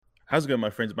How's it going, my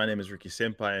friends? My name is Ricky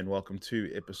Senpai, and welcome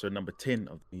to episode number 10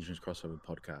 of the Asians Crossover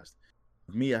Podcast.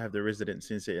 With me, I have the resident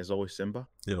sensei, as always, Simba.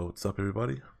 Yo, what's up,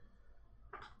 everybody?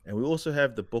 And we also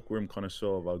have the bookworm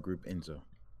connoisseur of our group, Enzo.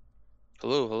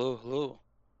 Hello, hello, hello.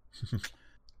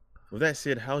 With that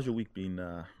said, how's your week been,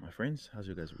 my friends? How's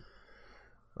your guys' week?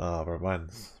 Bro,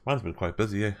 mine's been quite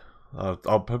busy, eh? I'll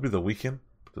probably the weekend,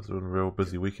 just a real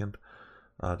busy weekend.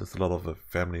 Just a lot of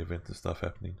family events and stuff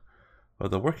happening.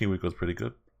 But the working week was pretty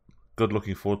good. Good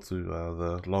looking forward to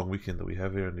the long weekend that we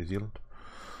have here in New Zealand.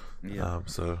 Yeah.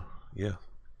 So, yeah.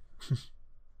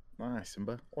 Nice,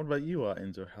 Simba. What about you,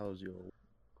 Enzo? How's your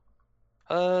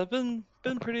Been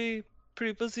pretty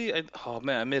busy. I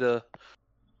made a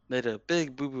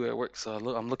big boo boo at work, so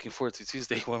I'm looking forward to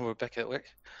Tuesday when we're back at work.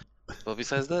 But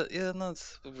besides that, yeah,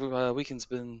 no, weekend's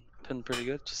been pretty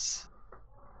good. Just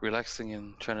relaxing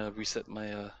and trying to reset my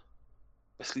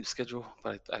my sleep schedule.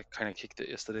 But I kind of kicked it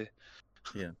yesterday.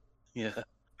 Yeah. Yeah.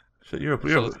 Shit, did you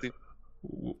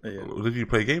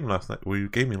play a game last night? Were you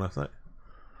gaming last night?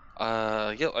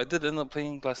 Yeah, I did end up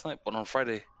playing last night, but on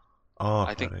Friday. Oh,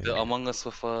 I think Friday, the yeah. Among Us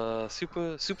with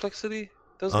Suplex City.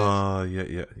 Those guys.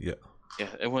 Yeah. Yeah,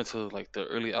 it went to like the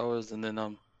early hours, and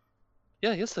then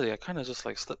yeah, yesterday I kind of just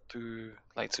like slept through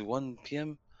like to 1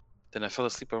 p.m. Then I fell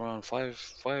asleep around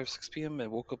 6 p.m. and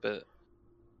woke up at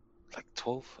like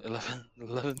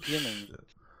 11 p.m.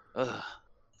 and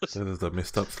That is the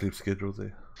messed up sleep schedules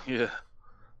there. yeah.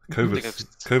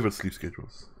 COVID sleep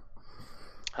schedules.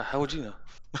 How would you know?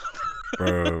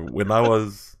 Bro, when I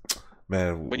was,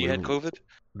 man... When you had COVID?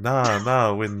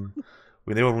 Nah, when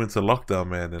everyone went to lockdown,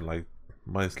 man, and like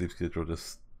my sleep schedule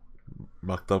just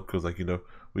mucked up because, like, you know,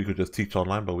 we could just teach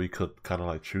online, but we could kind of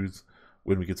like choose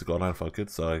when we get to go online for our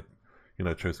kids. So I, you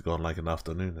know, chose to go on like in the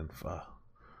afternoon, and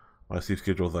my sleep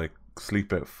schedule was like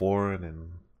sleep at 4 and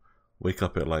then wake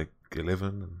up at like 11,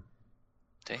 and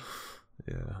Dang.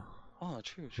 yeah, Oh,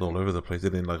 true. it's all over the place.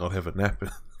 And then like I'll have a nap.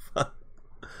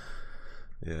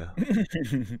 Yeah,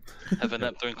 Have a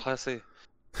nap during class A.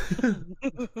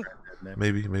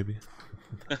 maybe.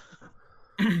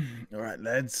 All right,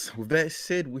 lads. With that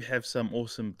said, we have some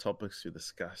awesome topics to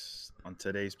discuss on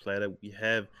today's platter. We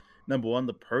have number one,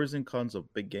 the pros and cons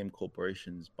of big game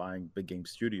corporations buying big game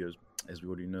studios. As we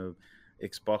already know,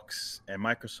 Xbox and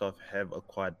Microsoft have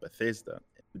acquired Bethesda.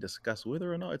 We discuss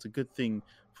whether or not it's a good thing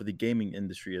for the gaming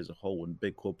industry as a whole when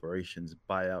big corporations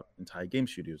buy out entire game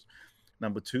studios.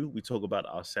 Number two, we talk about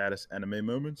our saddest anime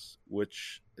moments,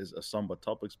 which is a somber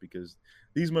topic because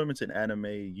these moments in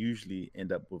anime usually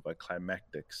end up with a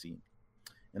climactic scene.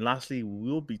 And lastly,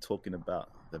 we'll be talking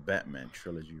about the Batman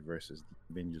trilogy versus the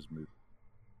Avengers movie.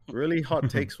 Really hot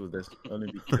takes with this,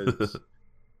 only because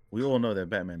we all know that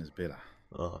Batman is better.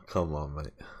 Oh, come on,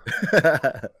 mate.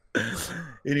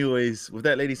 Anyways, with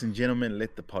that, ladies and gentlemen,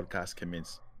 let the podcast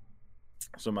commence.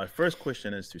 So my first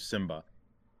question is to Simba.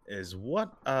 Is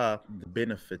what are the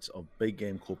benefits of big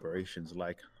game corporations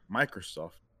like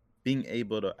Microsoft being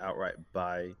able to outright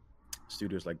buy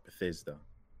studios like Bethesda?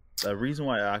 The reason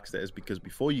why I asked that is because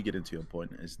before you get into your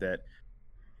point is that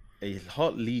a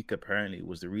hot leak apparently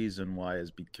was the reason why is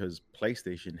because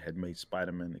PlayStation had made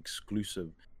Spider-Man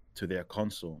exclusive to their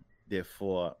console,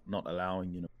 therefore not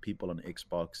allowing people on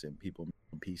Xbox and people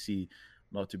on PC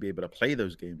not to be able to play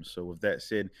those games. So with that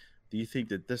said, do you think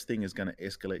that this thing is going to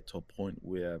escalate to a point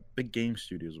where big game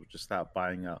studios will just start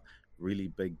buying out really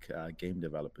big game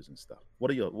developers and stuff? What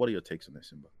are your takes on this,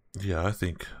 Simba? Yeah, I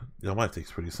think my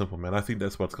take's pretty simple, man. I think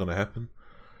that's what's going to happen.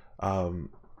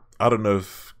 I don't know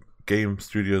if game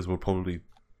studios will probably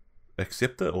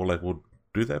accept it or like will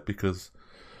do that because,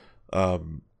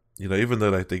 even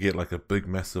though like they get like a big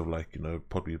massive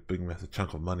probably a big massive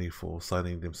chunk of money for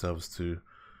signing themselves to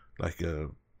like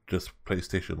just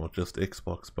PlayStation or just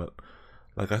Xbox, but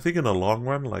like I think in the long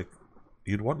run, like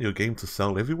you'd want your game to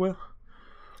sell everywhere.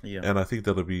 Yeah, and I think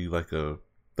that'll be like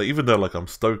even though like I'm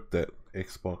stoked that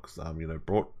Xbox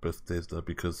brought Bethesda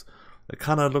because it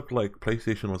kind of looked like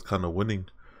PlayStation was kind of winning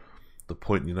the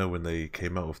point, when they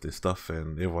came out with their stuff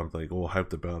and everyone's like all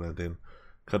hyped about it, and then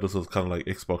kind of was kind of like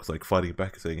Xbox like fighting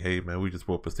back saying, hey man, we just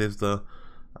brought Bethesda,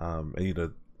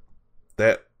 and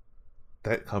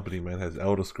that company, man, has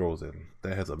Elder Scrolls and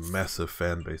that has a massive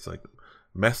fan base, like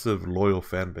massive loyal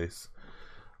fan base.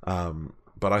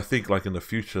 But I think like in the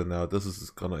future now, this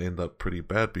is gonna end up pretty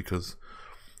bad because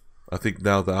I think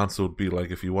now the answer would be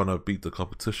like if you want to beat the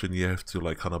competition, you have to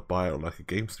like kind of buy out like a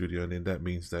game studio, and then that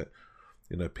means that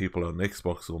people on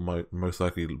Xbox will most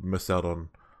likely miss out on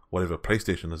whatever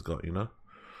PlayStation has got,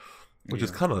 which is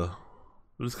kind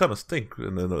of stink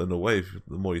in a way.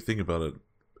 The more you think about it,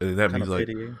 and that means like.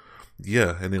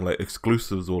 Yeah, and then like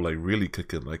exclusives will like really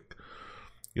kick in. Like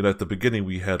you know, at the beginning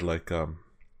we had like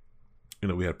you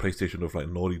know, we had PlayStation with like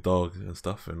Naughty Dog and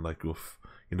stuff, and like with,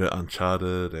 you know,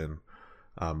 Uncharted and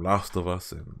Last of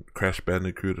Us and Crash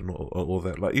Bandicoot and all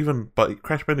that. Like even, but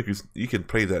Crash Bandicoot, you can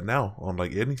play that now on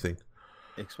like anything.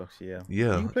 Xbox, yeah.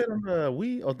 Yeah, You can play it on the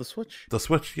Wii or the Switch. the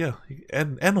Switch, yeah,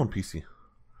 and on PC.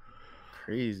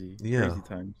 Crazy, Yeah. crazy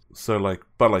times. So like,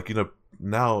 but like, you know,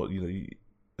 now, you know,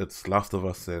 it's Last of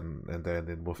Us, and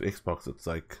then with Xbox it's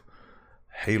like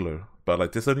Halo. But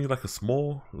like, there's only like a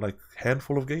small like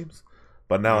handful of games.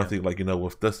 But now I Yeah. think, like, you know,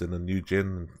 with this and the new gen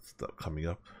and stuff coming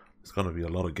up, there's gonna be a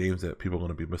lot of games that people are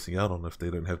gonna be missing out on if they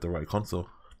don't have the right console,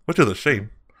 which is a shame.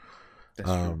 That's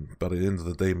true. But at the end of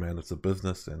the day, man, it's a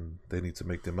business and they need to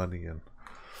make their money, and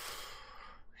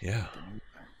yeah.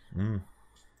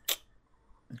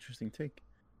 Interesting take.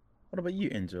 What about you,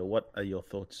 Enzo? What are your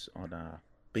thoughts on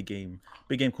big game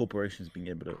corporations being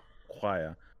able to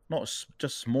acquire not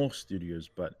just small studios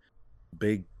but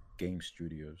big game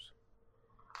studios?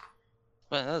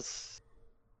 Man, that's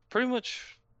pretty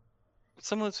much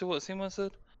similar to what Simon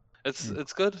said. It's Mm.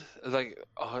 it's good. Like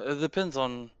it depends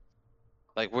on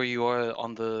like where you are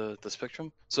on the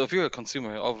spectrum. So if you're a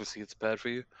consumer, obviously it's bad for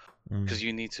you because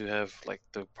you need to have like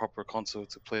the proper console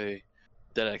to play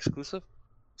that exclusive.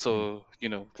 So you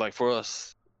know, like for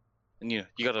us, and you know,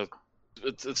 you gotta.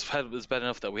 It's bad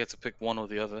enough that we have to pick one or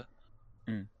the other.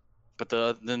 Mm. But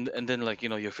then like, you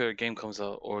know, your favorite game comes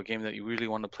out, or a game that you really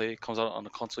want to play comes out on a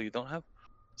console you don't have.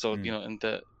 So Mm. you know,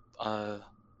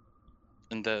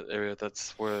 in that area,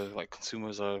 that's where like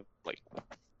consumers are like,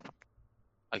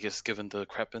 I guess, given the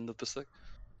crap end of the stick.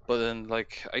 But then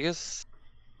like I guess,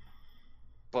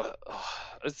 but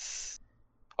it's.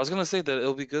 I was gonna say that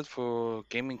it'll be good for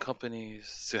gaming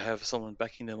companies to have someone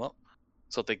backing them up,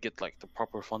 so they get like the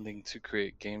proper funding to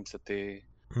create games that they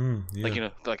Yeah. like, you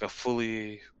know, like a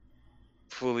fully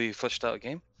fleshed out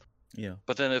game. Yeah.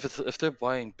 But then if they're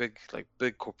buying big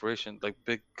corporation, like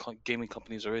big gaming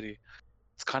companies already,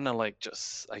 it's kind of like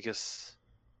just, I guess,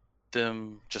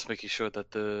 them just making sure that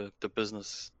the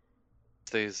business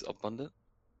stays abundant.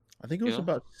 I think it was Yeah.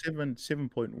 about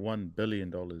 $7.1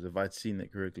 billion, if I'd seen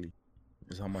it correctly,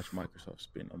 is how much Microsoft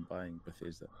spent on buying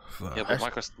Bethesda. Yeah, but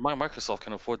Microsoft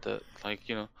can afford that. Like,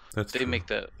 you know, That's they true. make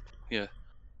that. Yeah,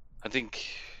 I think.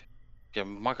 Yeah,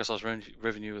 Microsoft's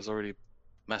revenue is already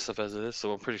massive as it is,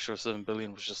 so I'm pretty sure 7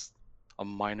 billion was just a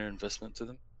minor investment to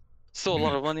them. Still a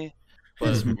lot of money, but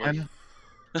It's like, minor.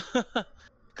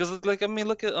 because like I mean,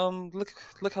 look at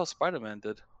look how Spider-Man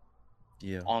did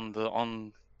Yeah.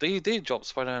 they dropped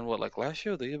Spider-Man what, like last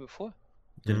year or the year before.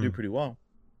 Did it do pretty well?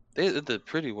 It did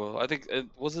pretty well. I think it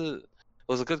was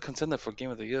a good contender for Game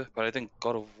of the Year, but I think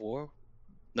God of War.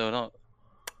 No, not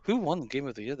who won Game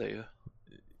of the Year that year?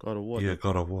 God of War. Yeah, did.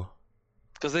 God of War.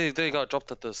 Because they got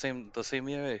dropped at the same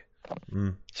year. Eh?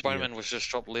 Mm. Spider-Man was just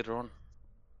dropped later on.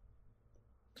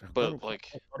 God But of- like,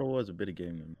 God of War is a better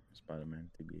game than Spider-Man,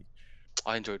 TBH.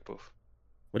 I enjoyed both.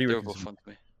 What do you They were reckon? both Sim? fun to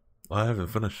me. I haven't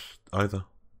finished either.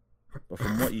 But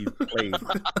from what you've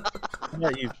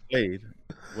played,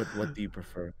 what do you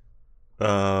prefer?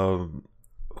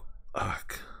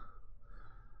 Fuck.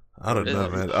 I don't Yeah, know,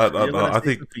 it's- man. You're gonna I say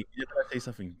think something- you're gonna say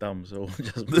something dumb, so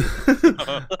just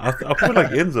I feel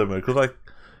like Enzo, man, because like,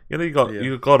 you know, Yeah.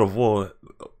 you got God of War,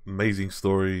 amazing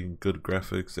story, good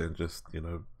graphics, and just you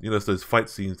know it's those fight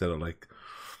scenes that are like,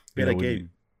 you better know, when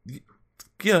game.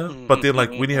 yeah, but then like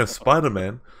when you have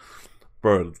Spider-Man,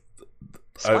 bro,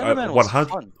 Spider-Man was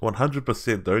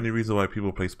 100%. The only reason why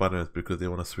people play Spider-Man is because they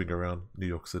want to swing around New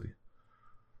York City,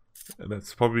 and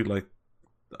that's probably like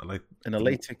In a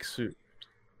latex suit.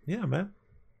 yeah, man,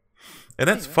 and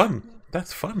that's Hey, fun.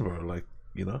 That's fun, bro. Like,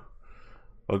 you know,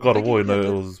 but God of Like, War, you know, yeah,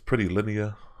 it but- was pretty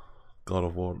linear. God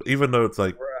of War, even though it's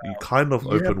like you kind of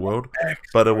Yeah, open world,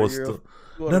 but it bro, was you're still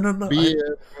a- no.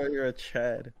 Beer, bro, you're a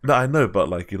Chad. No, I know, but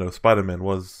like, you know, Spider-Man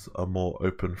was a more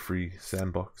open, free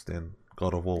sandbox than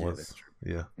God of War Yeah, was. that's true.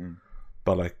 Yeah, Mm.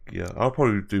 but like, yeah, I'll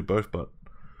probably do both, but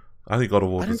I think God of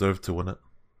War I don't- deserved to win it.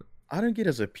 I don't get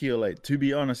his appeal. Like, to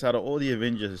be honest, out of all the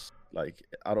Avengers,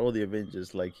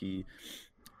 like he,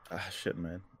 shit,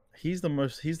 man, he's the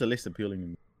least appealing. To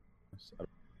me.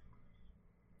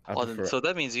 I Oh, then, prefer- so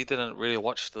that means you didn't really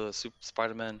watch the Super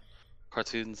Spider-Man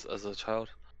cartoons as a child.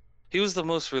 He was the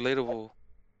most relatable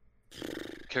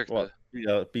character. what?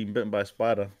 Yeah, being bitten by a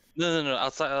spider. No.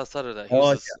 Outside of that, he Oh, was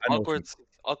yeah, this I know what you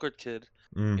awkward kid.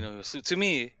 Mm. You know, so to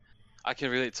me, I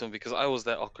can relate to him because I was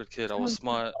that awkward kid. I was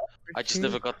smart. I just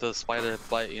never got the spider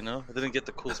bite. You know, I didn't get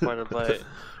the cool spider bite.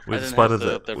 Where the didn't have spiders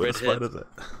the- at? the Where the redhead. spiders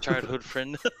at? Childhood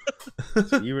friend.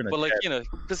 You were in a But like, Chad. you know,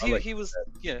 because I like he was,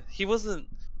 yeah, he wasn't,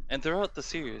 and throughout the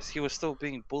series, he was still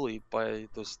being bullied by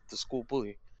the school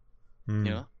bully. Mm.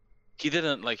 You know, he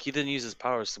didn't use his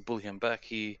powers to bully him back.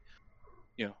 He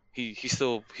was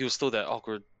still that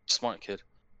awkward smart kid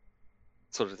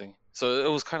sort of thing. So it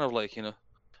was kind of like, a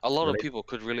lot of Relate- people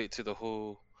could relate to the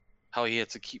whole how he had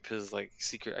to keep his like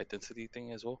secret identity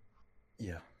thing as well,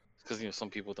 Yeah. because some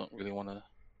people don't really want to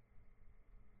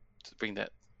bring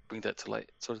that to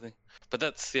light sort of thing. But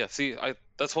that's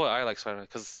that's why I like Spider-Man,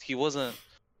 because he wasn't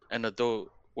an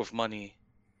adult with money.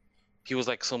 He was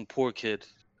like some poor kid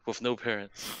with no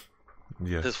parents.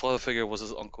 Yeah. His father figure was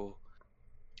his uncle,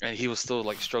 and he was still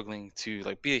like struggling to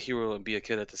like be a hero and be a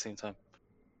kid at the same time.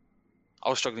 I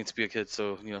was struggling to be a kid,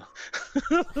 so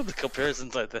the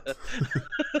comparisons like that.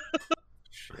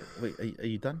 Shit. Wait, are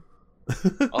you done?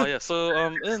 Oh yeah, so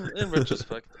in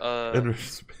retrospect, In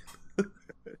respect.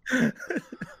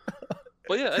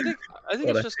 but yeah, I think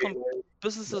What it's a just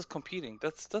businesses competing.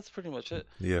 That's pretty much it.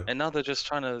 Yeah, And now they're just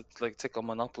trying to like take a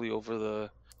monopoly over the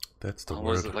that's the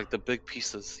what is word. it, like the big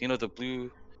pieces. The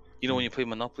blue. When you play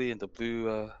Monopoly and the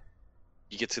blue,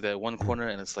 you get to that one corner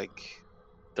and it's like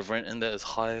the rent in there is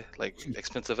high, like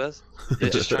expensive as. They're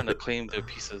just trying to claim their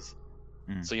pieces.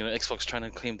 Mm. So Xbox trying to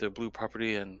claim their blue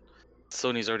property, and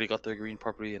Sony's already got their green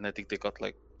property, and I think they got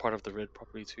like part of the red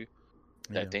property too.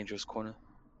 That Yeah. dangerous corner.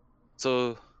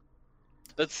 So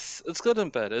it's good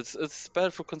and bad. It's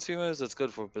bad for consumers. It's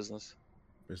good for business.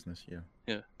 Business, yeah.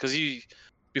 Yeah, because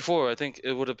before I think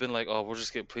it would have been like, oh, we'll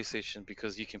just get PlayStation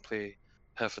because you can play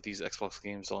half of these Xbox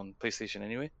games on PlayStation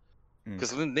anyway. Mm.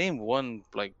 Because name one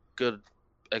like good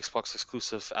Xbox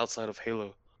exclusive outside of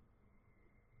Halo.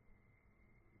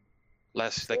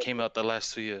 That came out the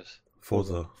last 2 years.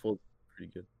 Forza. Forza,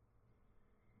 pretty good.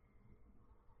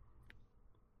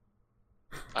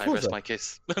 I Forza. rest my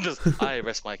case. I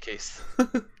rest my case.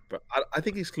 But I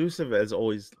think exclusive as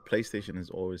always, PlayStation has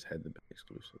always had the best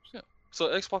exclusives. Yeah. So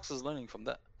Xbox is learning from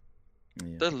that.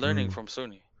 Yeah. They're learning Mm. from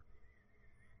Sony.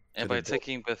 To And by the dog.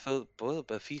 taking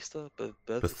Bethesda,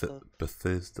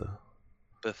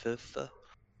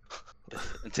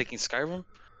 and taking Skyrim,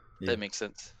 Yeah. that makes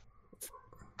sense.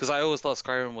 Because I always thought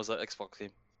Skyrim was an Xbox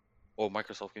game or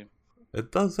Microsoft game.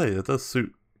 It does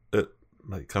suit it,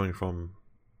 like coming from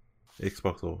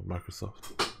Xbox or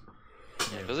Microsoft.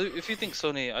 Yeah. Because if you think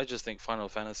Sony, I just think Final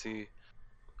Fantasy,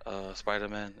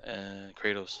 Spider-Man, and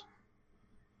Kratos.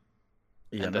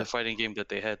 Yeah, And no- that fighting game that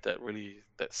they had that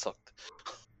sucked.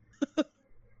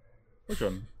 which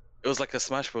one? It was like a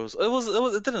Smash Bros.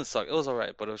 It didn't suck. It was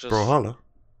alright, but it was just Brawlhalla.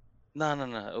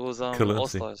 no. It was Killer All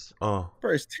Instinct. Stars. Oh,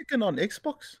 Bro, is Tekken on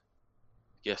Xbox?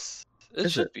 Yes, it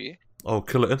Is should it? be.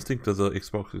 Killer Instinct is an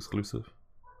Xbox exclusive.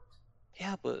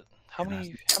 Yeah, but how Can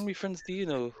I many friends do you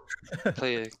know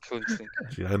play Killer Instinct?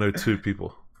 Gee, I know 2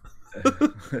 people.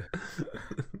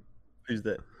 Who's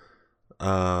that?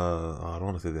 I don't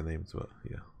want to say their names, but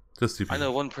yeah, just 2 people. I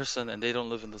know one person, and they don't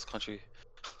live in this country.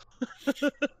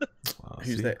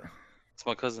 Who's See? that? It's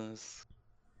my cousin.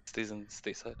 Stays in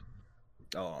stateside.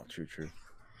 Oh, true.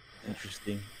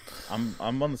 Interesting.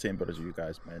 I'm on the same boat as you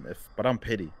guys, man. But I'm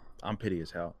petty. I'm petty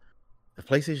as hell. If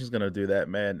PlayStation's gonna do that,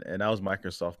 man, and I was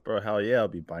Microsoft, bro, hell yeah, I'll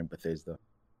be buying Bethesda.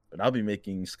 And I'll be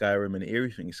making Skyrim and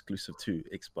everything exclusive to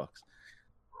Xbox.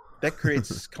 That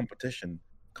creates competitions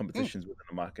within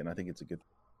the market, and I think it's a good.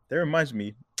 That reminds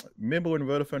me, remember when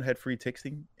Vodafone had free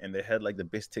texting and they had like the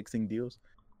best texting deals?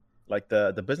 Like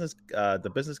the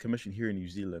business commission here in New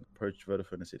Zealand approached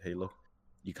Vodafone and said, "Hey, look,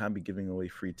 you can't be giving away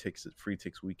free text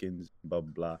weekends, blah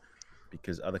blah blah,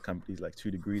 because other companies like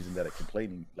 2 Degrees and that are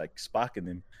complaining, like sparking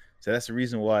them." So that's the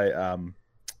reason why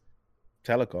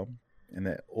Telecom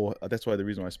that's why the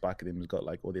reason why Sparking them has got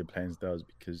like all their plans does,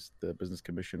 because the business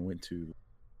commission went to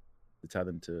tell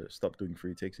them to stop doing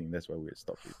free texting. That's why we had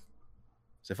stopped it.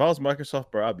 So if I was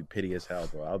Microsoft, bro, I'd be petty as hell,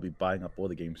 bro. I'll be buying up all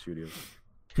the game studios.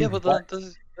 Yeah, but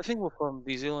the thing with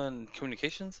New Zealand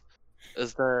Communications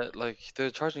is that like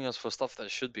they're charging us for stuff that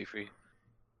should be free.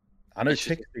 I know It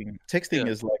should- texting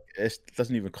yeah. is like, it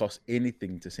doesn't even cost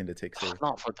anything to send a text.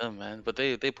 Not for them, man. But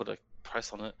they put a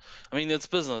price on it. I mean, it's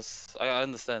business. I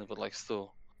understand, but like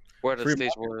still, we're at a Free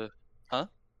stage where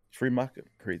Free market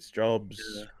creates jobs,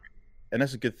 Yeah. and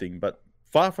that's a good thing. But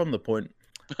far from the point,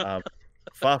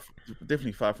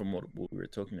 definitely far from what we were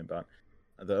talking about.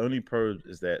 The only pro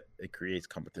is that it creates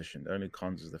competition. The only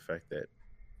cons is the fact that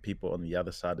people on the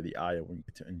other side of the aisle won't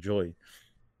get to enjoy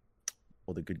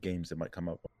all the good games that might come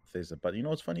up with Bethesda. But you know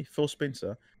what's funny? Phil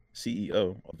Spencer,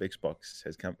 CEO of Xbox,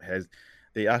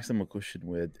 they asked him a question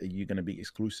where, are you going to be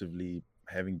exclusively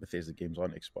having Bethesda games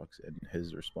on Xbox? And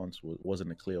his response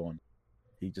wasn't a clear one.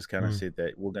 He just kind of said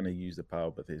that we're going to use the power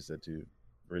of Bethesda to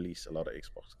release a lot of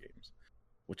Xbox games,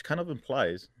 which kind of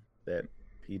implies that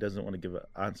he doesn't want to give an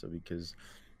answer because,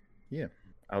 yeah,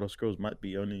 Elder Scrolls might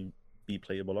be only be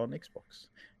playable on Xbox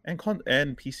and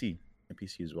PC and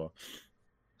PC as well.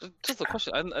 Just a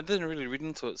question. I didn't really read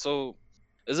into it. So,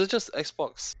 is it just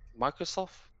Xbox,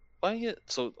 Microsoft buying it?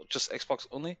 So just Xbox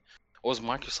only, or is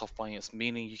Microsoft buying it,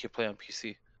 meaning you can play on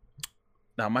PC?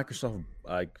 Now Microsoft,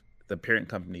 like the parent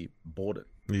company, bought it,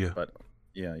 Yeah, but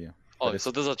yeah. Oh, But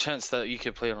so there's a chance that you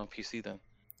can play it on PC then.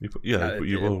 you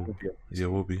it will. will be a Yeah,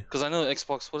 will be. Because I know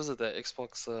Xbox. What is it that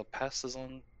Xbox Pass is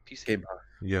on PC? Game Pass.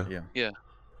 Yeah. Yeah. Yeah.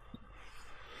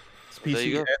 It's Well, there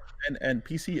you PC go. and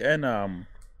PC and the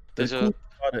There's cool a thing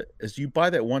about it is you buy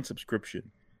that one subscription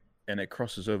and it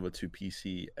crosses over to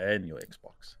PC and your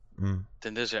Xbox. Mm.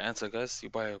 then there's your answer, guys. You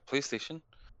buy a PlayStation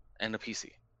and a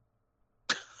PC.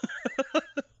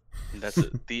 And that's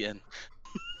it. The end.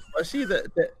 I see that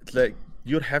like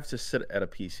you'd have to sit at a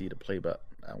PC to play, but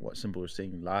what Simple was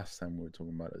saying last time we were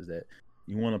talking about is that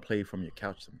you want to play from your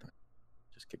couch sometimes.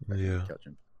 Just kick back on Yeah. your couch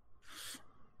and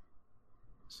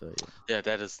so yeah. Yeah,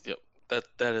 that is. Yep.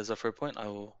 That is a fair point.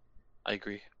 I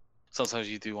agree. Sometimes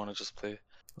you do want to just play.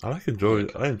 I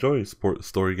enjoy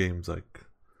story games like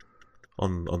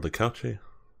on the couch here.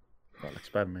 Not like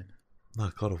Spider-Man. Nah,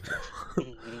 God of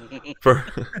War. Bro,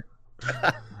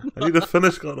 I need to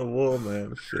finish God of War,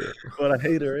 man. Shit. But I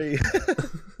hate her, eh?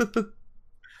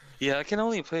 Yeah, I can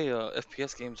only play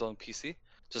FPS games on PC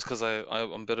just because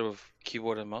I'm better with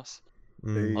keyboard and mouse.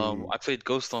 Mm. I played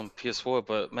Ghost on PS4,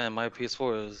 but man, my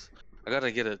PS4 is I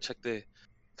gotta get it checked there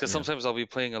because Yeah. sometimes I'll be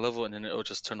playing a level and then it'll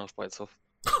just turn off by itself,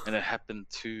 and it happened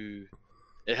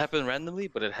randomly,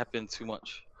 but it happened too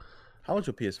much. How was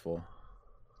your PS4?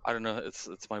 I don't know. It's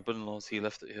my brother-in-law's. He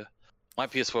left it here. My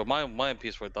PS4, my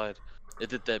PS4 died. It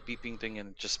did that beeping thing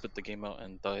and just spit the game out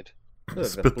and died. Look,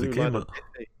 Spit the blue game light out.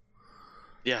 of-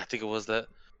 Yeah, I think it was that.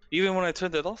 Even when I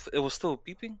turned it off, it was still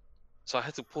beeping. So I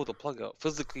had to pull the plug out,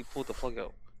 physically pull the plug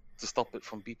out to stop it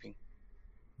from beeping.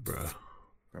 Bruh.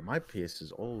 Bro, my PS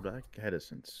is old. I had it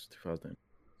since 2000.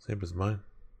 Same as mine.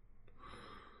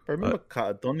 Bro,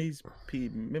 remember Donny's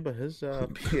remember his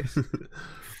PS?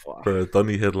 Fuck. Bro,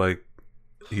 Donny had like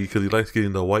because he likes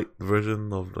getting the white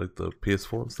version of like the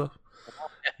PS4 and stuff.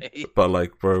 But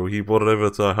like, bro, he brought it over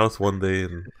to our house one day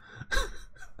and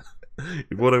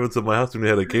he brought it over to my house when we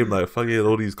had a game night. Fucking had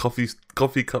all these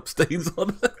coffee cup stains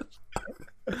on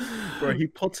it. Bro, he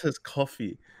puts his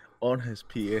coffee on his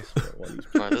PS. Bro, while he's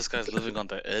Bro, this guy's living on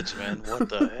the edge, man. What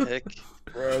the heck?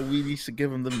 Bro, we used to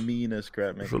give him the meanest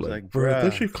crap, man. We're He's like, like, bro, bruh.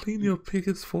 don't you clean your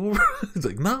PS4? He's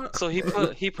like, nah. So he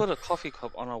put a coffee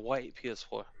cup on a white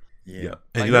PS4. Yeah.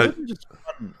 And Like, you know, it wasn't just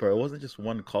one, bro. It wasn't just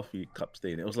one coffee cup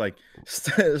stain. It was like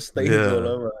stains Yeah. all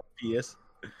over the PS.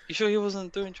 You sure he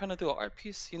wasn't trying to do an art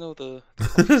piece? You know the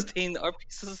coffee stained art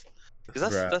pieces?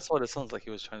 Because Bruh. that's what it sounds like he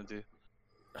was trying to do.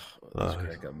 That's Ah.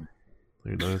 crack up, man.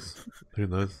 who knows? Who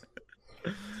knows?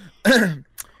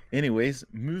 Anyways,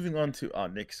 moving on to our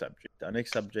next subject. Our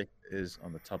next subject is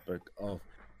on the topic of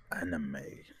anime.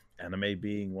 Anime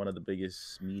being one of the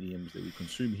biggest mediums that we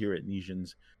consume here at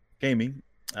Nesians Gaming.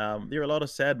 There are a lot of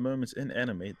sad moments in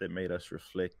anime that made us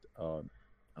reflect on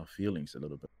our feelings a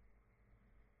little bit.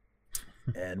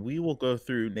 And we will go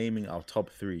through naming our top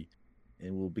three.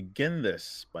 And we'll begin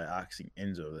this by asking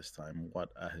Enzo this time what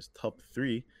are his top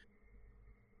three.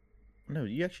 No,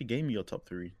 you actually gave me your top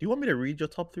three. Do you want me to read your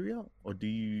top three out, or do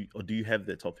you have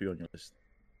the top three on your list?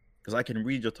 Because I can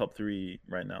read your top three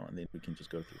right now, and then we can just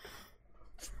go through.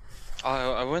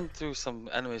 I went through some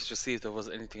animes to see if there was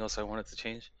anything else I wanted to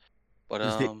change. But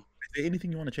Is there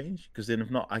anything you want to change? Because then if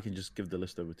not, I can just give the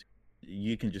list over to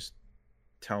you. You can just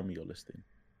tell me your listing.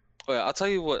 oh yeah, I'll tell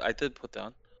you what I did put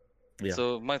down. Yeah.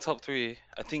 So my top three,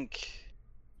 I think.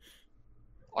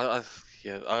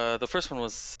 The first one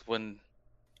was when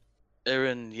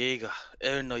Eren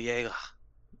no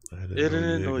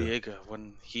Yeager,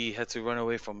 when he had to run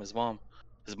away from his mom.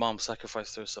 His mom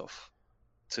sacrificed herself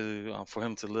to for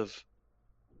him to live.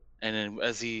 And then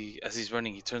as he's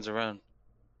running, he turns around,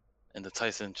 and the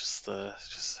Titan just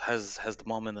has the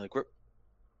mom in the grip,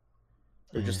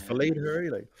 Or just filleted her,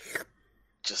 like.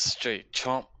 just straight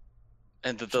chomp.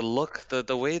 And the look,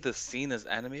 the way the scene is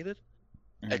animated,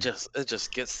 Mhm. it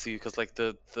just gets to you because like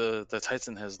the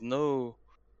Titan has no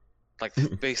like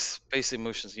base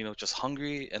emotions, you know, just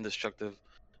hungry and destructive,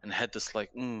 and had this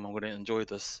like, I'm gonna enjoy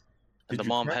this. And Did the you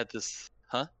mom cry? had this,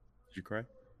 huh? Did you cry?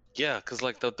 Yeah, because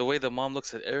like the way the mom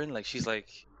looks at Eren, like she's like,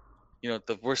 you know,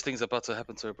 the worst thing's about to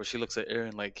happen to her, but she looks at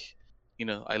Eren like, you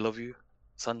know, I love you,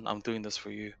 son. I'm doing this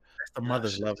for you. That's the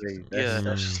mother's she- love. Eh? Yeah,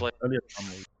 That's it's just like, only a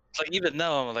mom, eh? it's like even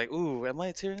now I'm like, ooh, am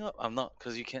I tearing up? I'm not,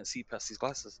 because you can't see past these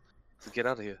glasses. So get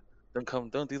out of here.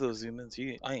 Don't do those zoom ins.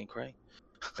 I ain't crying.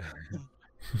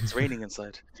 It's raining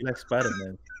inside. You like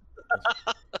Spider-Man.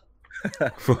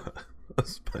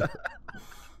 That's bad.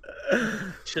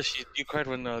 Shush, you cried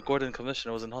when Gordon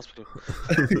Commissioner was in hospital.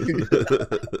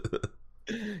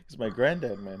 He's my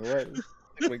granddad, man. What?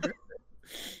 Like my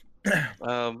granddad.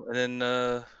 And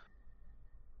then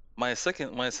my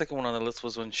second one on the list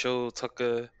was when Sho took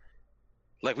a,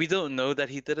 like, we don't know that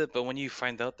he did it, but when you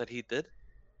find out that he did,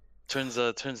 turns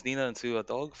Nina into a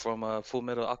dog from Full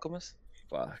Metal Alchemist.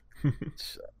 Fuck.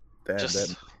 Damn,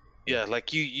 Just yeah, like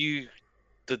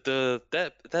that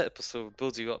episode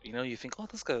builds you up. You know, you think, oh,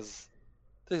 this guy's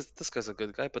a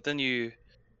good guy, but then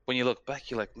when you look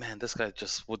back, you're like, man, this guy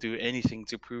just will do anything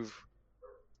to prove,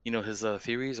 you know, his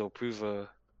theories or prove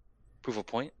a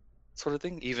point, sort of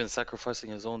thing. Even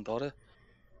sacrificing his own daughter.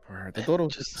 Bro, the And daughter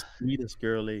was just the sweetest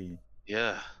girl, eh?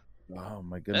 yeah, Oh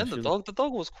my goodness. and she the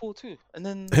dog was cool too. And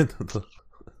then That's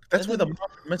and where the then- mom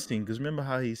was missing. Because remember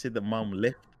how he said the mom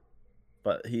left,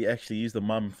 but he actually used the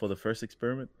mom for the first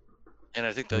experiment. and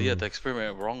I think the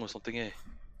experiment went wrong or something, eh?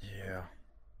 Yeah.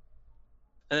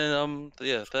 And then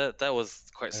yeah, that was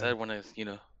quite sad when I, you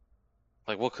know,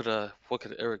 like what could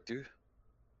Eric do?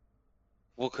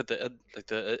 What could the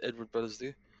Edward brothers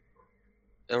do?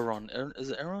 Is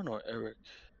it Aaron or Eric?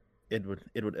 Edward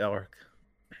Elric.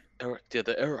 Eric, yeah,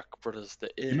 the Eric brothers, the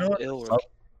You know what? Elric.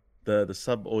 The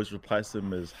sub always replies to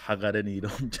him as Hagareni. You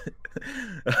don't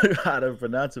how to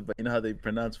pronounce it, but you know how they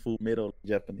pronounce Full Metal in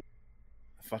Japanese.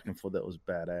 I fucking thought that was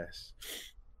badass.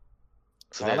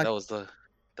 So I yeah, like-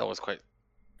 that was quite,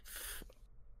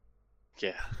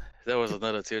 yeah, that was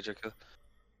another tearjerker.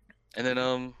 And then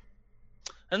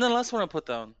the last one I put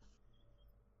down.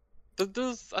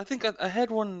 I think I had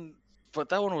one, but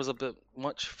that one was a bit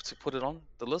much to put it on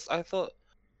the list. I thought,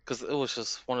 because it was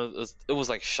just it was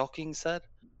like shocking sad,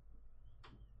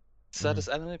 saddest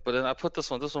anime. But then I put this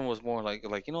one. This one was more like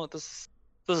you know what, this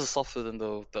is softer than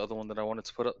the other one that I wanted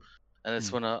to put up, and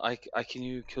it's when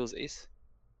Aikinu kills Ace,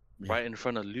 Yeah. right in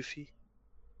front of Luffy.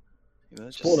 You know,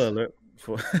 just... Spoiler alert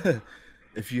for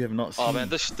if you have not seen. Oh man,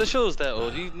 the show's that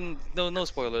old. No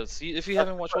spoilers. If you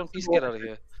haven't watched One Piece, get out of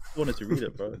here. I wanted to read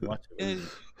it, bro. Watch it. Yeah,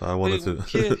 I wanted yeah.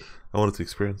 to. I wanted to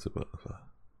experience it, but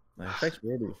Like, thanks for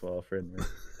reading it for our friend,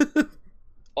 man.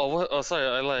 Oh what? Oh sorry,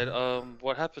 I lied.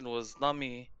 What happened was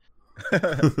Nami.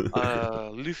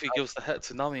 Luffy gives the hat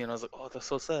to Nami, and I was like, oh, that's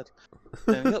so sad.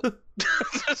 And,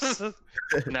 yep.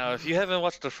 Now, if you haven't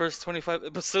watched the first 25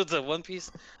 episodes of One Piece,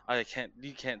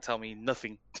 you can't tell me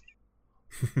nothing.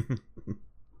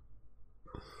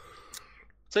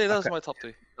 So yeah, that was my top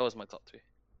three. Bro,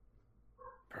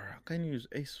 how can you use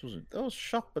Ace? That was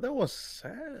shock, but that was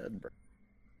sad, bro.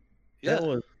 Yeah, That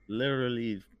was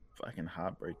literally fucking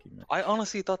heartbreaking, man. I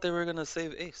honestly thought they were gonna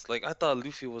save Ace. Like, I thought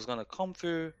Luffy was gonna come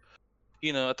through.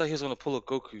 You know, I thought he was gonna pull a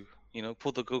Goku. You know,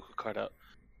 pull the Goku card out.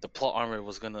 The plot armor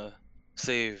was gonna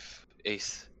save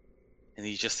Ace, and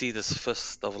you just see this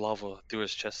fist of lava through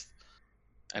his chest,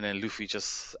 and then Luffy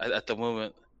just at the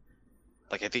moment,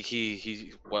 like I think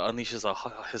he unleashes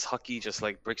his haki, just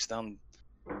like breaks down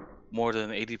more than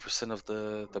 80% of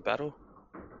the battle.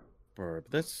 Bro,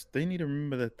 but they need to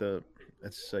remember that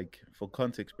that's like for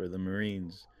context, bro. The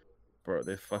Marines, bro,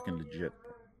 they're fucking legit.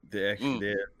 Bro. They're actually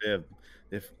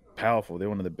they're powerful. They're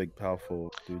one of the big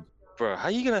powerful dudes. Bro, how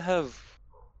you gonna have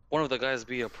one of the guys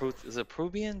be is it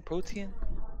Protean?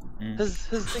 Mm. His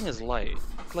thing is light.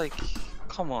 Like,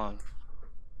 come on.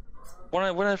 When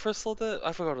I first saw that,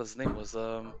 I forgot what his name was.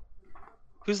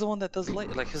 Who's the one that does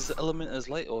light? Like his element is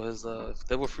light, or his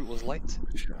devil fruit was light.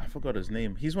 I forgot his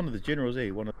name. He's one of the generals,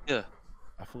 eh? Yeah.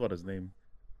 I forgot his name.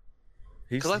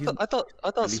 Because I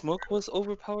thought Smoke was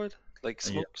overpowered, like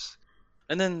Yeah. Smokes,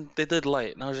 and then they did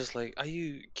light, and I was just like, are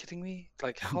you kidding me?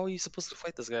 Like, how are you supposed to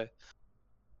fight this guy?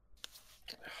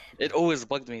 It always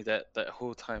bugged me that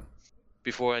whole time,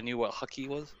 before I knew what haki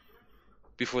was,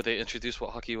 before they introduced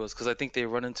what haki was, because I think they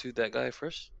run into that guy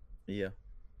first, Yeah.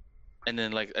 and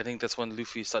then like I think that's when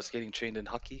Luffy starts getting trained in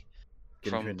haki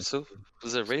from trained in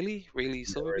was it Rayleigh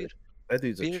Silverbeard? That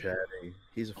dude's a Beard? Chad, eh?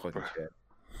 He's a fucking Bruh. Chad.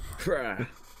 Bruh.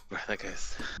 Bro, that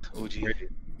guy's OG.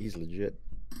 He's legit.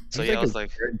 So He's yeah, I a was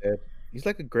like, granddad. He's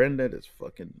like a granddad that's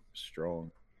fucking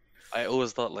strong. I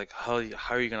always thought like, how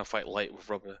are you gonna fight light with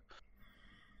rubber?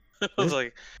 I was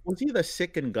like, Was he the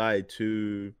second guy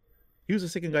to? He was the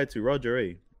second guy to Roger,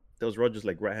 eh? That was Roger's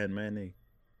like right hand man,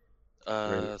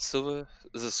 eh? Silver,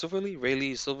 is it Silverly?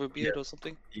 Rayleigh Silverbeard or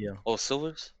something? Yeah, Or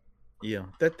Silvers? yeah.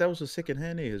 That was the second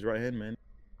hand, eh? His right hand man.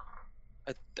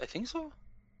 I think so.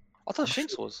 I thought I'm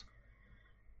Shanks sure- was.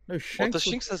 No, Oh, Shanks. the was-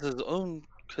 Shanks has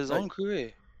his own crew. Eh?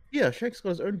 Yeah, Shanks got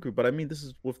his own group, but I mean, this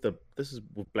is with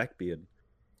Blackbeard.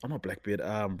 Oh, not Blackbeard.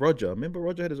 Roger. Remember,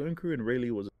 Roger had his own crew, and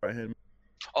Rayleigh was his right hand.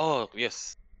 Oh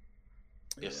yes,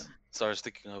 yes. Yeah. So I was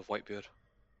thinking of Whitebeard.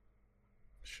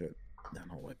 Shit. No,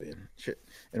 not Whitebeard. Shit.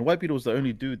 And Whitebeard was the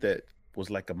only dude that was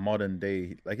like a modern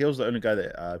day. Like he was the only guy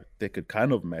that they could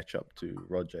kind of match up to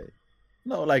Roger.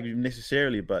 Not like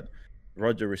necessarily, but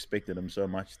Roger respected him so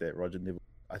much that Roger never.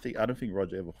 I don't think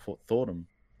Roger ever thought him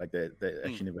like that. They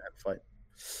actually never had a fight.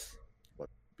 What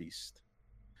beast!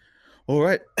 All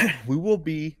right, we will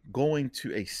be going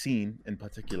to a scene in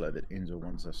particular that Enzo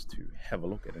wants us to have a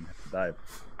look at and have to dive.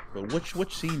 But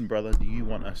which scene, brother, do you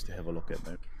want us to have a look at,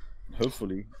 man?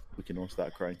 Hopefully, we can all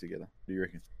start crying together. What do you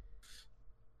reckon?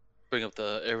 Bring up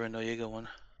the Eren Noriega one.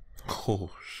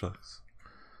 Oh, shucks.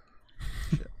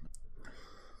 Shit.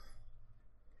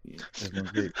 Yeah,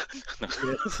 everyone's great. No.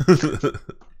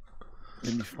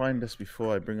 Let me find this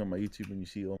before I bring up my YouTube and you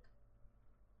see all.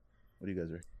 What do you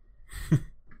guys reckon?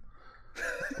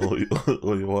 Oh,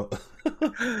 you what?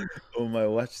 Oh my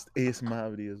watched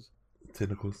ASMR videos.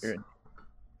 Tentacles. Aaron.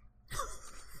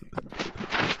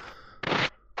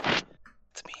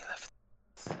 It's me left.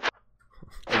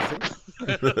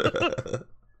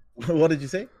 What did you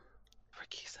say?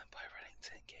 Ricky Senpai running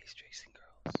 10K chasing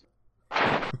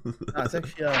girls. It's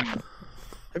actually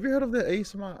have you heard of the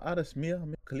ASMR artist Mia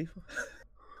Khalifa?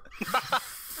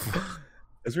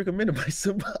 It's recommended by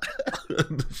Simba.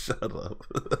 Shut up.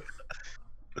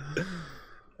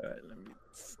 Alright, let me.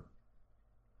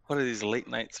 What are these late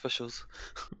night specials?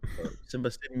 Simba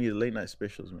sent me the late night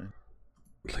specials, man.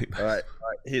 Late All right,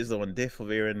 here's the one: Death of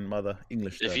Eren, Mother,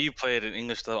 English. If dub. you play it in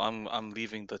English though, I'm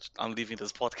leaving this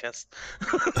podcast.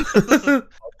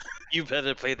 You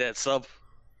better play that sub.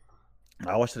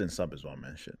 I watched it in sub as well,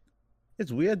 man. Shit,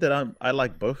 it's weird that I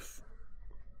like both.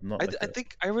 Not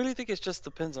like I really think it just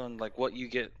depends on like what you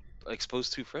get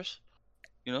exposed to first,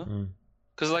 you know? Mm.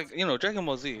 Cause like Dragon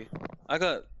Ball Z, I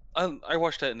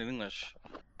watched that in English,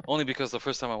 only because the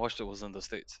first time I watched it was in the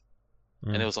States,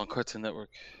 and it was on Cartoon Network.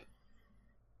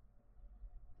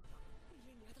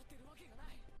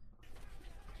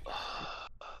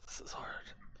 This is hard.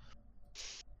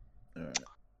 All right,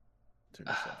 check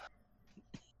this out.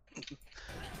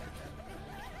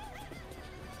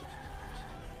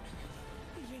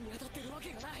 家に当たってるわ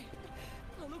けがない。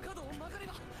あの角を曲がれ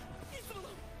ばいつもの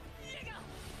家が。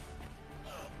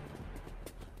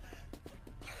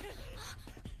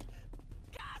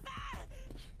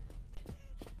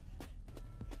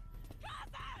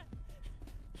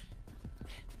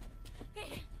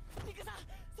ミクさん、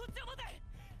そっちを持て。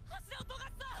柱を尖っ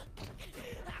た。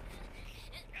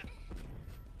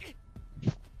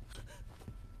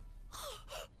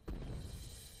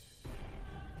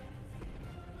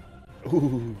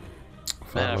 Ooh,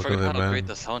 Man, I Look at forgot that, how man. great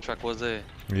the soundtrack was.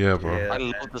 Yeah, bro. Yeah. I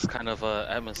love this kind of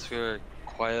atmospheric,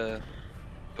 quiet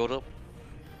build up.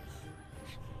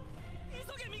 急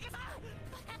げミカさん。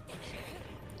分かってる。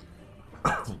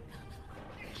入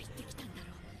ってきたんだ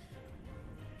ろ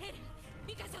う。エレン、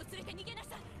ミカさんを連れて逃げな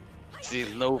さい。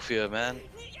 See, no fear, man. 逃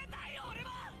げたいよ俺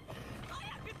は。早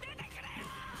く出てくれ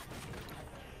よ。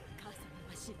母さんの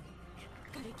マシン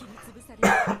瓦礫に潰され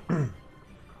る。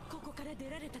ここから出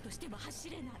られたとしても走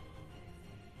れない。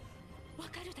わ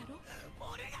かるだろ。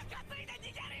俺が担いで逃げ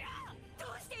るよ。ど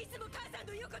うしていつも母さん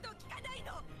の言うことを聞かない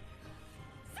の。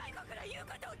最後から言う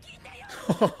ことを聞いてよ。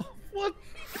 what?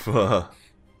 Fuck.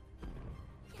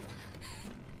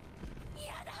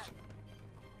 嫌だ。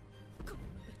この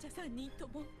ガチャ3人と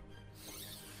も。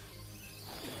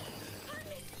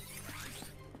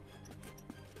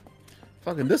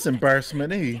 Fucking this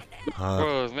embarrassment, eh?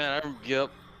 Bro, man,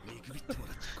 yep.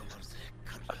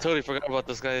 I totally forgot about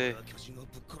this guy.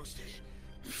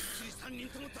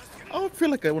 I don't feel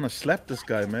like I want to slap this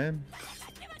guy, man.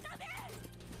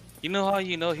 You know how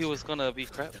you know he was gonna be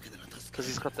crap? Cause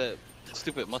he's got that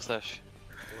stupid mustache.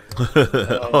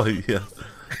 Oh, yeah.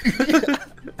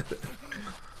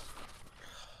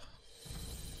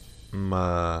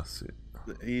 Mercy.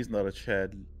 He's not a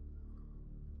Chad.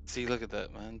 See, look at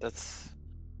that, man. That's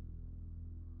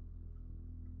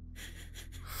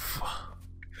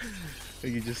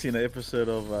You just seen an episode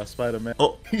of Spider-Man.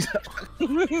 Oh.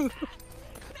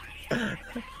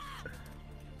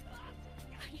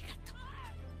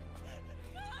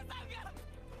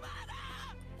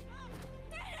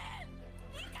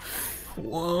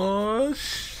 What?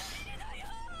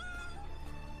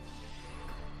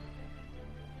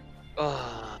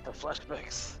 the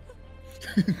flashbacks.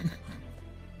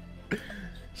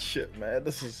 Shit, man,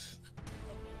 this is.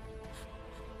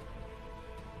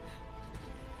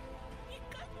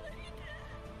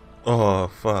 Oh,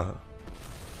 fuck.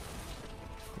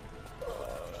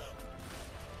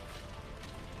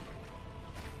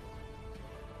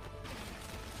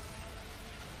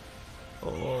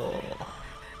 Oh.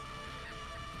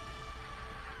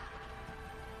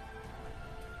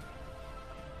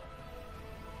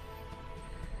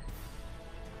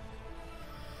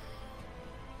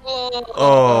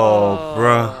 Oh,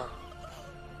 bruh.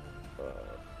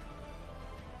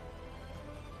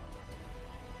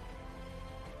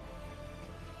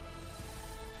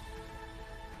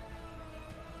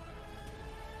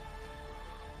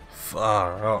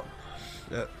 Far out.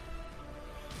 Shit.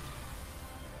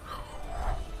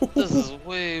 This is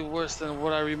way worse than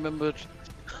what I remembered.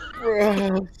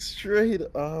 Bro, straight.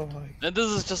 Oh my. And this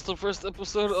is just the first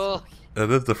episode. Oh, That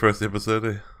is the first episode,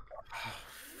 eh?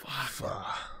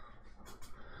 Fuck.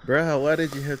 Bro, why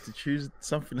did you have to choose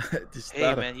something like that to hey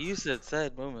start? man, you said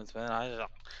sad moments, man.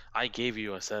 I gave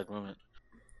you a sad moment.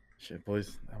 Shit,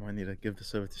 boys, I might need to give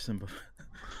this over to Simba.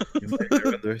 You might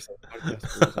hear the rest of the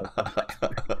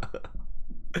podcast, boys.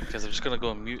 Because I'm just gonna go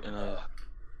on mute and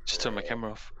just turn my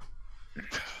camera off.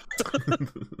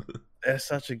 That's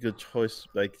such a good choice.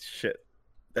 Like, shit,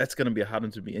 that's gonna be a hard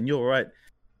one to be. And you're right.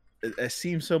 It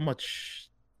seems so much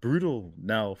brutal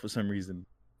now for some reason,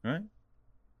 right?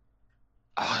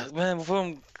 Ah, man,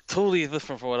 from totally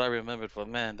different from what I remembered, but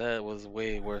man, that was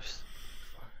way worse.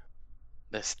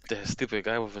 That stupid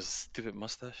guy with his stupid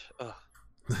mustache. Ugh.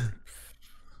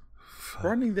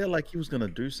 Running there like he was gonna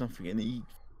do something, and he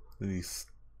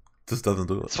Just doesn't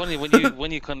do It's it. funny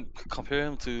when you compare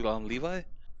him to Levi.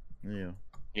 yeah.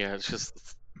 Yeah, it's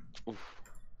just oof.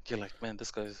 You're like, man,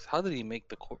 this guy's. How did he make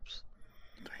the corpse?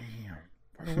 Damn.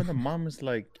 Bro, when the mom is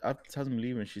like, after tells him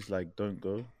leave, and she's like, "Don't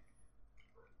go,"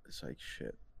 it's like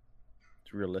shit.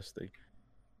 It's realistic.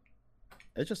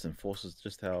 It just enforces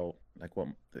just how like what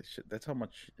that's how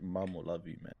much mom will love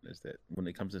you, man. Is that when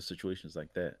it comes to situations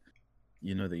like that,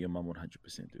 you know that your mom would 100%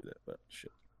 do that. But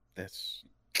shit, that's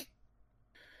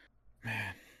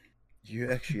man.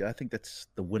 You actually, I think that's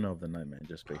the winner of the night, man.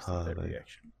 Just based on that Like-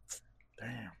 reaction.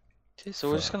 Damn. Okay, so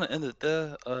we're just gonna end it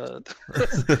there.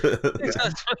 Thanks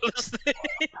guys for listening.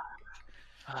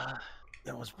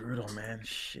 That was brutal, man.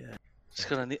 Shit.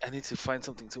 I need to find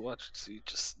something to watch to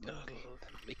just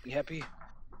make me happy.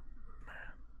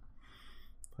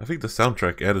 I think the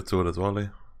soundtrack added to it as well, eh?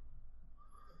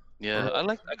 Yeah,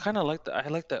 I kind of like that. I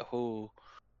like that whole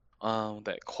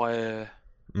that choir,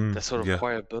 that sort of yeah.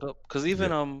 choir build up. Cause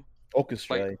even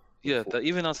Orchestra. yeah,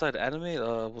 even outside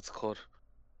anime, what's it called?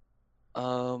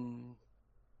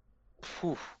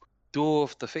 Duel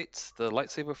of the Fates, the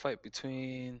lightsaber fight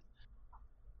between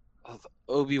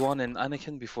Obi-Wan and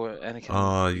Anakin before Anakin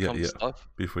Yeah, becomes yeah. Darth.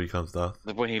 Before he comes down.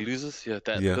 Like when he loses, yeah,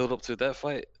 that Yeah. build up to that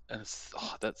fight, and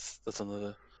that's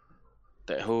another.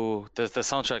 That whole the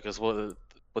soundtrack is what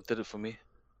did it for me.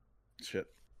 Shit.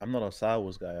 I'm not a Star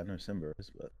Wars guy. I know Simba is,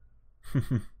 but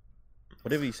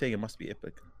whatever you say, it must be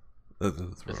epic. That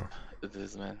is, bro. It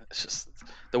is, man. It's just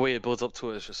the way it builds up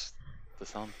to it. It's just the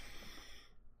sound.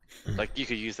 Like you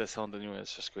could use that sound anywhere.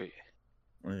 It's just great.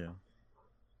 Oh, yeah.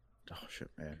 Oh shit,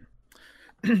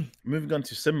 man. Moving on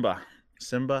to Simba.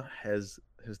 Simba has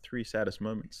his 3 saddest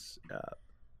moments.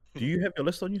 Do you have your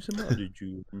list on you, Simba, or did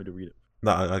you want me to read it?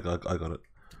 No, I got it.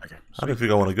 Okay. I don't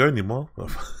think I want to go anymore.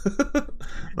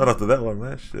 Not after that one,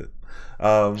 man. Shit.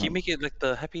 Can you make it like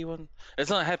the happy one? It's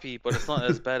not happy, but it's not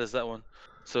as bad as that one.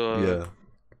 So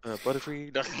yeah.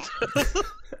 Butterfree.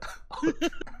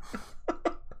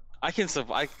 I can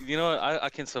survive. You know what? I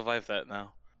can survive that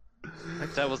now.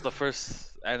 That was the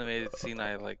first animated scene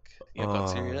I got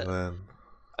serious at. Man.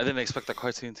 I didn't expect a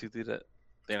cartoon to do that.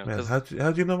 You know, Man, 'cause-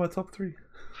 how'd you know my top 3?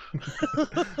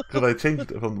 Because I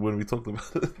changed it from when we talked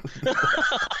about it.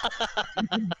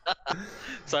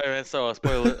 Sorry, man. So I'll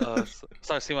spoil it.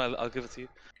 Sorry, Seema, I'll give it to you.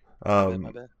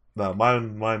 My bad. No,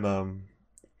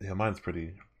 mine's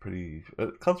pretty.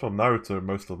 It comes from Naruto.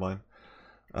 Most of mine.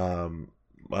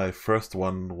 My first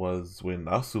one was when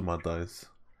Asuma dies.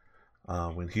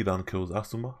 When Hidan kills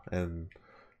Asuma, and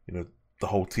the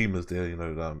whole team is there.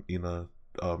 Ina,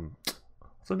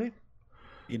 what's her name?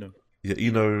 Ino. Yeah,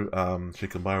 Ino,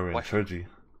 Shikamaru, and Wife. Choji.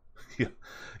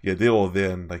 yeah, they're all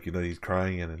there, and he's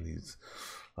crying, and he's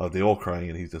they're all crying,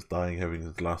 and he's just dying, having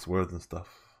his last words and stuff.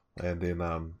 And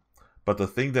then, but the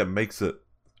thing that makes it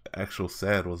actual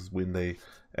sad was when they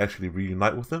actually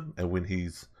reunite with him, and when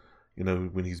he's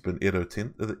been Edo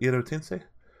Tensei,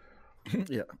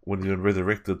 Yeah. when he's been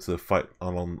resurrected to fight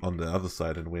on the other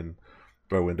side, and when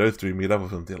those 3 meet up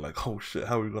with him, they're like, oh shit,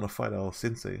 how are we gonna fight our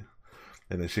sensei?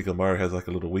 And then Shikamaru has like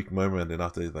a little weak moment, and then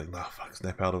after he's like, nah, fuck,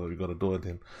 snap out of it, we gotta do it.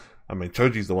 And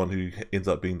Choji's the one who ends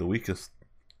up being the weakest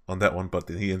on that one, but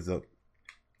then he ends up,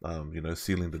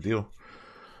 sealing the deal.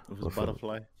 It was a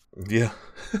butterfly. Yeah.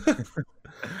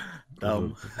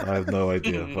 Dumb. I have no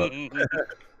idea, but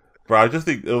I just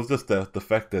think it was just the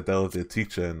fact that was their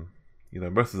teacher, and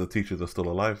most of the teachers are still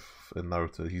alive in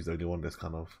Naruto. He's the only one that's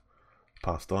kind of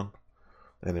passed on.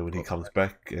 And then when he comes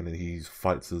back and then he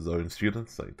fights his own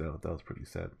students, like that was pretty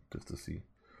sad just to see.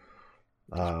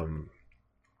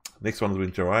 Next one is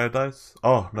when Jiraiya dies.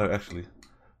 Oh no, actually,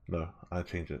 no, I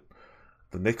change it.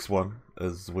 The next one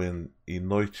is when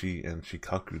Inoichi and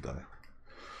Shikaku die.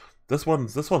 This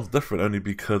one's different only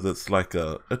because it's like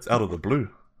it's out of the blue.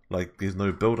 Like there's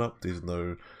no build up, there's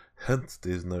no hint,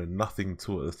 there's no nothing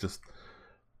to it. It's just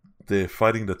they're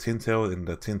fighting the Ten Tail, and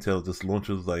the Ten Tail just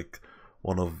launches like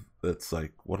one of its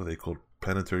like what are they called,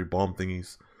 planetary bomb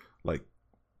thingies, like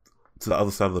to the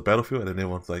other side of the battlefield, and then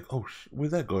everyone's like, "Oh,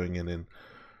 where's that going?" And then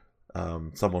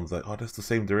someone's like, "Oh, that's the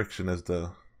same direction as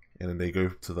the," and then they go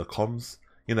to the comms,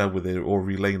 where they're all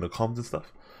relaying the comms and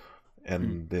stuff,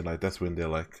 and they're like, that's when they're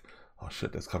like, "Oh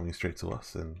shit, that's coming straight to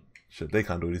us," and shit, they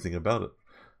can't do anything about it.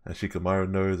 And Shikamaru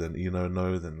knows, and Ino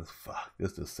knows, and fuck,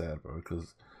 it's just sad, bro,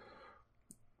 because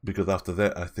after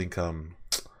that, I think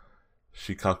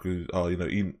Shikaku,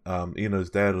 Ino's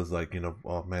dad was like,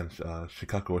 "Oh man,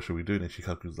 Shikaku, what should we do?" And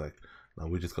Shikaku's like, "No,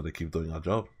 we just got to keep doing our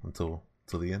job until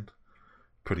the end,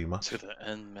 pretty much." To the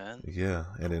end, man. Yeah,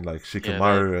 and then like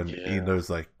Shikamaru and Ino's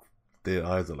like, their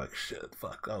eyes are like, "Shit,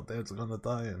 fuck, our dads are gonna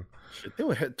die," and shit, they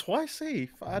were hit twice. I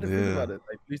didn't think about it.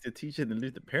 Like lose the teacher and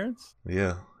lose the parents.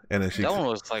 yeah, and then That one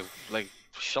was like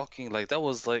shocking. Like that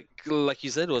was like you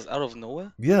said, it was out of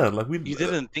nowhere. yeah, like You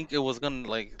didn't think it was gonna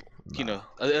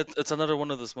it's another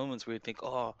one of those moments where you think,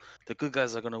 oh, the good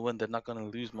guys are gonna win, they're not gonna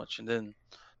lose much, and then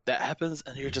that happens,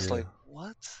 and you're just Yeah. like,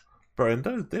 what? bro, and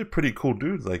they're pretty cool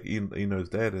dudes, like Ino's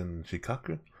dad and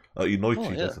Shikaku. Inoichi,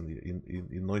 Oh,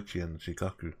 yeah. Inoichi and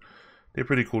Shikaku. They're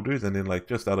pretty cool dudes, and then like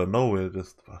just out of nowhere,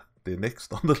 just fuck, they're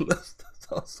next on the list.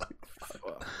 So I was like,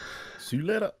 fuck. See you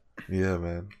later. Yeah,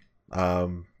 man.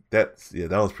 That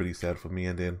was pretty sad for me.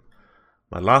 And then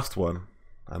my last one,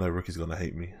 I know Ricky's gonna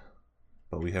hate me,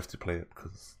 but we have to play it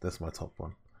because that's my top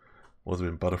one. Was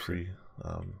when Butterfree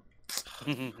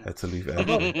had to leave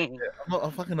Anime.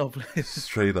 I'm fucking not playing.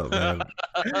 Straight up, man.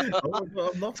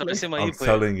 I'm not So playing. say why I'm you play it.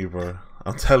 telling you, bro.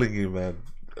 I'm telling you, man.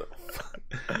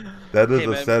 That is Hey,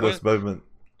 the man, saddest moment.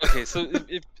 Okay, so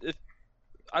if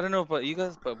I don't know about you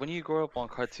guys, but when you grow up on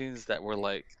cartoons that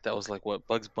was like what,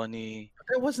 Bugs Bunny,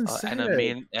 That wasn't sad.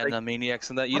 Animaniacs,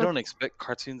 and that, you what if- don't expect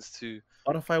cartoons to.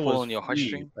 Butterfly pull was on your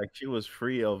free. heartstring? Like she was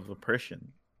free of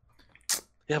oppression.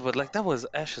 Yeah, but like that was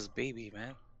Ash's baby,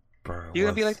 man. Bro, You're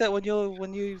gonna be like that when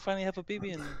you finally have a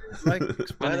baby, and Like when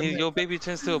Spider-Man. your baby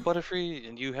turns to a Butterfree,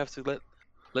 and you have to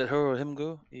let her or him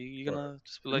go. You're gonna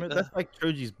just be like Remember, that. that's like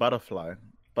Choji's butterfly.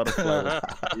 Butterfly.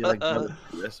 You're like,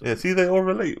 that's Yeah, see, they all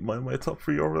relate. My top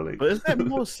three all relate. But is that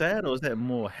more sad or is that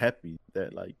more happy?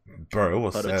 That like, Bro, it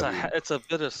was But sad. It's a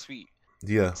bittersweet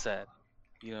Yeah, sad,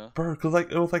 you know. bro, because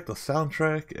like it was like the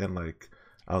soundtrack and like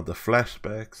the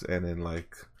flashbacks, and then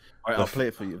like all right, I'll play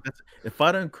it for you. If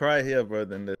I don't cry here, bro,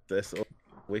 then that's a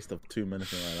waste of 2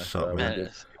 minutes in my life. Shut So I up, won't Man, be-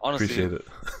 honestly, appreciate it.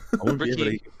 I won't be able to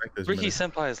Ricky- get back those Ricky minutes.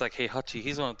 Senpai is like Heihachi.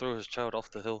 He's gonna throw his child off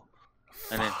the hill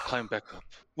and then climb back up,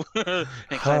 and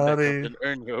climb back up Honey. and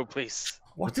earn your place.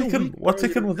 What It's a Tekken? weak What bro,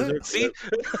 Tekken you was deserve it? See,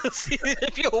 see,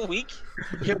 if you're weak,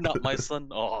 you're not my son.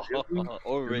 Oh,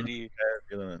 already.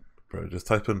 Feeling it. Bro, just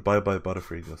type in "bye bye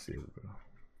Butterfree." You'll see it, bro.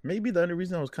 Maybe the only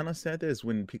reason I was kind of sad there is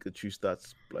when Pikachu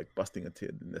starts like busting a tear.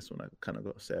 And that's when I kind of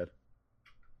got sad.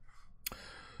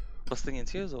 Busting in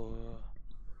tears, or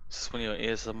just one of your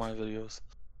ASMR videos?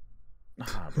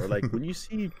 Nah, bro. Like when you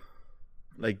see,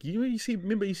 like you see,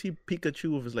 remember you see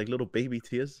Pikachu with his like little baby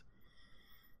tears.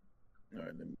 All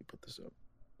right, let me put this up.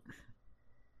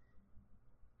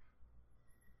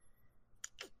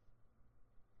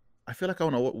 I feel like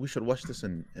we should watch this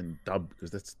in dub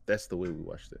because that's the way we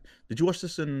watched it. Did you watch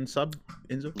this in sub,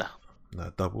 Enzo? No. Nah,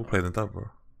 dub. We'll play it in dub, bro.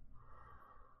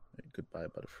 Hey, goodbye,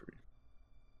 Butterfree.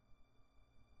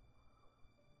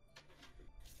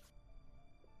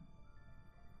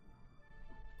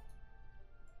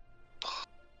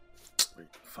 Wait,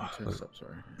 Fuck, turn this up.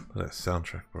 Sorry. That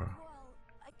soundtrack, bro. Well,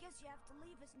 I guess you have to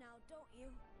leave us now, don't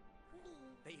you?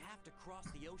 They have to cross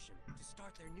the ocean to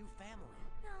start their new family.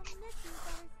 I'll miss you,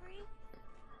 Butterfree.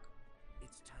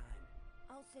 It's time.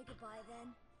 I'll say goodbye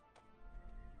then.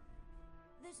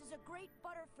 This is a great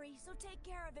Butterfree, so take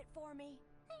care of it for me.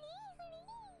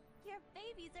 Your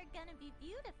babies are gonna be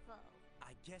beautiful.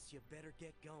 I guess you better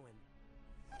get going.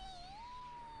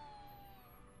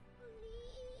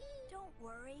 Don't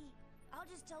worry. I'll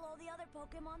just tell all the other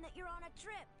Pokemon that you're on a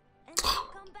trip. And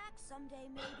you'll come back someday,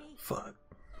 maybe. Fuck.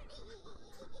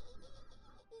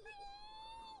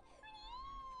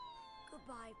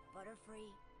 Goodbye,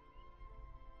 Butterfree.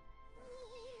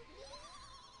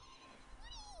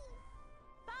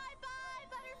 Bye-bye,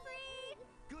 Butterfree!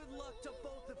 Good luck to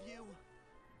both of you.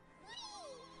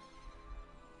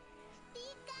 Be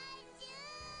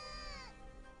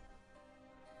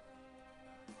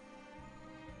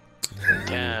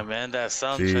Yeah, man, that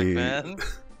soundtrack, Gee. man.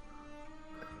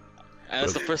 And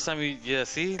it's the first time you, yeah,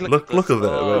 see, Look at this. at that, man.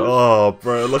 Oh, Oh,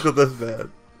 bro, look at this,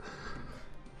 man.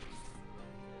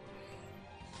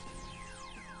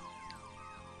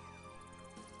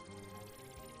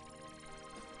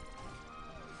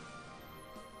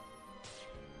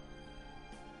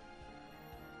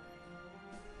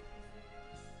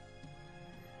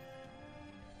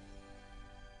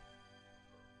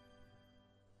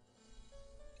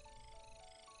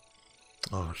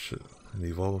 Oh shit, it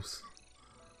evolves.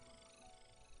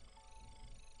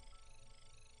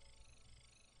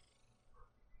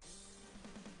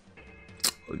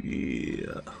 Oh,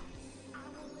 yeah.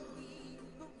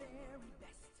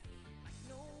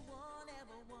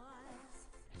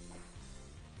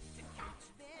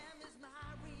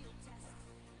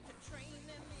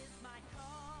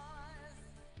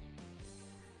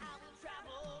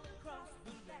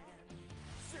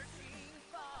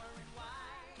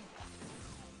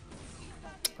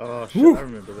 Oh shit, Woo. I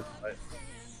remember this fight.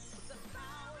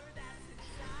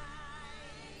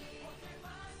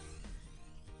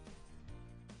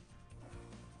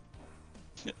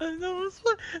 I know it's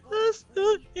what that's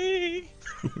the key.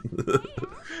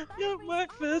 You're my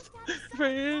best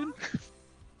friend.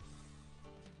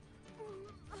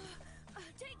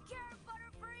 Take care,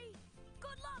 Butterfree.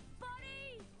 Good luck,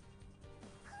 buddy.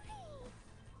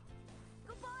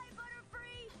 Goodbye,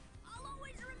 Butterfree. I'll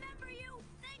always remember you.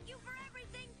 Thank you for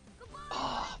everything. Goodbye.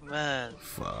 Oh man.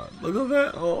 Fuck, look at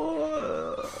that.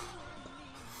 Oh.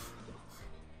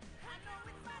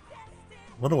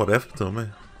 Wonder what happened to him, man.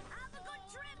 Have a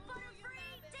good trip,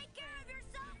 Butterfree. Take care of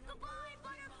yourself. Goodbye,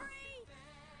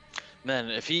 Butterfree. Man,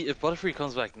 if Butterfree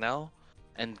comes back now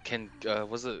and can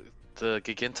was it the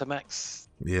Gigantamax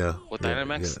Yeah. with yeah,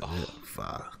 Dynamax? Yeah, Oh. yeah.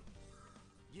 Fuck.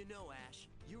 You know, Ash,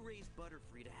 you raised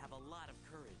Butterfree to have a lot of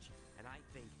courage, and I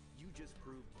think you just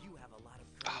proved you have a lot of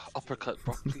courage. Ah, uppercut,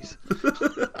 Brock, please. Pikachu.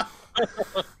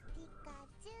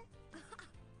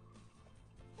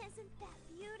 Isn't that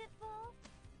beautiful?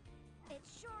 It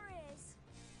sure is.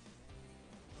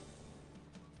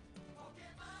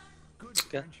 Good Got-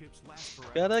 friendships last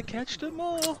forever. Gotta catch them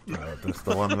all. Oh, that's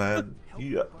the one, man.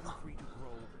 Yeah. Butterfree to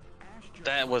grow. Ash just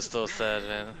That was so sad,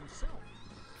 man. himself.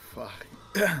 Fuck.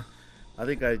 I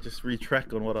think I just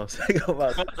retract on what I was saying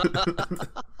about it.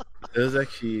 Was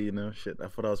actually, you know, shit. I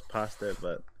thought I was past that,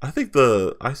 but I think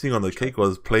the icing on the cake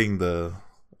was playing the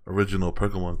original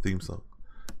Pokemon theme song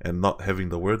and not having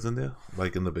the words in there,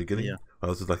 like in the beginning. Yeah. I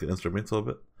was just like an instrumental of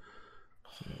it.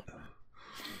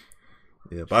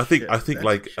 Yeah, but I think Shit, I think that's-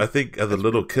 like I shit, think as a that's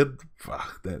little kid,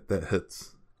 fuck, that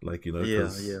hits. Like, you know, yeah,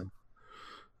 'cause- yeah,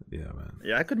 yeah, man.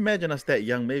 yeah. I could imagine us that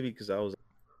young, maybe because I was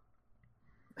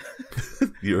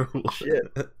You're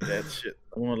shit. That shit.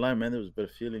 I won't lie, man. There was a bit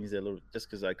of feelings there, little, just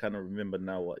because I kind of remember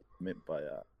now what you meant by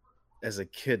as a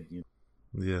kid. You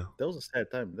know, Yeah, that was a sad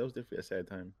time. That was definitely a sad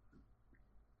time.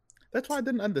 That's why I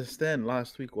didn't understand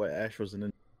last week why Ash wasn't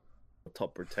in the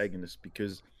top protagonist,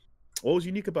 because what was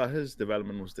unique about his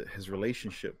development was that his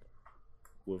relationship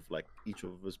with like each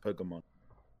of his Pokemon.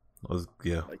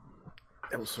 yeah,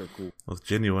 That was so cool. it was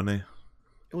genuine. Eh?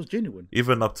 It was genuine.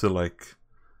 Even up to like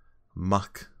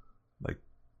Muck, like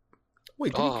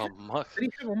Wait, Oh, Muck. did he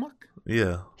have a muck?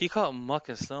 yeah, He caught Muck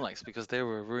and Snorlax because they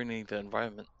were ruining the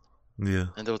environment, yeah.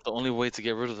 and the only way to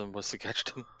get rid of them was to catch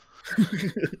them.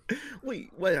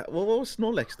 Wait, what was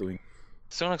Snorlax doing?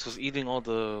 Snorlax was eating all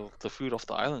the food off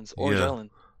the islands, Orange Yeah. Island.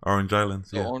 Orange Islands,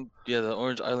 yeah. The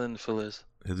Orange Island fillers.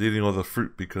 He's eating all the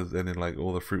fruit because and then like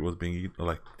all the fruit was being eaten,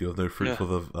 like there was no fruit Yeah.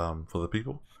 for the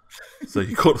people. So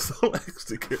he caught Snorlax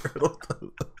to get rid of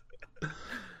them.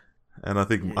 And I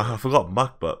think I forgot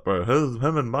Muck, but bro,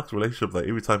 him and Muck's relationship, like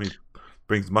every time he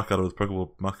brings Muck out of his Pokeball,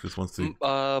 Muck just wants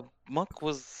to. Muck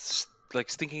was like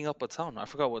stinking up a town. I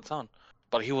forgot what town,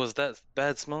 but he was that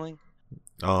bad smelling.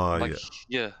 Oh Like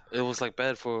yeah, it was like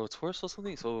bad for tourists or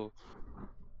something. So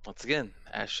once again,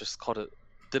 Ash just caught it.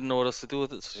 Didn't know what else to do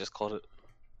with it, so just caught it.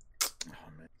 Oh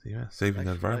man, yeah, saving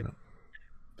the Actually, like- environment.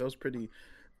 that was pretty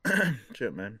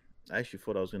shit, man. I actually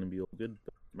thought I was gonna be all good,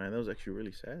 but man, that was actually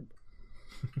really sad.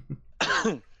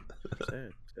 sad.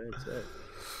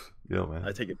 Yeah, man.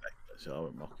 I take it back. So I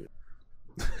won't mock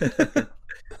it.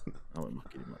 I won't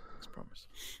mock it, I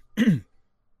promise.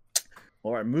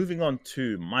 All right, moving on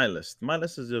to my list. My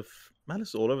list is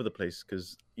all over the place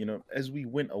because you know, as we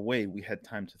went away, we had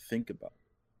time to think about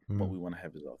what Mm. we want to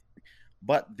have as well.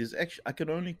 But there's actually I can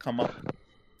only come up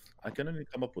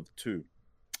with two.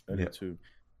 Only Yeah. two.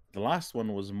 The last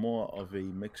one was more of a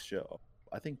mixture of,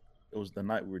 I think it was the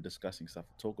night we were discussing stuff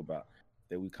to talk about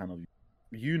that we kind of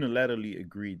unilaterally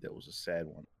agreed that was a sad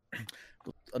one.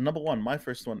 number one, my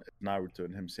first one is Naruto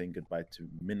and him saying goodbye to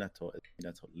Minato as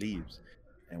Minato leaves,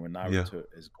 and when Naruto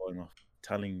is going off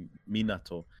telling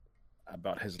Minato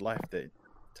about his life, that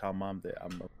tell mom that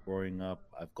I'm growing up,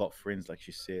 I've got friends, like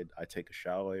she said, I take a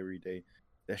shower every day.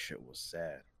 That shit was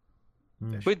sad.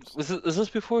 Mm. That shit Wait, was is this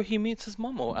before he meets his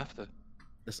mom or after?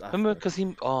 this Remember, after. because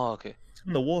he. Oh, okay. It's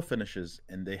when the war finishes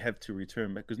and they have to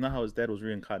return back, because now how his dad was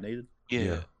reincarnated.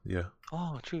 Yeah. Yeah.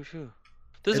 Oh, true.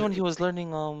 This is And when he was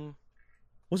learning.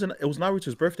 Wasn't it was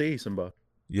Naruto's birthday, Simba?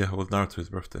 Yeah, it was Naruto's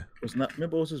birthday. It was not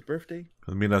remember it was his birthday?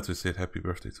 Because Minato said happy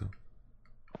birthday to him.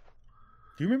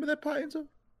 Do you remember that part, Enzo?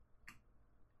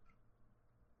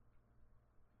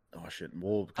 Oh shit,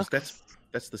 well, because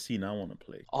that's the scene I want to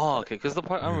play. Oh, okay. Because the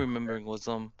part I'm Yeah. remembering was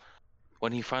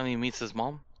when he finally meets his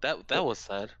mom. That was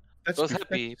sad. That's It was bef-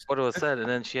 happy, but it was sad, and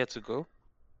then she had to go.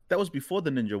 That was before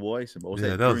the Ninja War, Simba. Or was Yeah,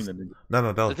 that that during was- the Ninja? No,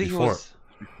 that I was think before. he was.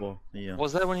 Before, yeah.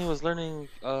 Was that when he was learning?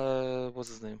 What's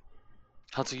his name?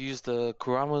 How to use the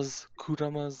Kurama's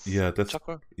Yeah, that's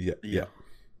chakra? yeah. Yeah.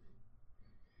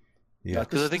 Yeah.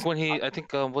 Because I think when he,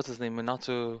 what's his name?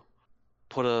 Minato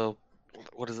put a,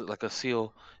 what is it, like a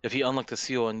seal. If he unlocked the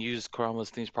seal and used Kurama's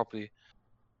things properly,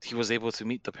 he was able to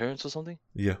meet the parents or something.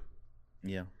 Yeah.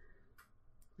 Yeah.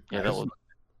 Yeah, that was.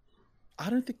 I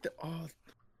don't think that. Oh,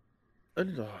 I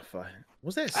don't know if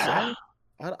was that sad.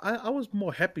 I was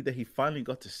more happy that he finally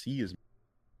got to see his.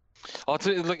 Oh,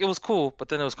 like it was cool, but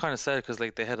then it was kind of sad because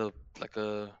like they had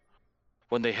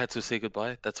when they had to say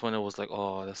goodbye. That's when it was like,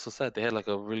 oh, that's so sad. They had like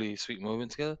a really sweet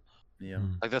moment together. Yeah.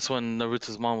 Mm. Like that's when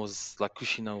Naruto's mom was like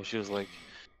Kushina. She was like,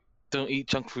 don't eat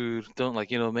junk food.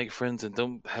 Don't make friends and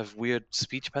don't have weird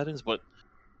speech patterns. But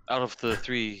out of the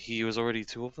three, he was already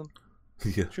two of them.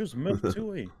 Yeah. She was milk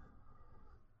too, eh?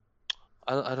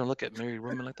 I don't look at married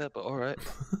women like that, but all right.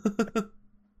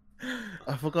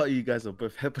 I forgot you guys are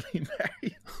both happily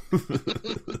married.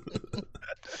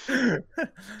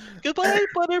 Goodbye,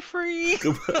 Butterfree.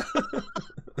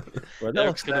 Bro, that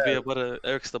Eric's was gonna be sad.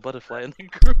 Eric's the butterfly in the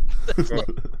group. Bro,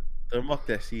 don't mock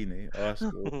that scene, eh? Oh, that's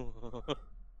cool.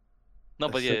 No,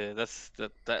 but That's so- yeah,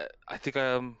 that. I think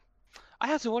I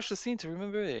had to watch the scene to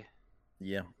remember it.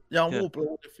 Yeah. Yeah. Yeah, we'll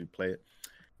definitely play it.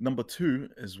 Number 2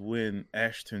 is when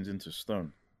Ash turns into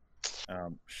stone.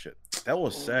 Shit. That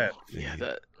was sad. Yeah,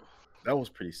 Yeah. That was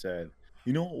pretty sad.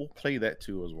 You know what? We'll play that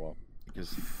too as well. Because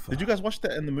did you guys watch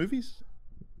that in the movies?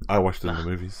 I watched it in the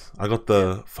movies. I got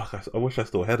the I wish I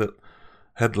still had it.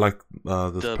 Had like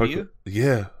this The poker. Mew?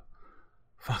 Yeah.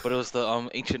 Fuck. But it was the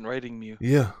ancient writing Mew.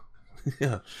 Yeah.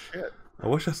 Yeah. Shit. I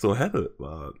wish I still had it,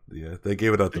 but yeah, they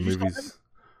gave it out the Did you still have movies.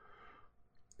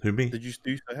 Who me? Do you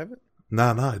still have it?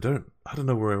 Nah, I don't. I don't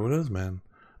know where it is, man.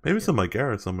 Maybe it's in my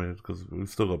garage somewhere because we've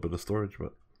still got a bit of storage.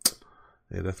 But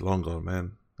yeah, that's long gone,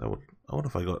 man. I wonder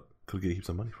if I could get heaps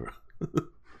of money for it.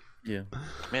 Yeah.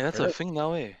 Man, that's a Right. thing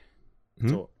now, eh? Hmm?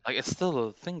 So, Like it's still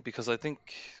a thing because I think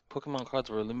Pokemon cards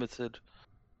were limited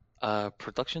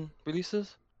production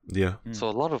releases. Yeah. Hmm. So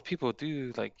a lot of people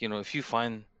do like, if you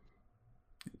find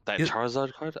that Yeah.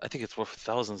 Charizard card, I think it's worth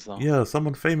thousands now. Yeah,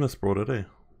 someone famous brought it, eh?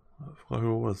 I forgot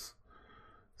who it was.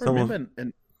 remember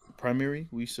in primary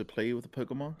we used to play with the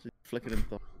Pokemon, just flick it in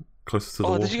the Closer to the Oh,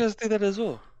 wall. did you guys do that as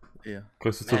well? yeah.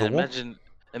 Closer to Man, the wall.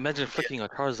 imagine flicking a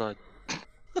Charizard.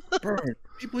 Bro,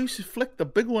 people used to flick the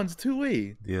big ones too,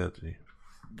 eh? Yeah, gee.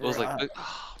 It was Bro, like, I-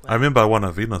 I remember I won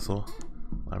a Venusaur.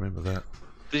 I remember that.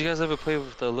 did you guys ever play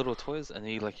with the little toys and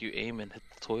you aim and hit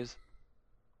the toys?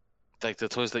 Like the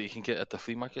toys that you can get at the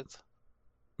flea markets?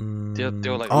 They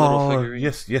were like little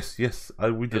figurines. Yes.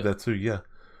 We did Yeah. that too. Yeah.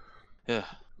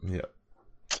 Yeah.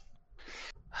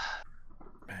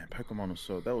 man, Pokemon was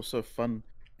so fun.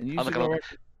 And you I'm used not to go gonna-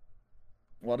 around-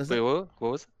 What is Wait, it? what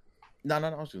was it? No, I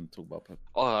was gonna talk about Pokemon.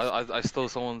 Oh,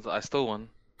 I stole one,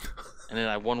 and then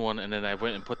I won one, and then I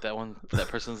went and put that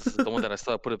person's the one that I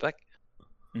stole. I put it back.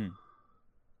 That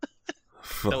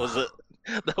was it.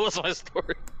 That was my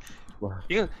story. Wow.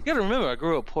 You gotta remember, I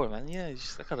grew up poor, man. Yeah, I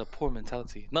got a poor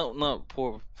mentality. Not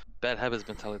poor, bad habits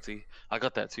mentality. I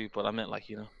got that too, but I meant like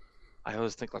I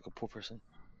always think like a poor person.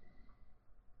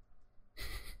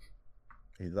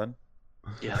 Are you done?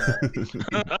 Yeah.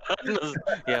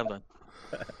 Yeah, I'm done.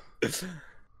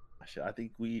 Actually, I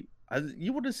think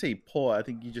you wouldn't say poor. I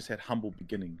think you just had humble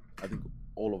beginning. I think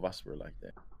all of us were like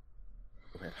that.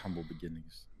 We had humble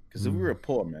beginnings. Because if we were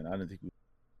poor, man, I don't think we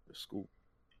were to school.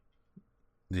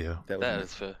 Yeah. That was, That my,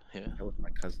 is fair. Yeah. that was my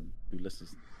cousin who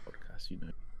listens to the podcast, you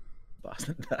know.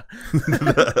 Bastard.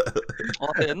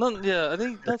 I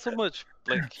think not so much.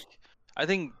 Like, I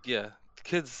think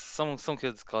kids. Some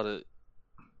kids got it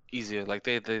easier. Like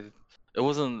they it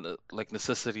wasn't like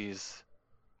necessities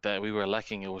that we were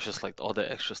lacking. It was just like all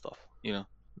the extra stuff. Mm.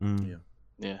 Yeah.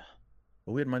 Yeah.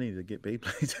 But we had money to get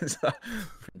Beyblades and stuff.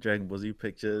 Dragon Ball Z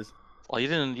pictures. Oh, you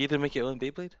didn't make your own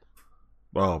Beyblade?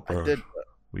 Wow, I bro. did, but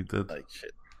We did. like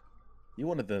shit. You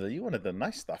wanted the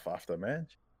nice stuff after, man.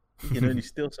 You can only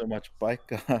steal so much bike.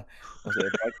 Was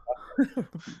it a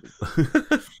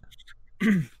bike?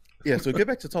 Yeah. So get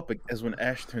back to topic. As when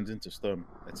Ash turns into stone,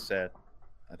 that's sad.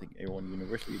 I think everyone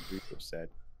universally agrees it was sad.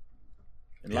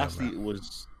 And Yeah, lastly, man. it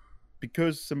was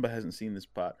because Simba hasn't seen this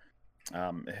part.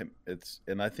 It's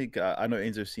and I think I know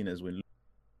Enzo's seen it as when Luffy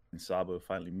and Sabo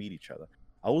finally meet each other.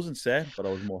 I wasn't sad, but I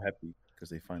was more happy because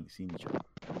they finally seen each other.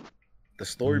 The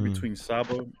story Mm. between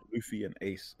Sabo, Luffy, and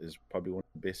Ace is probably one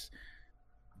of the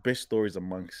best stories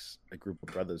amongst a group of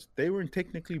brothers. They weren't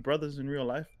technically brothers in real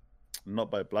life,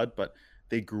 not by blood, but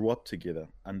they grew up together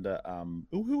under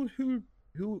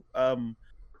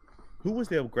who was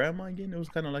their grandma again? It was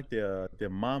kind of like their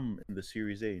mom in the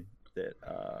series A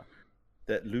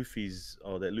that Luffy's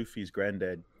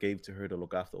granddad gave to her to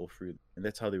look after all three, and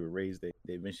that's how they were raised. They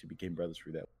eventually became brothers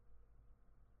through that.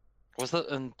 Was that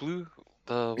in Blue?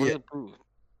 What Yeah. is it, Blue? Blue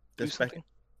That's back. something?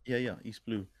 Yeah, East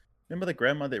Blue. Remember the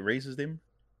grandma that raises them?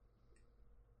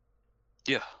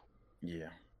 Yeah. Yeah.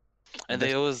 And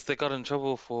they got in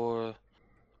trouble for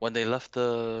when they left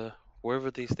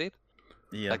wherever they stayed.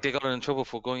 Yeah. Like they got in trouble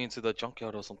for going into the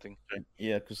junkyard or something.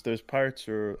 Yeah, because those pirates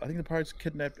I think the pirates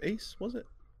kidnapped Ace, was it?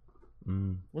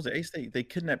 Mm. Was it Ace? They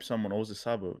kidnapped someone, or was it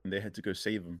Sabo? And they had to go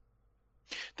save him.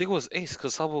 I think it was Ace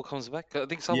because Sabo comes back. I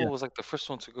think Sabo Yeah. was like the first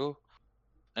one to go,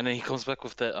 and then he comes back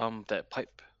with that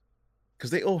pipe. Because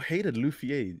they all hated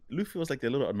Luffy. Luffy was like their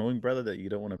little annoying brother that you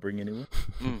don't want to bring anywhere.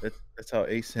 Mm. That's how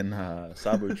Ace and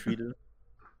Sabo treated him.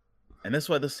 And that's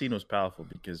why this scene was powerful,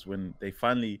 because when they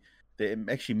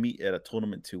actually meet at a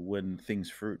tournament to win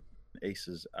Thing's fruit,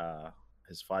 Ace's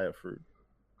his fire fruit,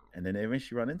 and then they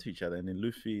eventually run into each other. And then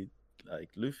Luffy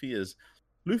is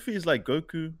like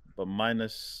Goku, but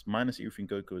minus everything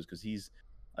Goku is, because he's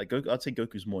like Goku. I'd say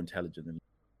Goku's more intelligent than.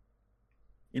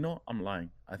 You know, I'm lying.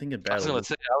 I think in I was battle,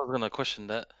 gonna question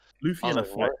that. Luffy I was in a like,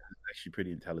 fight what? is actually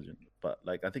pretty intelligent, but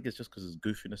like I think it's just because his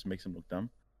goofiness makes him look dumb.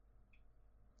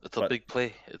 It's a But- big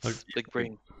play. It's Like- big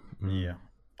brain. Mm. Yeah.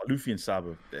 But Luffy and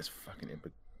Sabo, that's fucking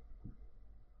epic.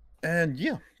 And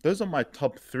yeah, those are my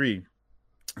top 3.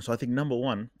 So I think number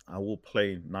 1, I will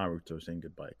play Naruto saying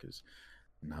goodbye, because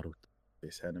Naruto,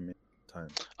 best anime time.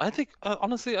 I think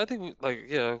honestly,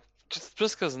 just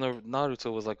because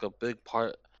Naruto was like a big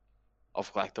part of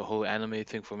like the whole anime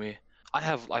thing for me.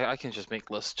 I can just make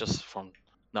lists just from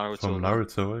Naruto. From alone.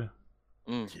 Naruto,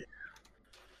 Mm.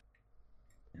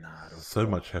 Naruto. so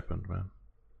much happened, man.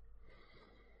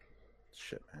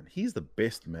 Shit, man. He's the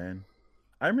best, man.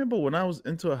 I remember when I was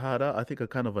into Hara, I think I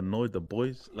kind of annoyed the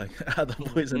boys. Like,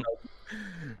 the boys and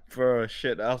for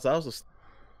shit. I was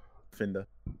a Fender.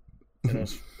 And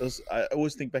I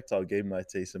always think back to our game night,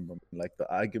 Jason, like the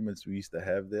arguments we used to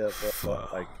have there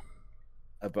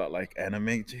about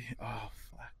anime. Oh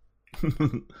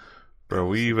fuck. Bro,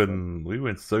 we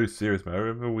went so serious, man. I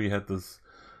remember we had this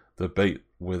debate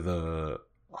with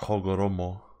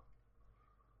Hogoromo.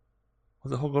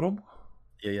 Was it Hogoromo?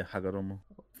 Yeah, Hagoromo.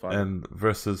 And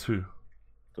versus who?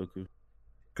 Goku.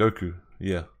 Goku.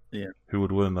 Yeah. Yeah. Who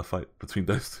would win in a fight between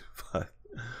those two fights?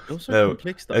 It was so No,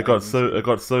 complex. It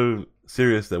got so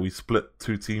serious that we split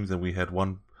 2 teams, and we had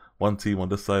one team on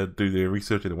this side do their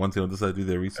research, and one team on this side do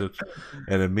their research,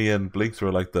 and then me and Blinks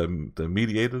were like the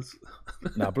mediators.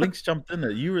 Nah, Blinks jumped in.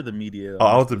 You were the media. Oh,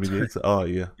 I was the mediator. Oh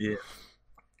yeah. Yeah.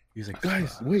 He's like,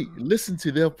 guys, wait, listen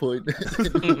to their point.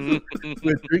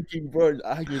 We're drinking, bro.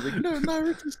 Arguing. Like, no,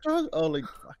 Naruto's strong. Oh, like,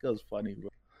 fuck, that was funny, bro.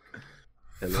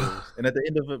 Hilarious. And at the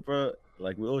end of it, bro,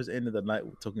 like, we always ended the night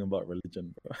talking about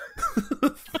religion,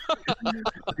 bro.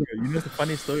 You know the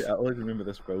funny story? I always remember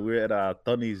this, bro. We were at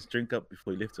Tony's drink up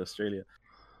before he left to Australia.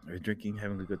 We were drinking,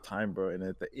 having a good time, bro. And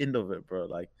at the end of it, bro,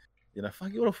 like, you know,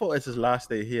 fuck, you would have thought it's his last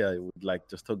day here. He would like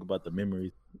just talk about the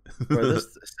memories. Bro,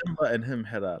 this Simba and him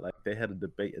had a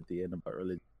debate at the end about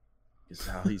religion. It's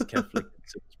how he's Catholic and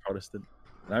Simba's Protestant.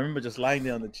 And I remember just lying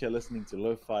there on the chair listening to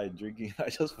lo-fi and drinking. I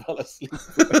just fell asleep.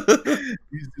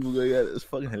 These people going at it. It's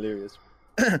fucking hilarious.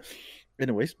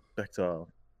 Anyways, back to our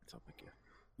topic here.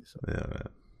 So, Yeah, man.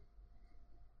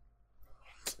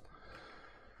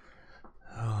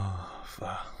 Oh,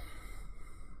 fuck.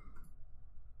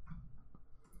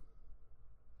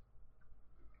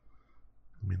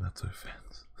 Minato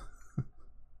fans.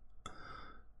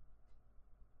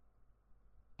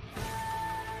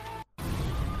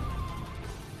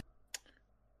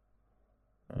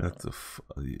 That's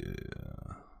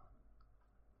yeah.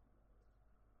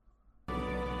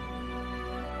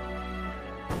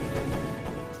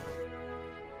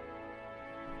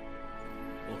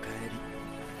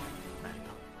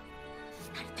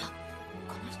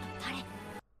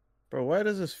 Bro, why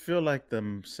does this feel like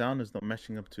the sound is not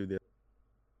matching up to the?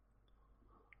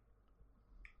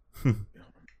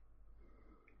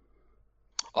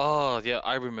 Oh yeah,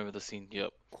 I remember the scene.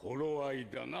 Yep. 頃合い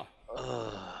だな。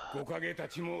 Ugh. 木陰た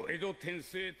ちも江戸天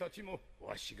聖たちも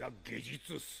わしが下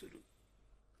術する。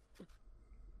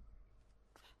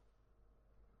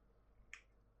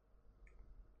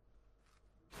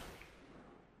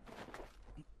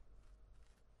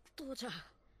父ちゃん。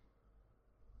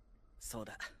そう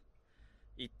だ。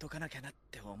言っとかなきゃなっ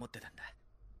て思ってたんだ。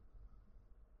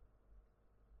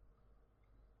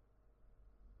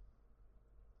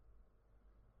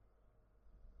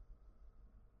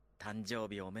誕生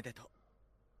日おめでとう。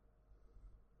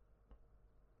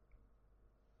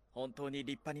本当に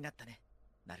立派になったね、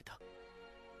ナルト。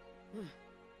うん。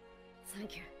サン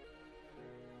キュー。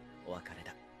お別れ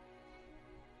だ。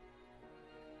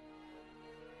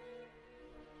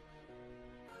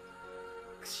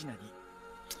クシナに。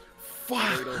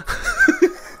Fuck!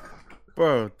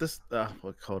 Bro, this.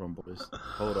 Well, hold on, boys.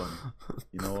 Hold on.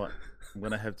 You know what? I'm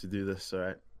gonna have to do this,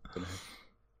 alright?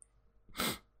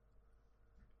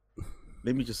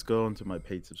 Let me just go onto my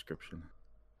paid subscription.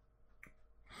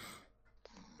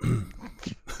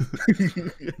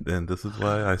 Then this is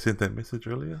why I sent that message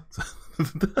earlier.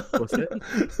 What's that?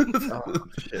 Oh,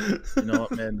 shit. You know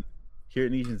what, man? Here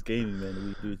at Nesians Gaming,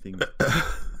 man, we do things.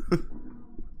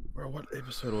 Bro, what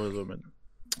episode was it, man?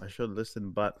 I should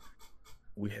listen, but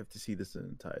we have to see this in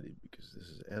entirety because this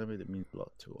is anime that means a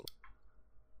lot to all.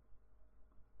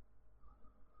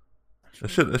 It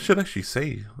should actually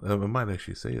say. It might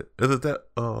actually say it. Is it that?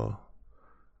 The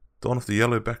one with the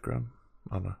yellow background.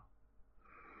 I don't know.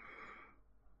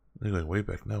 They're going way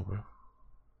back now, bro.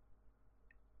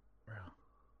 Bro.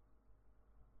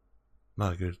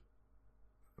 Not good.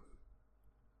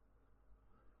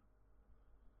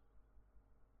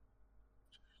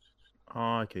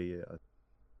 Oh, okay, yeah.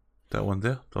 That one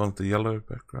there? The one with the yellow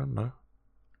background? No.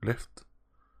 Left.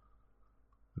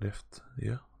 Left.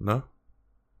 Yeah. No.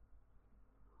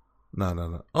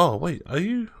 No. Oh, wait. Are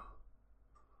you?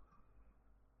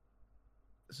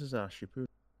 This is Shippuden.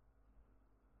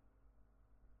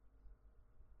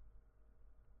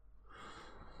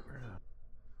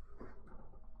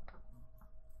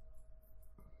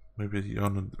 Maybe you're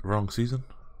on the wrong season?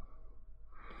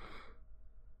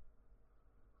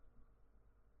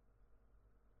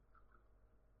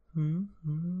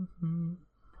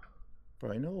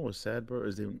 Bro, you know what was sad, bro?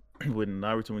 Is that when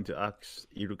Naruto went to ask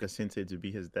Iruka Sensei to be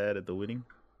his dad at the wedding?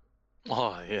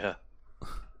 Oh yeah.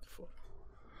 Fuck.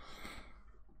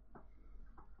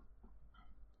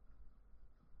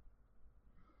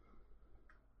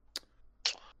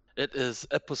 It is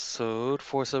episode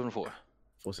 474.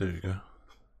 There you go.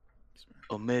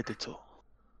 Omedeto.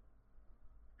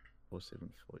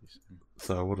 474.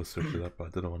 So I would have switched it up, but I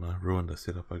didn't want to ruin the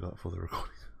setup I got for the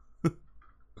recording.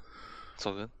 It's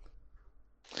all good.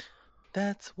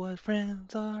 That's what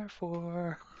friends are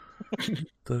for.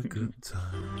 The good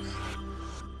times,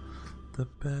 the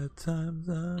bad times.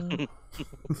 The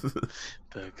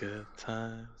good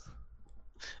times.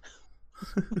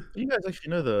 You guys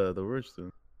actually know the words to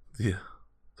them. Yeah.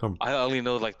 I only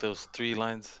know like those 3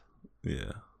 lines.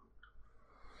 Yeah.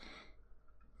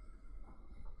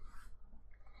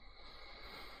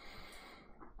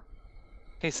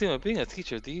 Hey, Sima, being a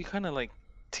teacher, do you kind of like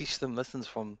teach them lessons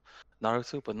from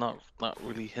Naruto, but not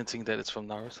really hinting that it's from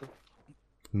Naruto?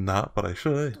 Nah, but I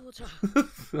should.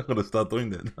 I'm gonna start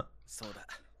doing that now. そうだ。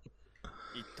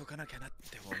言っとかなきゃなっ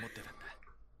て思ってたん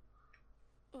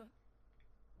だ。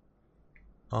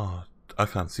 Oh, I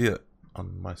can't see it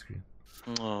on my screen.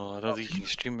 Oh, I don't think you can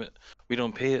stream it. We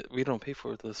don't pay it. We don't pay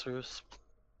for the service.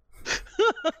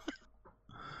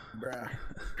 Bruh.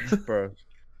 Bro.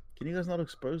 Can you guys not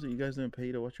expose that you guys don't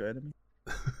pay to watch your anime?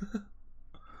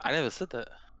 I never said that.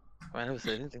 I never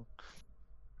said anything.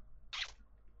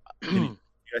 You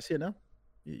guys see it now?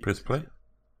 Yeah, you Press guys play. see it.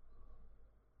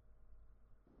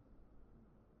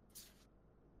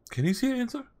 Can you see it,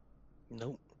 Enzo?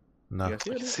 Nope. No. You guys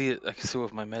see I it can now? see it. I can see it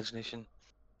with my imagination.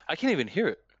 I can't even hear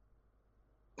it.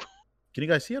 Can you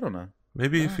guys see it or not?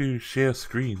 Maybe if you share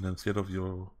screen instead of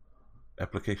your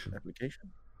application.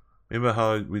 Application? Remember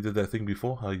how we did that thing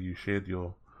before? How you shared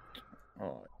your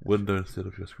Oh, window instead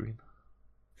of your screen?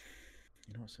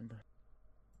 you know what, Simba?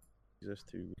 Use us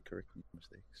to correct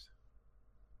mistakes.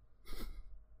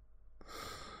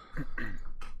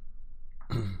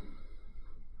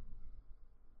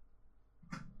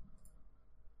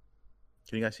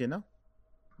 Can you guys see it now?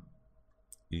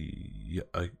 Yeah.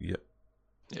 Yeah.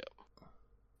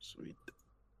 Sweet.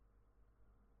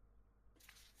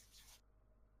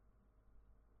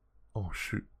 Oh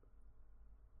shoot.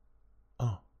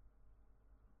 Oh.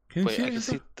 Can you Wait, see I it? can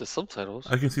see the subtitles.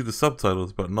 I can see the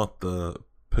subtitles, but not the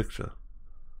picture.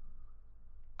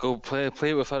 Go play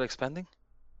it without expanding.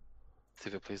 See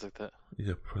if it plays like that.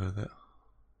 Yeah, play that.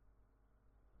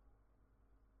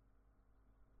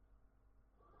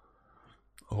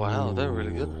 Wow, they're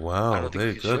really good. Ooh, Wow, I don't think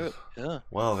they're you can share good. it. Yeah,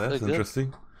 Wow, that's they're good.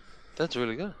 interesting. That's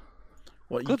really good.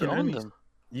 Well, Good on them.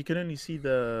 you can only see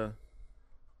the.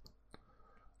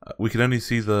 We can only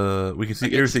see the. We can see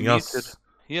Like, it's everything else. muted.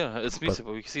 Yeah, it's muted,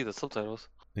 but we can see the subtitles.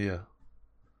 Yeah.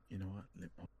 You know what?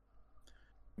 Let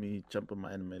me jump on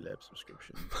my Anime Lab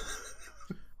subscription.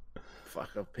 Fuck,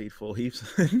 I've paid 4 heaps.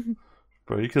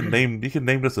 Bro, you can name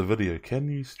this a video. Can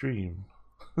you stream?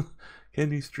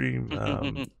 Can you stream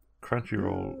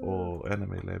Crunchyroll or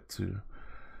Anime Lab to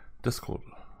Discord?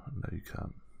 No, you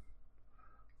can't.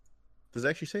 Does it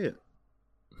actually say it?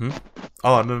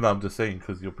 Oh no, I'm just saying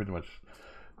because you're pretty much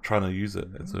trying to use it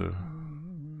as a.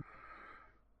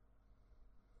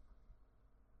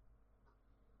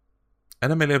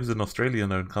 Anime Lab is an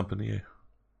Australian-owned company.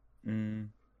 You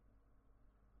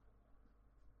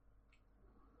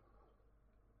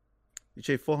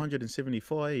say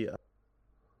 474,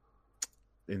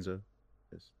 Enzo?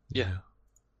 Yes. Yeah.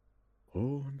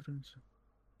 407.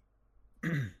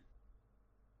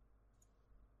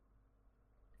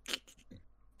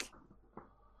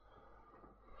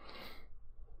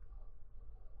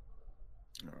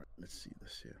 All right, let's see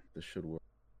this here. This should work.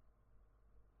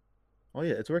 Oh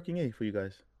yeah, it's working for you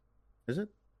guys. Is it?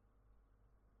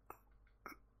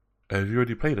 Have you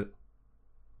already played it?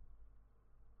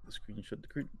 The screen should.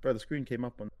 The screen came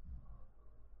up on.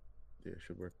 Yeah, it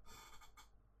should work.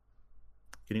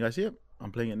 Can you guys see it?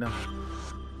 I'm playing it now.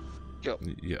 Go.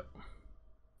 Yeah.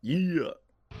 Yeah.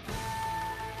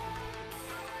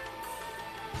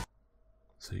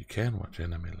 So you can watch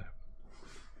Anime Lab.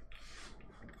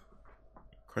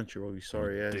 Crunchyroll, you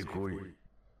sorry ass.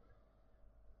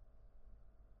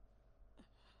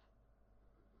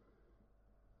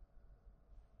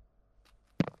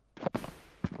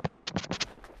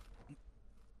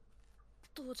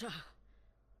 Toja.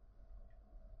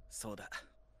 そうだ。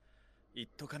言っ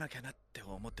とかなきゃなって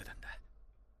思ってたんだ。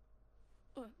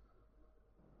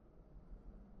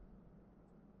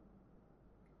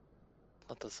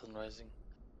Not the sun rising.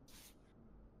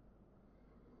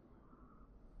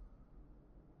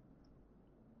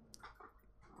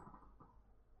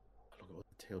 Look at all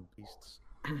the tailed beasts.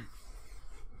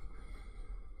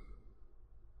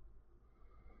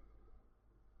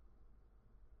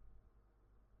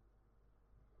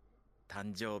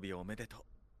 誕生日おめでとう。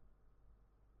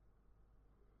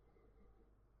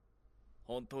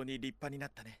本当に立派にな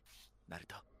ったね、ナル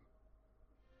ト。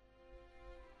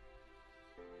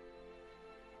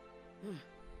うん、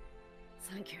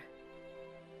サンキュー。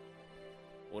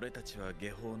俺たちは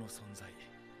下法の存在。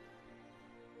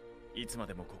いつま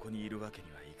でもここにいるわけに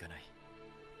はいかない。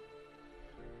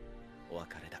お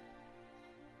別れだ。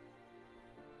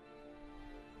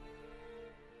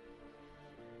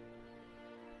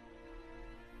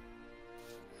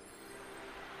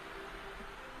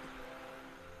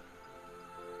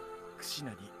クシ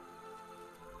ナに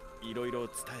いろいろ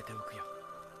伝えておくよ。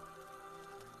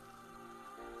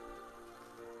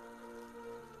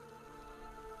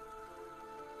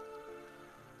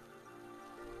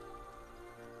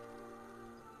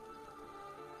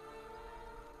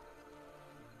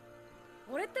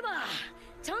俺ってば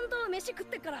ちゃんと飯食っ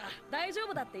てっから大丈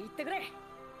夫だって言ってくれ。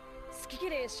好き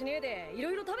嫌いしねえでい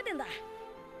ろいろ食べてんだ。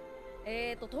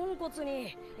豚骨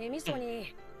に味噌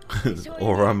に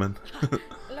or ramen.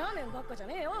 ラーメンばっかじゃ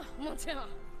ねえよ、もちろん。あ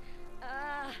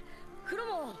あ、風呂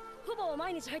もほぼ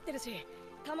毎日入ってるし、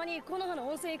たまに木の葉の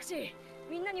温泉行くし、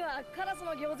みんなにはカラス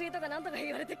の行水とかなんとか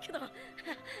言われてっけど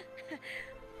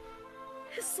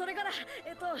それから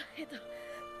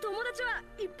友達は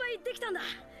いっぱいできたんだ。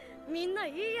みんな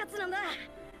いいやつなんだ。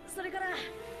それから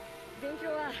勉強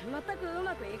は全くう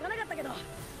まくいかなかったけど、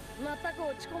全く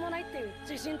落ち込まないっていう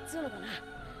自信っつうのかな。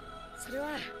それは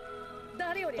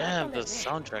誰よりあったん Damn, だよ the ね。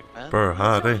 soundtrack, man. Bro,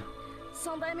 hard, eh?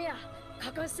 三代目や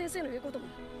カカシ先生の言うことも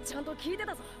ちゃんと聞いて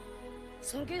たぞ。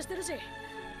尊敬してるし、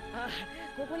ああ、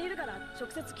ここにいるから直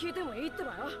接聞いてもいいって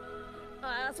ばよ。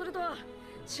ああ、それと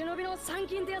忍びの参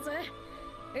勤ってやつ、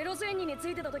エロ仙人につ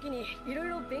いてた時にいろい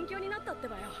ろ勉強になったって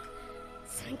ばよ。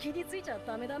参勤についちゃ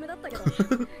ダメだったけど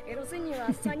エロ仙人は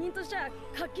3人としては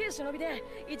かっけえ忍びで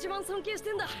一番尊敬し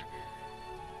てんだ。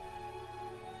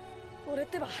俺っ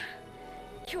てば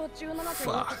今日17歳になった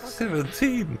ばっかり。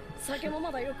17! 酒もま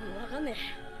だよくわかんね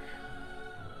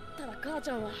え。ただ母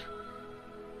ちゃんは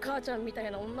母ちゃんみた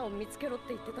いな女を見つけろって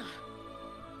言ってた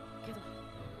けど、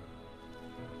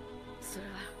それ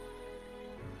は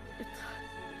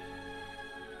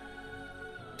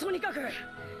とにかく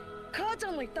母ちゃ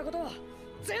んの言ったこと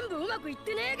全部うまくいっ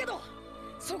てねえけど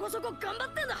そこそこ頑張っ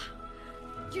てんだ。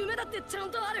夢だってちゃん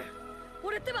とある。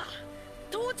俺ってば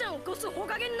父ちゃんを越すほ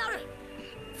かげになる。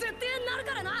絶対なる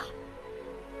からな。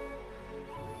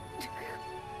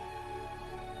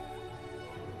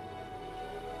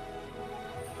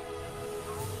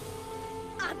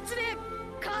あっちで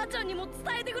母ちゃんにも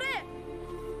伝えてくれ。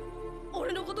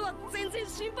俺のことは全然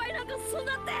心配なんかすん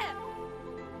なって。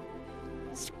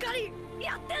しっかり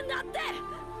やってんだって。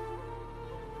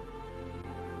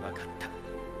分かった。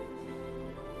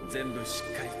全部し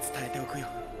っかり伝えておくよ。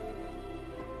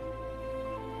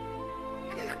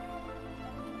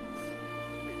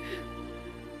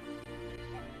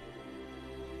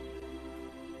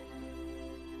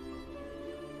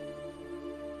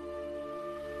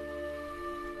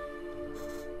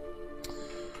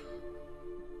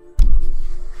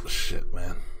Shit,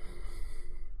 man.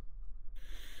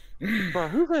 Bro,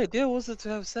 whose idea was it to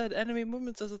have sad anime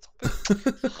moments as a topic?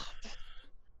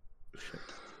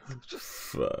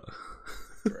 Fuck.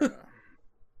 Bruh.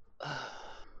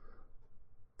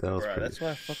 That was Bruh, pretty that's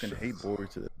why I fucking hate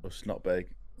Boruto or Snotbag.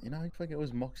 You know, he fucking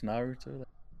always mocks Naruto. Like,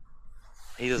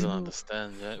 He doesn't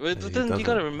understand, yeah. But Yeah, he then you doesn't.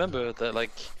 gotta remember that,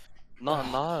 like,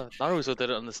 Naruto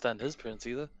didn't understand his parents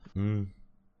either. Mm.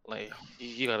 Like,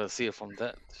 you gotta see it from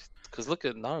that. Because look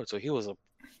at Naruto, he was a.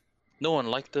 No one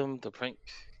liked him, the prank,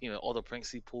 all the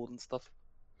pranks he pulled and stuff.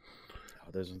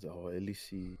 at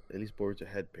least Boruto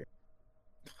had parents.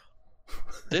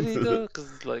 Did he though?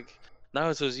 Because, like,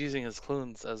 Naruto was using his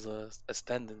clones as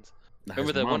stand-ins. Nah, Remember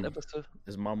his that one mom- episode?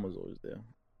 His mom was always there.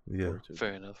 Yeah. Boruto.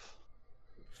 Fair enough.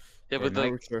 Yeah, Bro, but,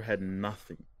 like, Naruto had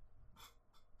nothing.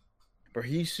 But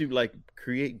he used to like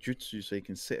create jutsu so he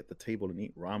can sit at the table and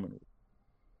eat ramen.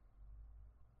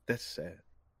 That's sad.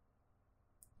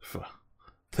 Fuck.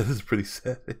 That is pretty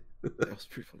sad. That was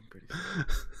pretty fucking pretty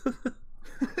sad.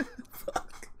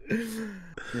 Fuck.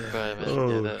 right, man, Oh,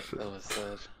 yeah, that shit. was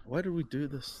sad. Why did we do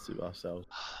this to ourselves?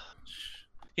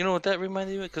 You know what that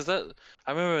reminded me of? Because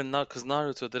I remember because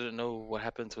Naruto didn't know what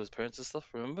happened to his parents and stuff,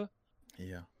 remember?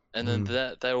 Yeah. And then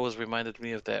Mm. that always reminded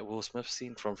me of that Will Smith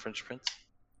scene from French Prince.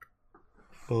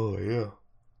 Oh, yeah.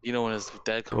 You know when his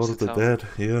dad comes All to of the town? dad,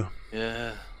 yeah.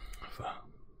 Yeah. Fuck.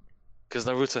 Because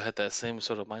Naruto had that same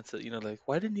sort of mindset, like,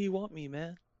 why didn't he want me,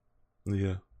 man?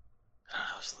 Yeah. And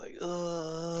I was like,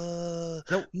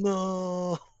 Nope.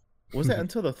 no. Was that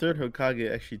until the third Hokage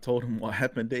actually told him what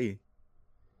happened, eh?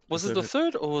 Was it the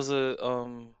third or was it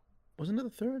Wasn't it the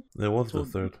third? It was the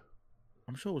Told- third.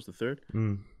 I'm sure it was the third.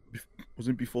 Mm.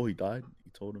 Wasn't it before he died?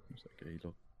 He told him, he was like, hey,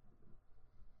 look.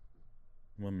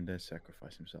 Mom and dad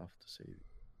sacrificed himself to save you.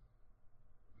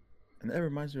 And that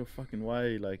reminds me of fucking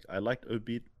why, like, I liked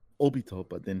Obito,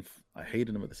 but then I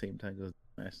hated him at the same time because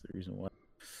that's the reason why.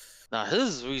 Nah,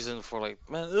 his reason for, like,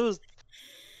 man, it was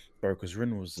Bro, because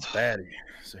Rin was a baddie.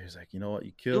 So he's like, you know what,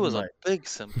 you he killed was him. a big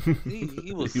simp.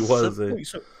 He was He was, simp. eh? Wait,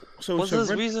 so Was his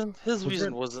Rin, reason? His was reason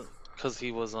Rin- wasn't because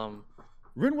he was Rin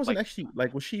wasn't like- actually,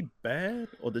 like, was she bad?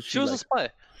 Or did she, she was like, a spy,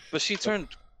 but she turned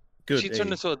good? she turned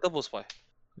eh? into a double spy.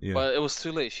 Yeah. But it was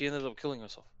too late. She ended up killing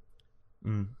herself.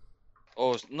 Mm.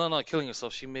 Or no, not killing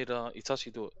herself. She made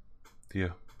Itachi do it. Yeah.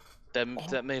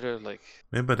 That made her like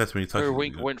Remember that's when you touched her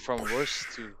wink went from worse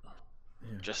to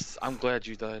Yeah. just I'm glad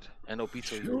you died. And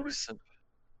Obito, you were a simp.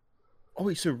 Oh,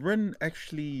 wait, so Rin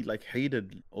actually, like,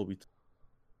 hated Obito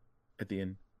at the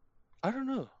end. I don't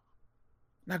know.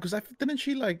 Nah, because didn't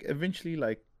she, like, eventually,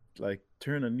 like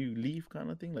turn a new leaf kind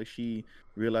of thing? Like, she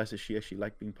realized that she actually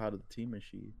liked being part of the team and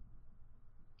she...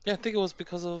 Yeah, I think it was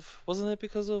wasn't it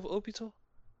because of Obito?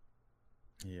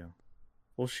 Yeah.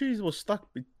 Well, she was stuck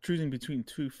choosing between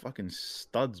two fucking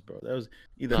studs, bro. That was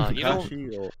either Nah, you know-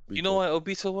 Kakashi or You know Obito.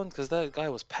 why Obito won? Because that guy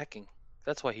was packing.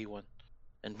 That's why he won.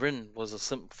 And Rin was a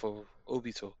simp for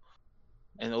Obito.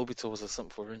 And Obito was a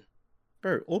simp for Rin.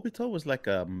 Bro, Obito was like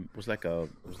a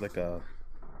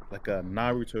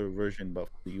Naruto version, but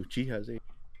the Uchihas, eh?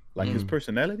 Like his Mm.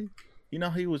 personality. You know,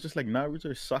 how he was just like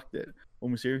Naruto, sucked at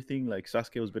almost everything. Like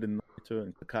Sasuke was better than Naruto,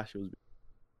 and Kakashi was.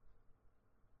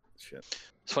 Shit.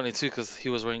 It's funny too because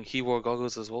he wore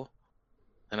goggles as well.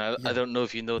 And I Yeah. don't know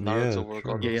if you know Naruto Yeah, wore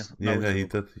true. goggles. Yeah, Yeah, he Naruto.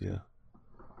 did, yeah.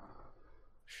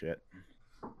 Shit.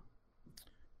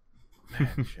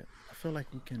 Man, shit. I feel like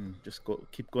we can just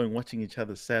keep going watching each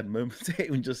other's sad moments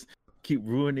and just keep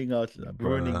ruining our.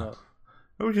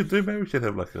 What we should do, maybe we should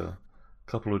have like a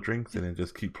couple of drinks and then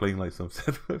just keep playing like some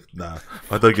sad moves. Nah,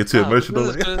 I don't get too Nah, emotional.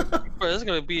 This is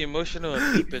gonna be emotional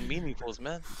and deep and meaningful,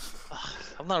 man.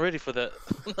 I'm not ready for that.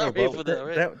 I'm not ready for that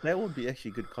already. That would be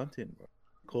actually good content, bro.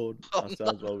 Called Oh,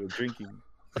 ourselves while we're drinking.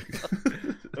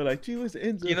 We're like, gee, where's the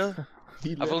ends? You know,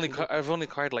 I've only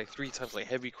cried like 3 times, like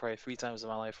heavy cry 3 times in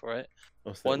my life, right?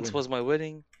 What's that Once win? was my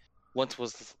wedding, once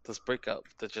was this breakup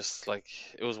that just like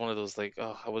it was one of those like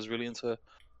I was really into her,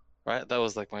 right? That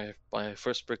was like my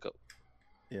first breakup,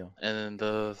 Yeah. and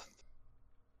then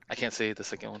I can't say the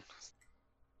second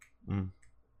one.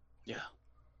 Yeah,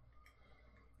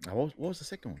 What was the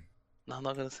second one? no, I'm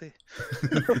not gonna say.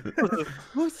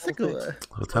 What was the second one?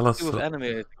 He'll tell us. With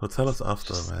anime, He'll tell us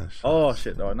after, man. Oh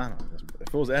shit! No. If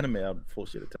it was anime, I'd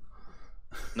force you to tell.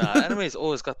 nah, anime's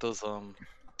always got those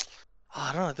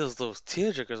I don't know, those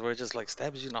tearjerkers where it just like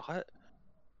stabs you in the heart,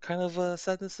 kind of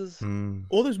sadnesses.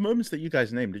 All those moments that you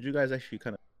guys named, did you guys actually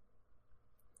kind of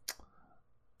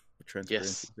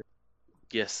Yes.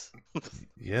 Yes.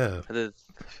 Yeah. I did.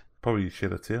 Probably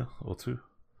shed a tear or two.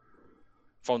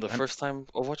 From the first time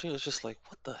of watching, it was just like,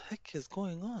 what the heck is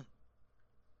going on?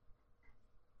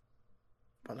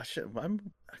 But that shit,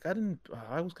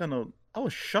 I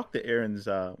was shocked that Aaron's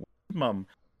mom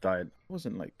died. I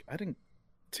wasn't like, I didn't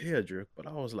tear jerk, but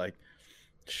I was like,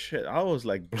 shit, I was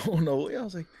like blown away. I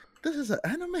was like, this is an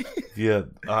anime. Yeah,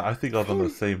 I think I was on the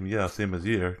same as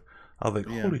you, Eric. I was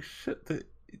like, Yeah. holy shit,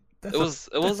 It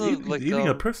wasn't like eating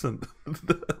a person.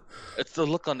 it's the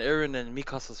look on Eren and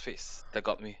Mikasa's face that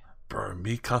got me. Bro,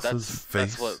 Mikasa's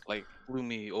face. That's what like blew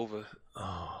me over.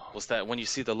 Was that when you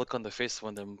see the look on the face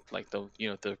when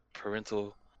the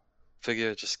parental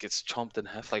figure just gets chomped in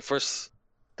half. Like first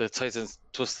the Titans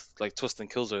twist and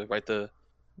kills her, right?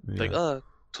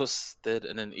 Twist dead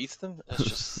and then eats them. That's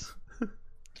just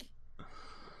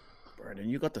Bro, and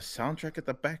you got the soundtrack at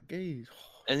the back, guys.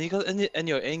 and you got and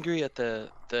you're angry at the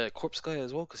corpse guy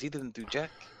as well because he didn't do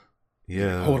jack.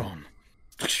 Yeah. Hold on.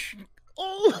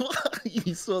 Oh,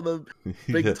 you saw the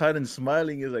big Yeah. Titan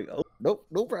smiling. He's like, oh, nope,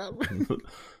 no problem.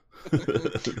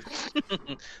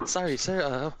 Sorry,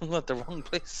 sir, I'm at the wrong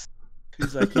place.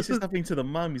 He's like, he says something to the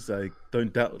mom. He's like,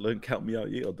 don't count me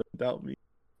out yet, or don't doubt me.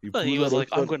 He pulls was out like,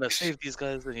 a I'm gun. gonna save these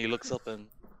guys, and he looks up and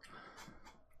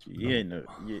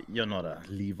You're not a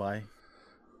Levi.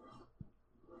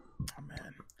 Oh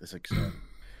man, that's exciting.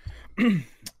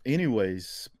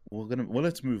 Anyways,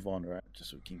 let's move on, right?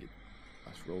 Just so we can get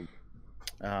us rolling.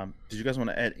 Did you guys want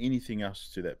to add anything else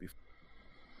to that before?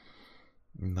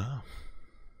 No.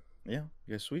 Yeah,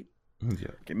 you guys sweet. Yeah.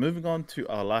 Okay, moving on to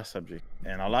our last subject,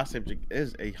 and our last subject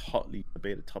is a hotly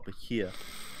debated topic here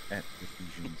at the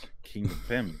Fusion's Kingdom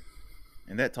family,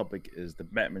 and that topic is the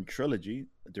Batman trilogy,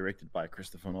 directed by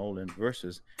Christopher Nolan,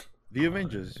 versus the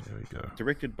Avengers, There we go.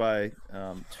 directed by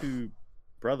two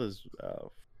brothers.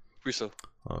 Russo.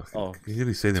 Oh, can you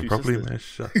really say them two properly,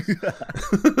 sisters. man?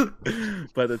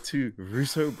 Shut. By the two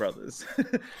Russo brothers,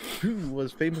 who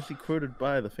was famously quoted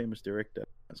by the famous director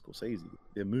Scorsese.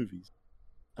 Their movies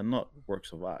are not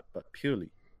works of art, but purely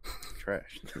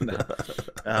trash.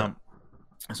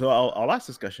 So our last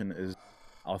discussion is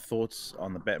our thoughts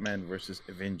on the Batman versus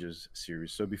Avengers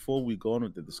series. So before we go on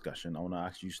with the discussion, I want to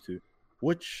ask you two,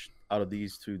 which out of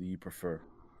these two do you prefer?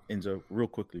 Enzo, real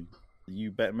quickly, are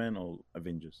you Batman or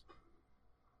Avengers?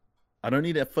 I don't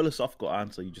need a philosophical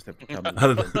answer. You just have to tell me. I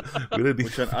don't know. We don't need-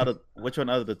 Which one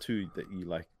out of the two that you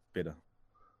like better?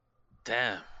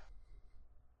 Damn.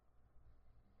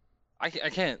 I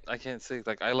can't say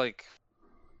like I like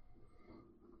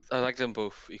them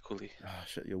both equally. Oh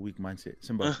shit, your weak mindset.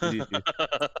 Simba, who do you do?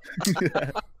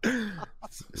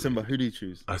 Simba, who do you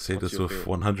choose? I say What's this your with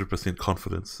favorite? 100%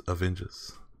 confidence.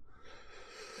 Avengers.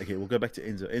 Okay, we'll go back to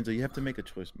Enzo. Enzo, you have to make a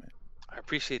choice, man. I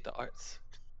appreciate the arts.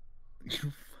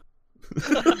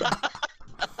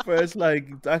 First, like,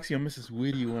 ask your missus,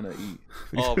 where do you want to eat?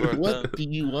 Oh, bro, What do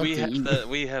you want to eat?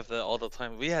 We have that all the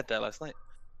time. We had that last night,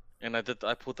 and I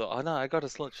pulled the oh no, I got a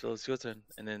lunch, so it's your turn.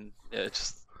 And then yeah,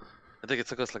 I think it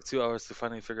took us like 2 hours to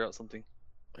finally figure out something.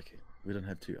 Okay, we don't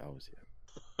have 2 hours yet.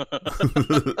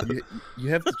 you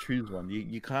have to choose one.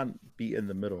 You can't be in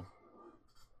the middle.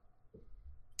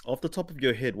 Off the top of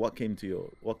your head, what came to your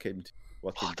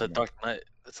The Dark Knight,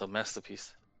 it's a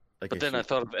masterpiece. Okay, But then I sure.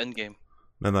 thought of Endgame.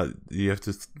 No, you have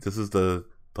to. This is the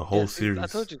whole Yeah, see, series. I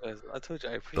told you guys. I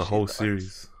appreciate The whole arts.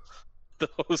 series. The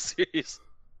whole series.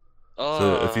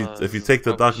 So if you take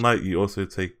the Dark Knight, you also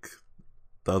take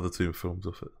the other two films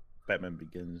of it. Batman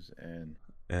Begins And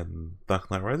Dark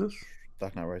Knight Rises.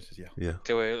 Dark Knight Rises, yeah. Yeah.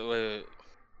 Okay, wait.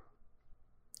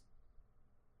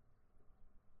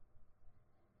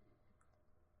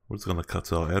 We're just gonna cut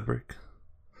to our ad break.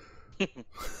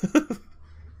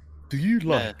 Do you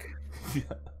Man. like?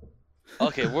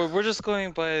 Okay, we're just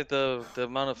going by the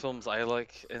amount of films I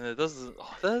like, and it doesn't.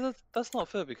 That's not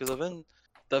fair because the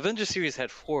Avengers series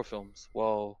had 4 films,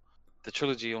 while the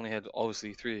trilogy only had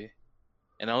obviously 3,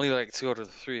 and I only like 2 out of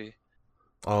the 3.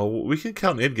 Oh, we can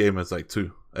count Endgame as like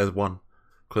 2, as 1,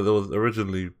 because it was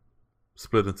originally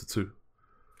split into two.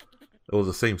 It was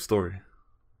the same story.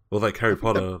 It was like Harry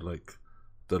Potter, like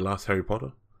the last Harry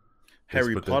Potter. They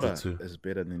Harry split it Potter into two. is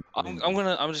better than.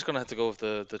 I'm just gonna have to go with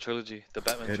the trilogy, the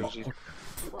Batman Harry trilogy.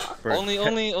 Bro,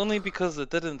 Only because it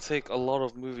didn't take a lot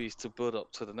of movies to build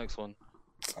up to the next one.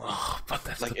 Oh, but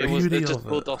that's Like the it beauty just of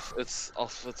built it. off its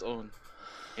own.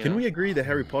 you Can know? we agree that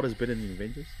Harry Potter is better than the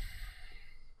Avengers?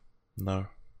 No.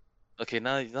 Okay,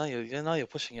 now you're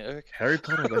pushing it, Eric. Harry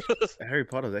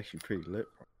Potter is actually pretty lit.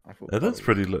 Bro. I thought It Potter is was-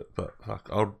 pretty lit, but fuck,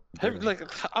 I'll.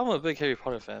 I'm a big Harry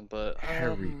Potter fan, but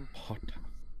Harry Potter.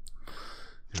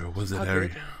 You're a wizard, Hagrid.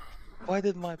 Harry. Why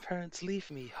did my parents leave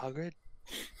me, Hagrid?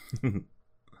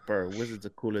 Bro, wizards are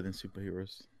cooler than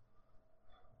superheroes.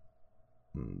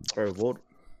 Mm. Bro, vote.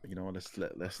 You know, let's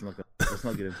not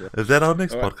get into it. Is that our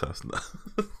next All right.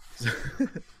 podcast?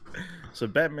 So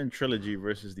Batman trilogy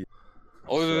versus the.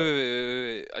 Oh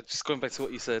wait. Just going back to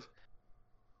what you said.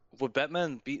 Would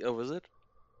Batman beat a wizard?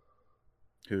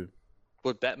 Who?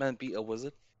 Would Batman beat a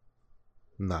wizard?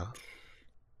 Nah.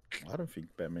 I don't think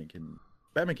Batman can.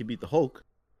 Batman can beat the Hulk.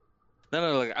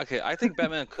 No, like okay, I think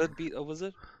Batman could beat a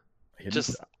wizard. He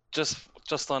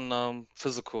Just on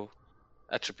physical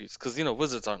attributes, because you know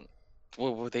wizards aren't.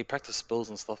 Well, they practice spells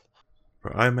and stuff.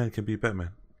 Bro, Iron Man can be Batman.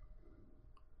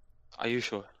 Are you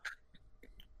sure?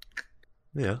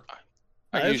 Yeah.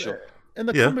 Are you sure? In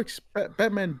the Yeah. comics,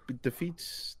 Batman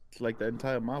defeats like the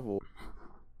entire Marvel.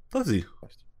 Does he?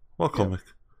 What Yeah. comic?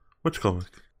 Which comic?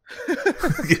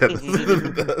 Yeah.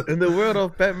 In the world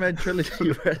of Batman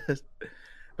trilogy,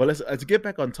 but let's to get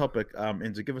back on topic.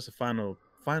 And to give us a final.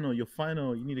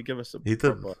 You need to give us a He did.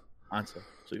 proper answer.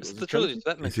 So It's was the it trilogy.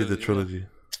 Batman Is he the trilogy. trilogy?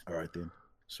 All right then.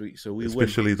 Sweet. So we win.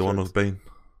 Especially the one So with Bane.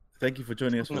 Thank you for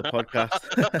joining us for the podcast.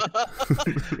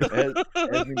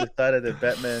 as we decided that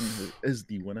Batman is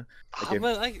the winner. Okay.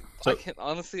 Man, I So- can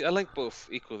honestly, I like both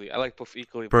equally.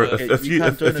 Bro, but Okay, you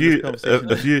can't join in this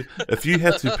conversation. if you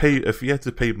had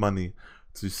to pay money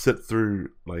to sit through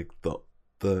like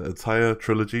the entire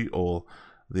trilogy or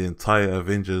the entire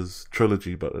Avengers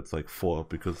trilogy, but it's like 4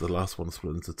 because the last one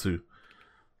split into 2.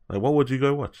 Like, what would you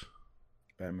go watch?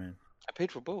 Batman. I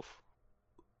paid for both.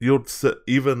 You'll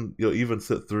even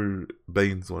sit through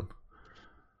Bane's one.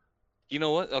 You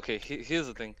know what? Okay, here's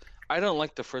the thing. I don't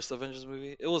like the first Avengers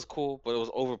movie. It was cool, but it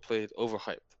was overplayed,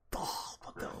 overhyped.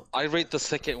 I rate the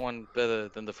second one better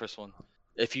than the first one,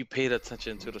 if you paid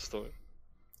attention to the story.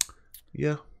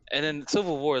 Yeah. And then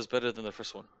Civil War is better than the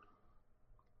first one.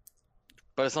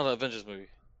 But it's not an Avengers movie.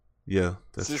 Yeah,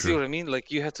 that's So you true. see what I mean?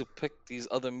 Like, you had to pick these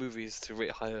other movies to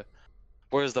rate higher.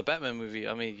 Whereas the Batman movie,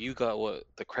 I mean, you got what?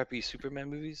 The crappy Superman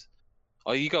movies?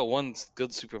 Oh, you got one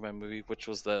good Superman movie, which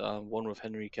was the one with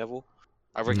Henry Cavill.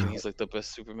 I reckon No. he's like the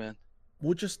best Superman.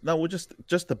 We'll just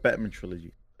the Batman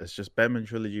trilogy. It's just Batman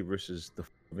trilogy versus the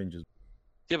Avengers.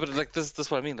 Yeah, but like this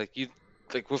what I mean. Like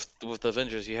with the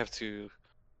Avengers, you have to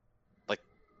like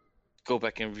go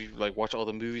back and watch all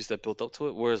the movies that built up to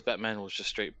it. Whereas Batman was just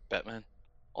straight Batman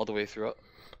all the way throughout.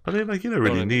 I mean, like, you don't Know what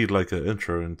really I mean? need like an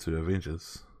intro into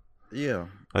Avengers. Yeah.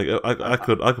 Like, I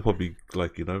could probably,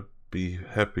 like, you know, be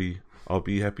happy. I'll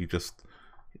be happy just,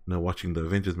 you know, watching the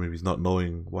Avengers movies, not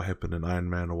knowing what happened in Iron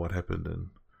Man or what happened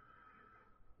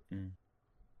in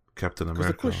Captain Because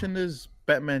America. the question is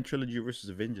Batman trilogy versus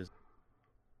Avengers.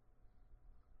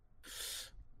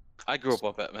 I grew up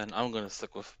on Batman. I'm gonna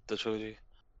stick with the trilogy.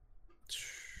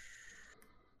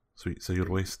 Sweet. So you'd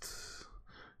waste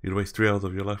 3 hours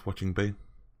of your life watching Bane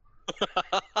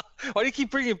Why do you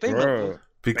keep bringing Bane Bro, up?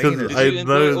 because Bane is- I Did you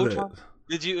enjoy know that. Ultron?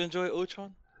 Did you enjoy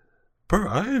Ultron? Bro,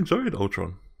 I enjoyed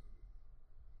Ultron.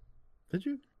 did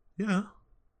you? Yeah.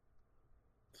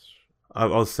 I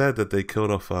was sad that they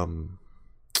killed off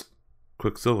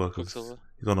Quicksilver because Quicksilver.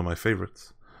 he's one of my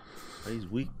favorites. He's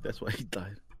weak. That's why he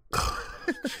died.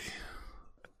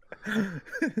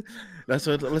 That's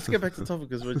what. Let's get back to the topic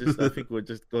because I think we're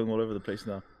just going all over the place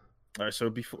now. All right. So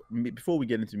before we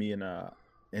get into me and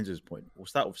Enzo's point, we'll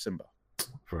start with Simba.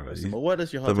 Bro, Simba, what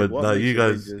is your hot no, take? What no,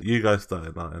 makes you guys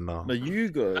started now, and now No, you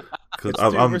go. because It's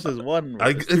 2 versus 1. bro.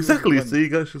 It's 2 versus exactly. 1. So you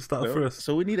guys should start No? first.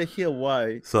 So we need to hear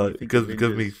why. So you think give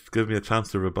Avengers- me a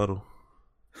chance to rebuttal.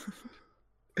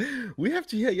 We have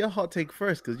to hear your hot take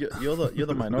first because you're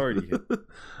the minority here.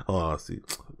 Oh, I see.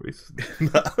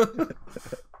 Racist.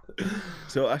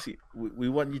 So actually, we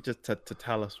want you just to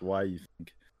tell us why you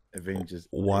think Avengers. is a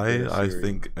Why better I series.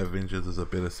 think Avengers is a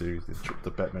better series than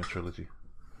the Batman trilogy.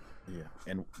 Yeah,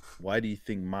 and why do you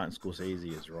think Martin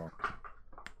Scorsese is wrong?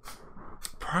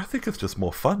 Bro, I think it's just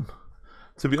more fun.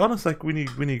 To be honest, like when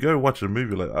you go watch a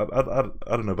movie, like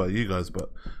I don't know about you guys,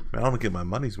 but man, I want to get my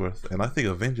money's worth, and I think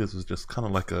Avengers is just kind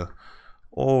of like a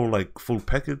all like full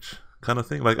package kind of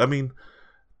thing. Like, I mean,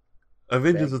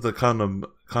 Avengers Bang. is the kind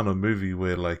of movie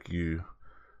where like you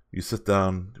sit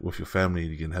down with your family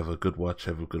and you can have a good watch,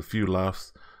 have a good few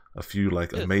laughs, a few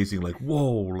like amazing like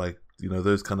whoa, like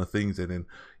those kind of things, and then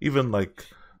even like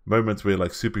moments where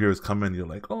like superheroes come in, you're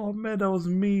like, oh man, that was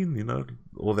mean,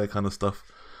 all that kind of stuff.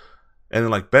 And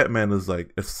then like Batman is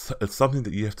like it's something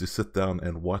that you have to sit down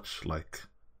and watch like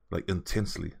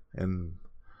intensely. And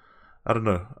I don't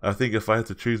know. I think if I had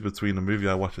to choose between a movie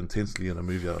I watch intensely and a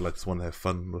movie I like just want to have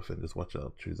fun with and just watch,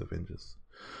 I'll choose Avengers.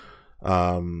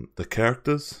 The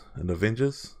characters in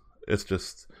Avengers, it's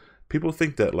just people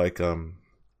think that like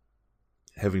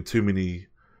having too many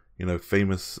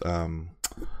famous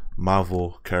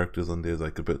Marvel characters on there is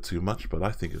like a bit too much, but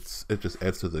I think it just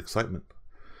adds to the excitement.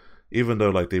 Even though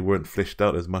like they weren't fleshed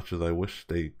out as much as I wish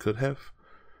they could have.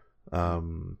 I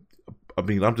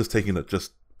mean, I'm just taking it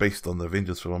just based on the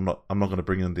Avengers film. I'm not going to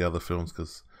bring in the other films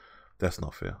because that's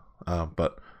not fair.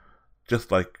 But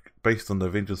just like based on the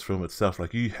Avengers film itself,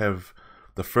 like you have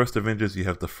the first Avengers, you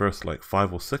have the first like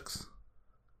 5 or 6,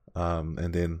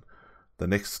 and then the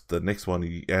next one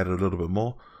you added a little bit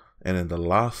more, and then the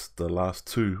last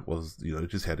 2 was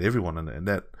just had everyone in it, and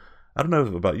that I don't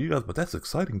know about you guys, but that's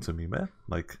exciting to me, man.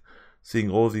 Like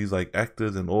seeing all these like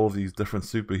actors and all these different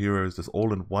superheroes just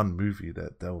all in one movie,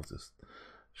 that was just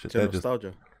shit. That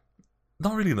nostalgia.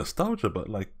 Not really nostalgia, but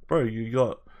like, bro, you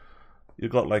got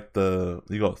like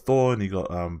you got Thor and you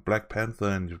got Black Panther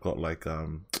and you've got like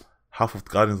half of the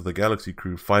Guardians of the Galaxy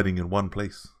crew fighting in one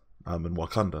place in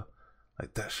Wakanda.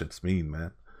 Like that shit's mean,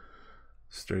 man.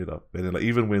 Straight up. And then, like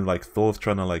even when like Thor's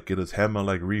trying to like get his hammer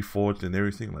like reforged and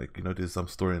everything, like there's some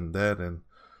story in that. And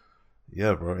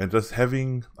yeah, bro, and just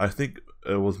having, I think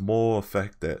it was more a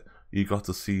fact that you got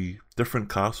to see different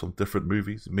casts from different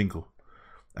movies mingle.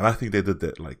 And I think they did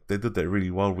that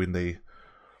really well when they,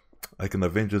 like in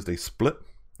Avengers, they split.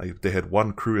 Like they had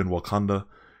one crew in Wakanda,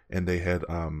 and they had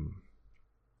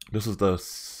this is the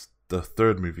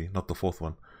third movie, not the fourth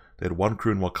one. They had one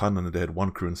crew in Wakanda and they had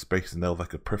one crew in space, and that was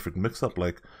like a perfect mix-up.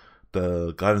 Like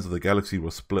the Guardians of the Galaxy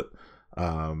was split.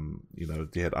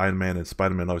 They had Iron Man and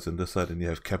Spider-Man always on this side, and you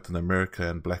have Captain America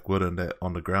and Black Widow and that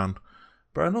on the ground.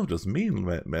 But I know just mean,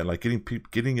 man. Like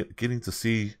getting to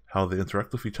see how they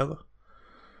interact with each other.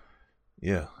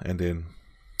 Yeah, and then,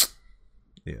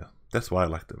 yeah, that's why I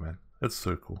liked it, man. It's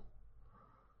so cool.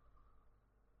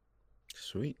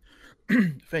 Sweet.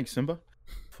 Thanks, Simba,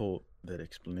 for that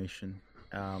explanation.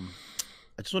 I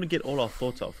just want to get all our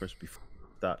thoughts out first before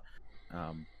that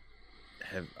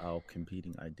have our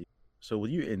competing ideas. So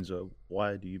with you, Enzo,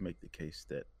 why do you make the case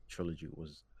that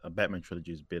Batman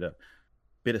trilogy is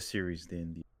better series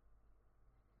than the...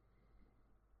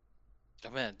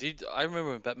 Oh, man, dude, I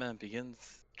remember when Batman Begins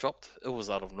dropped, it was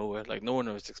out of nowhere. Like no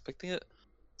one was expecting it.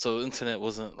 So the internet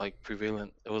wasn't like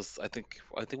prevalent. It was I think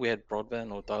we had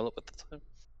broadband or dial-up at the time.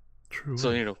 True.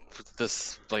 So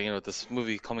this this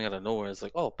movie coming out of nowhere is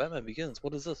like, oh, Batman Begins.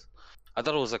 What is this? I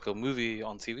thought it was like a movie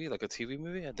on TV, like a TV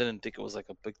movie. I didn't think it was like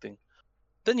a big thing.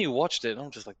 Then you watched it, and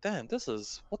I'm just like, damn, this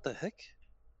is what the heck?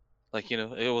 Like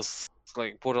it was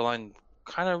like borderline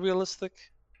kind of realistic.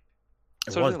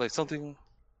 Sort of like something.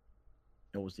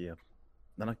 It was, yeah.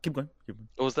 No, keep going. It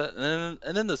was that,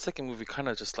 and then the second movie kind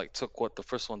of just like took what the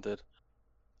first one did,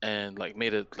 and like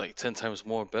made it like 10 times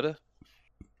more better.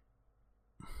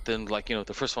 Then like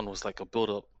the first one was like a build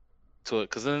up to it,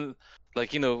 because then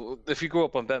like if you grew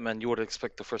up on Batman, you would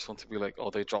expect the first one to be like,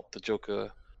 oh, they dropped the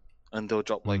Joker, and they'll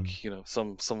drop like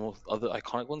some other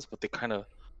iconic ones, but they kind of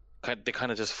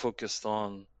just focused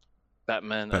on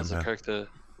Batman as a character,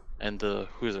 and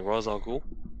who is it, Ra's al Ghul.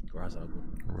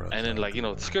 And then like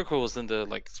Scarecrow was in the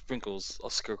like sprinkles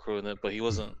of Scarecrow in it, but he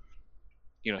wasn't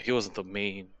he wasn't the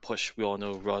main push. We all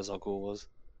know Ra's al Ghul was.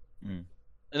 And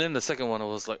then the second one, it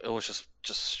was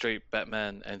just straight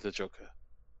Batman and the Joker.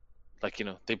 Like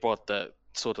they brought that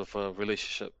sort of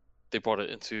relationship, they brought it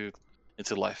into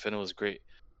life, and it was great.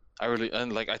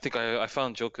 I think I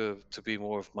found Joker to be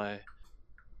more of my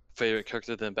favorite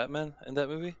character than Batman in that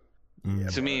movie.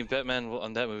 To me, Batman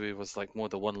on that movie was like more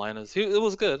the one-liners. It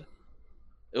was good.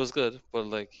 It was good, but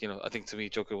like I think to me,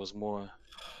 Joker was more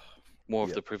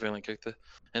of the prevalent character.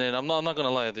 And then I'm not gonna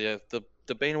lie,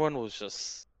 the Bane one was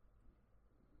just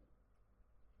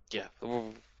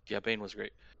Bane was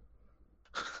great.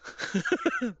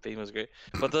 Bane was great,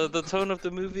 but the tone of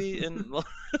the movie and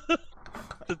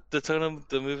the tone of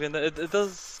the movie and it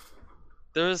does.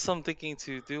 There is some thinking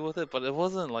to do with it, but it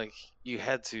wasn't like you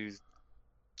had to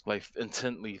like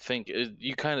intently think.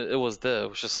 It was there. It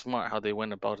was just smart how they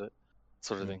went about it,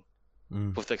 sort of thing.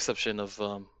 With the exception of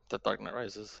The Dark Knight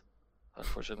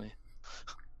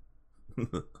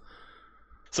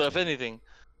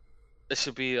It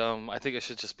should be I think it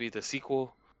should just be the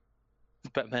sequel,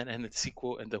 Batman and its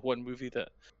sequel, and the one movie that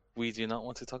we do not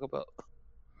want to talk about.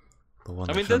 The one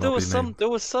I that mean, shall there not was be some named. there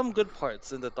was some good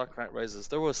parts in the Dark Knight Rises.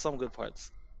 There was some good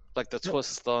parts, like the Yeah.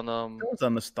 twist on That was a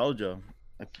nostalgia.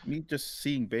 Like me just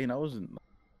seeing Bane, I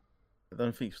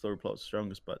don't think story plot's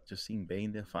strongest, but just seeing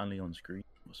Bane there finally on screen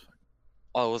was fun.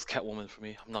 Oh, it was Catwoman for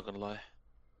me. I'm not gonna lie.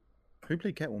 Who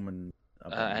played Catwoman?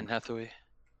 Anne Hathaway.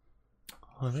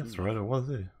 Oh, that's right. It was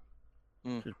it.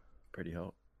 Pretty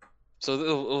hot. So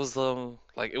it was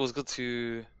like it was good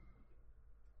to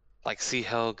like see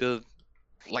how good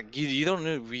like you don't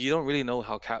really know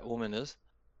how Catwoman is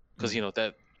because you know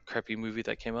that crappy movie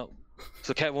that came out.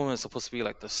 So Catwoman is supposed to be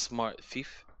like the smart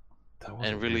thief That was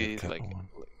and a really weird like Catwoman.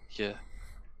 yeah.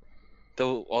 That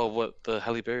was, oh, what the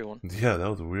Halle Berry one? Yeah, that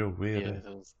was real weird.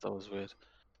 Yeah, that was weird.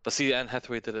 But see, Anne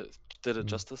Hathaway did it Mm.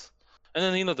 justice. And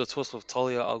then the twist with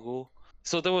Talia al Ghul.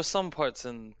 So there were some parts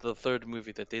in the third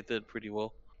movie that they did pretty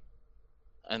well.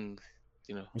 And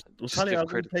Was just Talia give al Ghul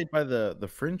credit. played by the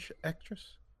French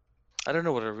actress? I don't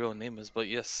know what her real name is, but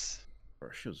yes.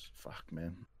 Bro, she was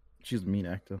man. She's a mean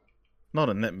actor. Not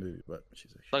in that movie, but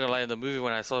she's Not gonna lie, in the movie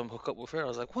when I saw him hook up with her, I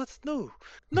was like, "What? No!"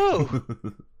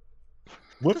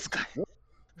 Whoop. This guy.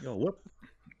 Yo, whoop.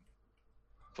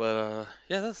 But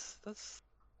yeah, that's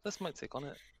my take on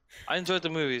it. I enjoyed the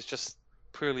movie. It's just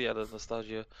purely out of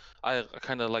nostalgia. I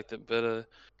kind of liked it better.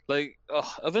 Like,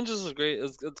 Avengers was great.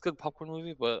 It's a good popcorn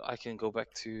movie, but I can go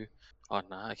back to. Oh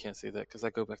nah, I can't say that because I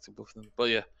go back to both of them. But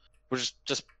yeah, we're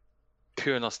just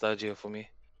pure nostalgia for me.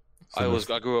 So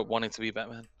I grew up wanting to be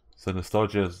Batman. So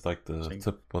nostalgia is like the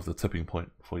Same. the tipping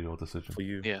point for your decision. For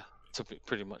you. Yeah,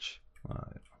 pretty much.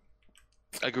 Alright.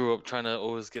 I grew up trying to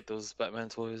always get those Batman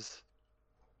toys.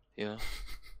 You know.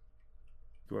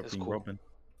 Grew up That's being cool. Robin.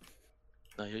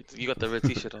 No, you got the red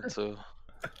T-shirt on, so.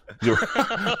 You're...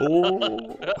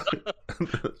 oh.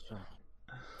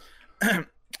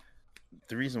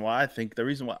 The reason why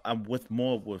I'm with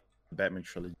Batman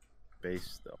trilogy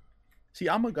based though. See,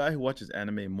 I'm a guy who watches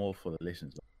anime more for the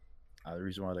lessons. The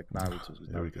reason why I like Naruto is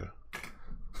There we go.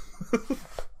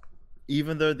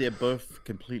 even though they're both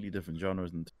completely different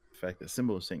genres, and the fact that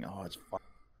Simba was saying, "Oh, it's fun.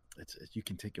 It's you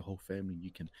can take your whole family,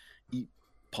 you can eat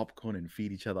popcorn and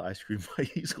feed each other ice cream while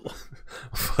you school."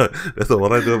 That's not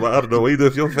what I do, but I don't know what you do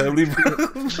with your family.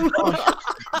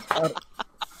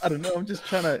 I don't know. I'm just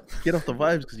trying to get off the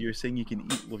vibes because you're saying you can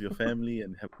eat with your family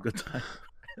and have a good time.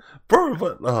 Bro,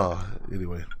 but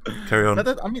anyway, carry on.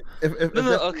 I mean, if No,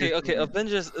 that's- okay.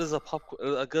 Avengers is a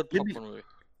good Let me- popcorn movie.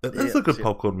 That's Yeah, a good shit.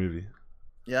 popcorn movie.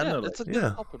 Yeah, I know. It's a Like, good yeah.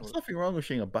 popcorn there's movie. nothing wrong with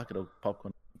sharing a bucket of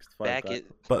popcorn. next to five Back guys it.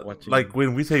 But watching- like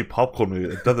when we say popcorn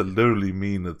movie, it doesn't literally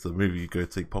mean it's a movie you go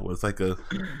take popcorn. It's like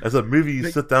as a movie you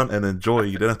Like- sit down and enjoy.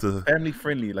 You don't have to. family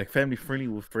friendly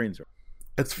with friends. Right?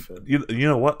 It's you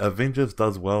know what Avengers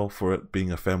does well for it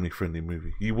being a family friendly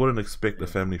movie. You wouldn't expect a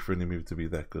family friendly movie to be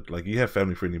that good. Like you have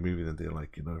family friendly movies and they're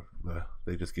like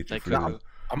they just get you Like, free.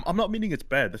 I'm not meaning it's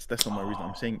bad. That's not my reason.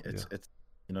 I'm saying it's it's.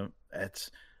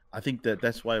 I think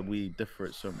that's why we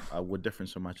differ we're different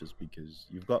so much is because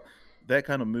you've got that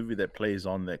kind of movie that plays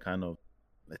on that kind of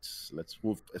let's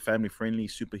with a family friendly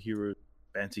superhero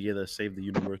band together save the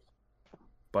universe.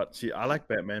 But see, I like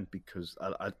Batman because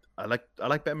I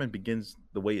like Batman Begins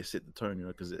the way it set the tone,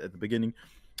 because at the beginning,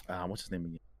 what's his name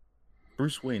again?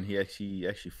 Bruce Wayne. He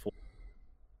actually fought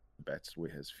bats where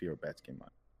his fear of bats came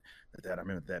out. That I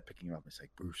remember that picking up. It's like,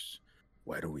 Bruce,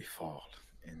 why do we fall?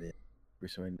 And then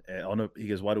Bruce Wayne, he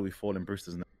goes, why do we fall? And Bruce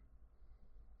doesn't.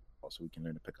 So we can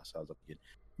learn to pick ourselves up again.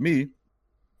 Me,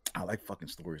 I like fucking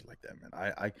stories like that, man.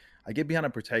 I get behind a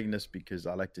protagonist because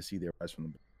I like to see their rise from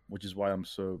them, which is why I'm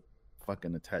so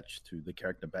fucking attached to the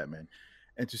character Batman,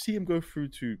 and to see him go through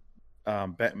to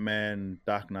Batman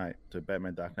Dark Knight,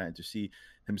 and to see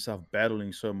himself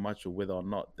battling so much of whether or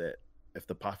not that if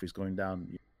the path he's going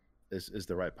down is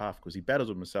the right path, because he battles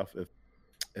with himself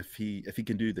if he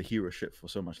can do the hero shit for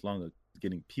so much longer,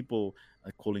 getting people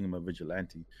calling him a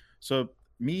vigilante. So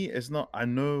me, it's not. I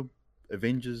know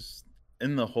Avengers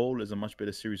in the whole is a much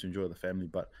better series to enjoy the family,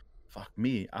 but fuck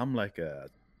me, I'm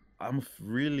a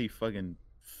really fucking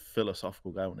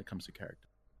philosophical guy when it comes to character.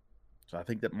 So I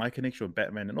think that my connection with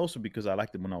Batman, and also because I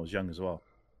liked him when I was young as well,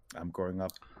 I'm growing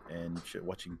up and shit,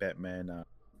 watching Batman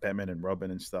and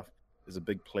Robin and stuff, is a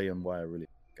big play on why I really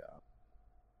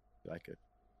like it.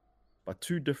 But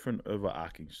two different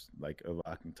overarching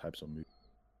types of movies.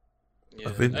 Yeah,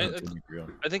 Avengers.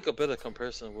 I think a better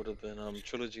comparison would have been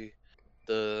trilogy,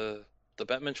 the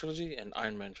Batman trilogy and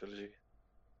Iron Man trilogy,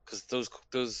 because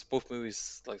those both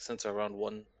movies like center around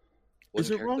one. Is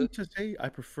it character. wrong to say I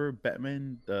prefer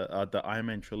Batman, the Iron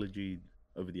Man trilogy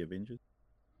over the Avengers?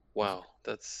 Wow,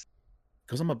 that's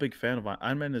because I'm a big fan of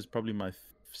Iron Man. Is probably my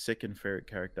second favorite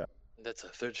character. That's a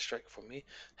third strike for me.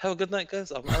 Have a good night,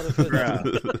 guys. I'm out of here.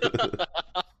 Bruh.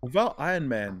 Without Iron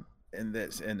Man and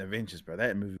Avengers, bro,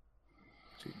 that movie.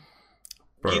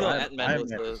 Bro, You know, Iron Ant-Man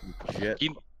was Man the is legit.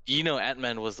 you know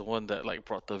Ant-Man was the one that like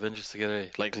brought the Avengers together,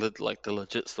 like like the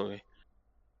legit story.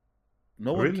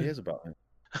 No one Really? cares about him.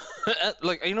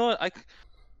 Like you know what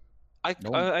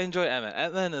No. I enjoy Ant-Man.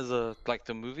 Ant-Man is like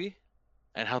the movie,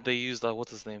 and how they used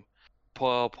what's his name,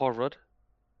 Paul Rudd.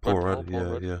 Paul Paul Rudd,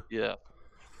 Rudd? yeah. Yeah.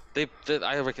 They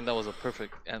I reckon that was a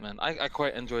perfect Ant-Man. I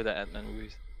quite enjoy the Ant-Man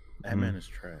movies. Ant-Man is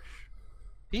trash.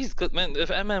 He's good, man.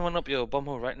 If Ant-Man went up your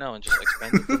bumhole right now and just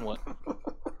expanded, then what?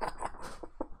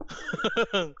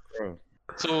 Bro.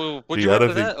 So would Gee, you I don't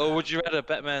rather that, think- or would you rather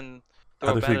Batman I throw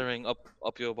a don't think- battering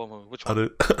up your bumhole? Which I one?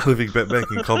 don't think Batman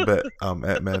can combat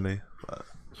Ant-Man.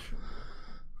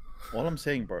 All I'm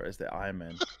saying, bro, is that Iron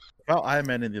Man. Without Iron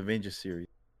Man in the Avengers series,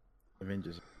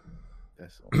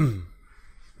 that's all.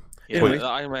 Yeah, Anyways, the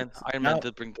Iron Man now-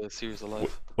 did bring the series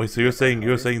alive. Wait, so you're saying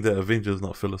that Avengers is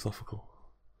not philosophical?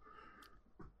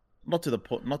 Not to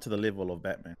the level of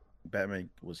Batman. Batman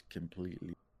was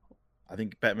completely. I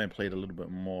think Batman played a little bit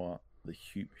more the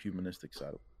humanistic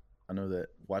side. I know that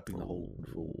wiping the whole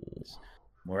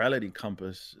morality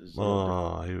compass is. A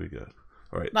lot Oh, here we go.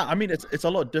 All right. no, I mean it's a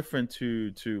lot different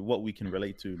to what we can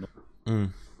relate to.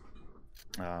 Mm.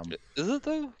 Is it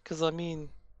though? Because I mean,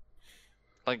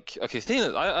 like, okay,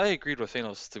 Thanos. I agreed with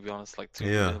Thanos, to be honest. Like, to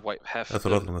Yeah, wipe half. That's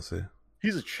what I was gonna say.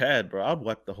 He's a Chad, bro. I'd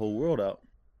wipe the whole world out.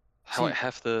 How See,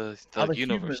 half the other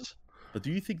universe. humans- But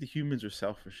do you think the humans are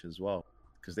selfish as well?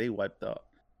 Because they wiped out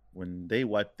when they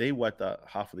wiped out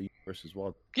half of the universe as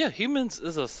well. Yeah, humans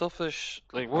is a selfish.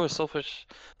 Like, we're selfish,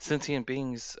 sentient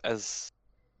beings as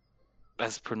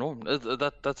per norm.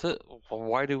 That's it.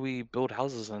 Why do we build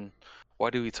houses and why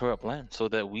do we tear up land so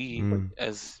that we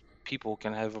as people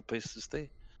can have a place to stay?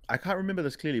 I can't remember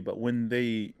this clearly, but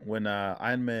when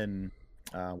Iron Man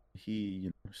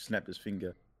he snapped his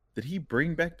finger, did he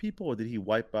bring back people or did he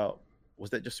wipe out? Was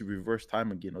that just a reverse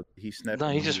time again, or did he snap? No,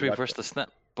 and he just wiped reversed out? the snap.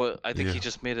 But I think he Yeah.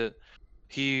 just made it.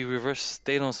 He reversed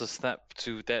Thanos' snap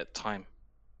to that time.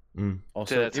 Oh,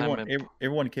 to so that time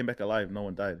everyone came back alive. No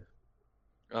one died.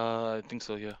 I think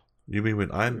so. Yeah. You mean when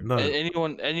Iron? No,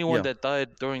 Anyone Yeah. that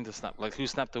died during the snap, like who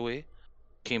snapped away,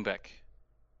 came back.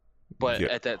 But Yeah.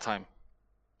 at that time,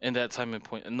 in that time and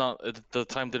point, and not the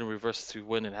time didn't reverse to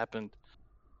when it happened.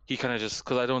 He kind of just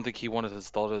because I don't think he wanted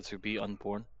his daughter to be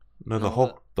unborn. no, the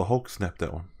No, Hulk snapped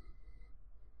that one,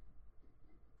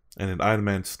 and then Iron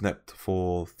Man snapped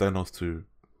for Thanos to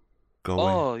go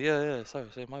away. Oh yeah. Sorry,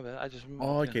 my bad. I just remembered,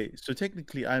 Oh, yeah. okay. So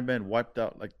technically, Iron Man wiped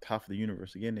out like half of the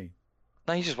universe again. Eh?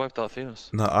 No, he just wiped out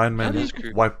Thanos. No, Iron Man That is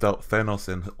true. wiped out Thanos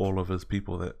and all of his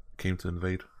people that came to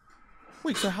invade.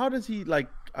 Wait, so how does he like?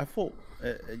 I thought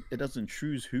it doesn't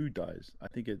choose who dies. I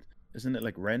think isn't it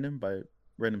like random by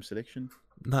random selection?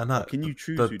 No. Can you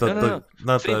choose The, who the, dies? No.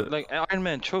 no, See, the- like Iron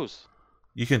Man chose.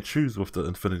 you can choose with the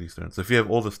Infinity Stones. If you have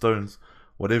all the stones,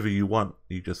 whatever you want,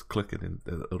 you just click it and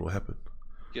it'll happen.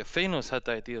 Yeah, Thanos had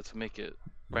the idea to make it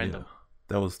random. Yeah.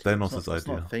 That was It's Thanos' not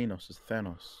idea. Thanos. It's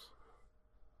Thanos.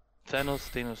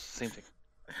 Thanos, same thing.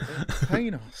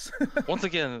 Thanos. Once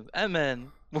again,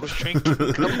 Ant-Man was drinking.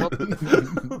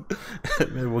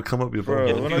 Man, we'll come up your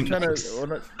Bro, bro. we're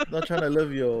not trying to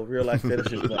live your real life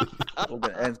fetishes, but all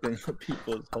the ants going up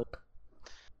people's whole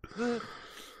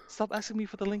Stop asking me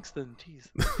for the links then, jeez.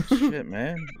 shit,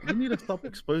 man. You need to stop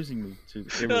exposing me to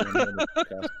everyone on the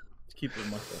podcast. Let's keep it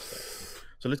myself.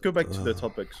 So let's go back to the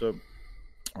topic. So,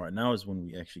 all right, now is when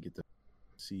we actually get to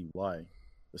see why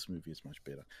this movie is much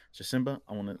better. So, Simba,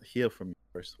 I want to hear from you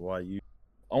first. I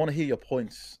want to hear your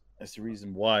points as the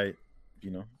reason why,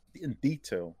 in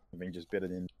detail, Avengers better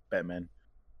than Batman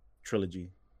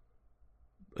trilogy.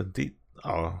 Indeed.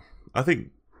 I think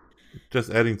just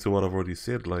adding to what I've already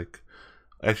said, like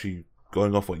actually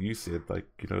going off what you said, like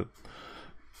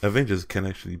Avengers can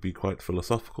actually be quite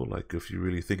philosophical. Like if you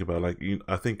really think about,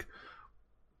 I think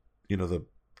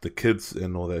the kids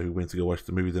and all that who went to go watch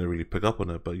the movie didn't really pick up on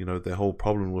it, but their whole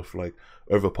problem with like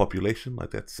overpopulation, like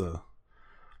that's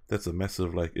a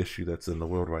massive like issue that's in the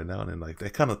world right now, and like they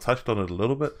kind of touched on it a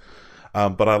little bit.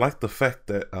 But I like the fact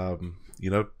that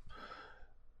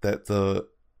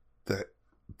that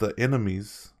the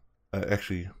enemies are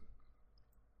actually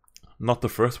not the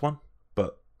first one,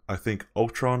 but I think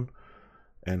Ultron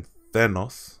and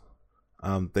Thanos,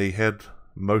 they had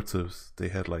motives. They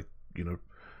had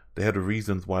they had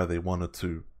reasons why they wanted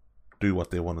to do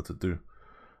what they wanted to do.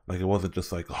 Like it wasn't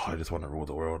just like, oh, I just want to rule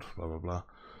the world, blah blah blah.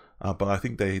 But I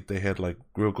think they had like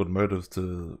real good motives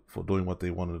for doing what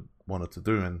they wanted to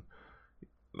do, and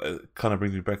it kind of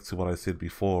brings me back to what I said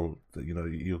before. That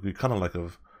you're kind of like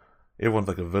everyone's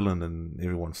like a villain in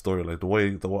everyone's story. Like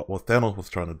what Thanos was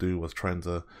trying to do was trying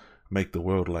to make the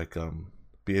world like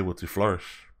be able to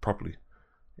flourish properly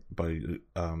by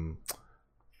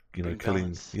Bring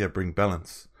killing balance. bring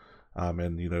balance,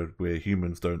 and where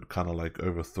humans don't kind of like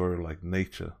overthrow like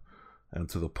nature, and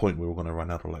to the point where we're gonna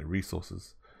run out of like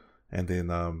resources, and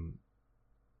then I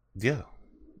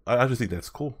just think that's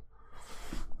cool.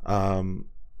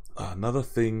 Another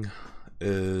thing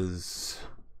is,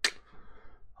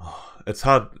 it's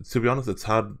hard to be honest. It's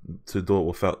hard to do it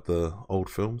without the old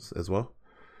films as well.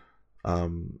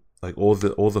 Like all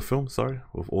the films. Sorry,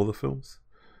 with all the films.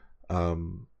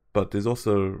 But there's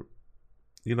also,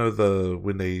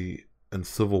 when they in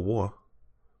Civil War.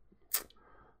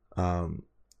 Oh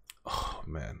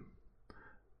man,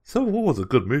 Civil War was a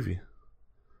good movie.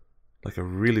 Like a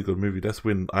really good movie. That's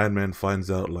when Iron Man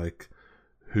finds out like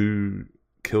who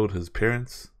killed his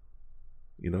parents.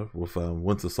 With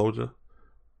Winter Soldier.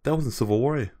 That was in Civil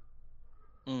War. Eh?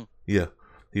 Yeah,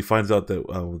 he finds out that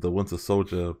the Winter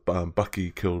Soldier,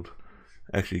 Bucky,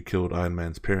 actually killed Iron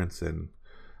Man's parents, and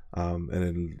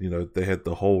then they had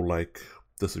the whole like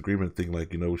disagreement thing,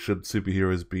 like should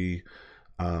superheroes be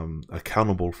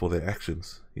accountable for their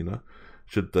actions?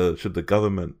 Should the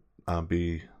government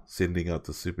be sending out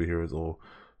the superheroes, or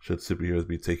should superheroes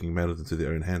be taking matters into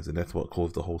their own hands? And that's what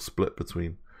caused the whole split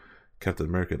between Captain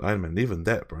America and Iron Man. And even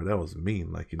that, bro, that was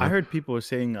mean. Like I heard people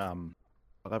saying,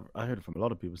 I heard from a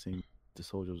lot of people saying the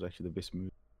Soldier was actually the best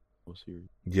movie or series.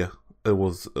 Yeah, it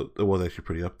was actually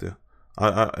pretty up there.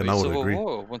 I would Civil agree.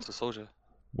 War or Winter Soldier?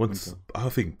 Winter. I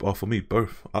think for me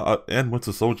both. And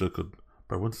Winter Soldier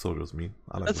Winter Soldier was mean.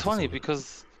 I like That's Winter funny Soldier.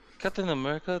 because Captain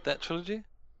America, that trilogy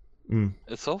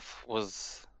itself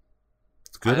was.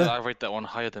 It's good. I rate that one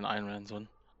higher than Iron Man's one.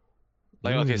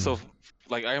 Like okay, so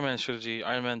like Iron Man trilogy,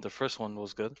 Iron Man the first one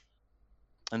was good,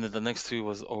 and then the next two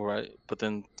was alright. But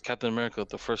then Captain America,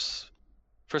 the first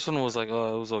one was like it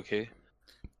was okay,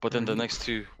 but then the next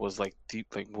two was like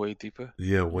deep, like way deeper.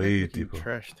 Yeah, way deeper.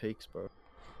 Trash takes, bro.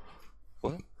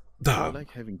 What? I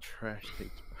like having trash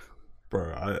takes,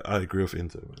 bro. Bro, I agree with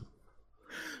Inter, man.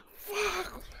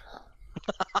 Fuck.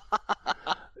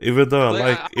 Even though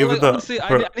honestly,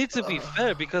 I need to be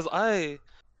fair because I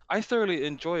thoroughly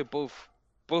enjoy both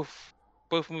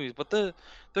movies, but they're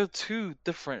two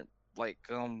different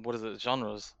what is it,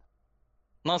 genres.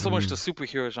 Not so much the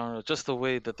superhero genre, just the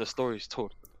way that the story is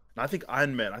told. I think the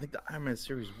Iron Man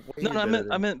series. Way No, I better meant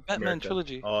than Batman America.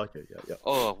 trilogy. Oh, okay, yeah.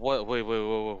 Oh, what? Wait,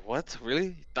 what?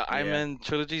 Really? The Iron Yeah. Man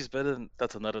trilogy is better than...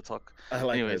 That's another talk. I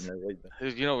like Anyways, that. Man.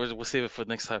 we'll save it for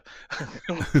next time.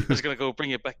 We're just gonna go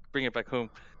bring it back home.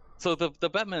 So the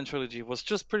Batman trilogy was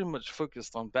just pretty much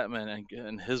focused on Batman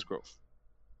and his growth.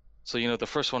 So the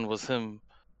first one was him.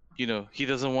 He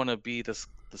doesn't want to be this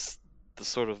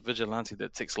sort of vigilante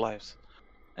that takes lives,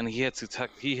 and he had to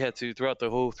throughout the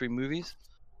whole 3 movies.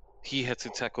 He had to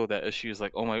tackle that issue. It's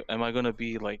like, am I gonna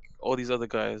be like all these other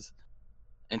guys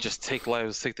and just take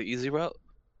lives, take the easy route,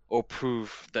 or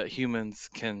prove that humans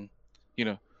can,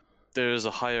 there is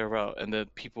a higher route and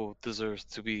that people deserve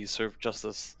to be served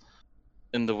justice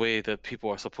in the way that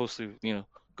people are supposed to,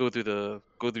 go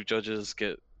through judges,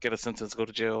 get a sentence, go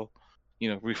to jail,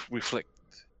 reflect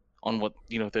on what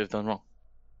they've done wrong.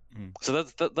 So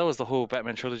that was the whole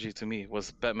Batman trilogy to me, was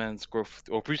Batman's growth,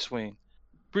 or Bruce Wayne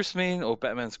or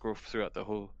Batman's growth throughout the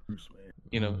whole. Bruce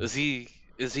Wayne.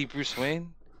 Is he Bruce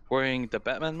Wayne wearing the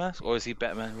Batman mask, or is he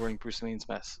Batman wearing Bruce Wayne's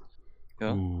mask?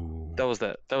 That was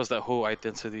that whole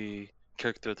identity,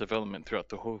 character development throughout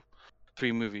the whole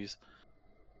 3 movies.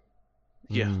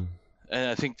 Yeah, and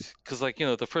I think because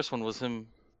the first one was him,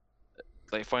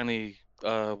 like finally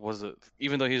was it,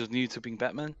 even though he was new to being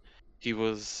Batman, he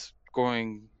was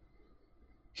growing.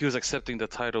 He was accepting the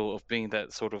title of being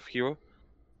that sort of hero.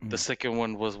 The second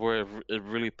one was where it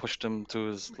really pushed him to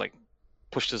his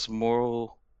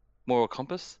moral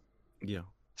compass. Yeah.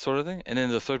 Sort of thing. And then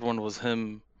the third one was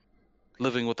him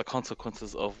living with the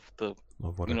consequences of the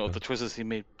of the choices he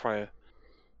made prior.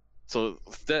 So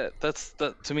that's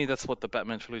to me, that's what the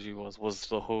Batman trilogy was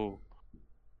the whole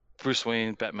Bruce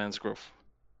Wayne, Batman's growth.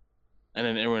 And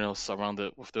then everyone else around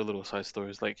it with their little side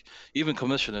stories. Like even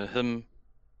Commissioner, him,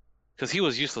 because he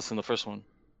was useless in the first one.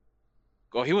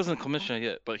 Well, he wasn't commissioner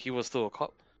yet, but he was still a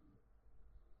cop.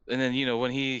 And then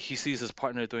when he sees his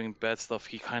partner doing bad stuff,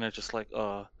 he kind of just like,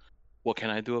 what can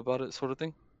I do about it, sort of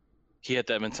thing. He had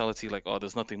that mentality like,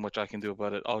 there's nothing much I can do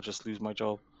about it. I'll just lose my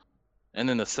job. And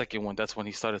then the second one, that's when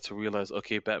he started to realize,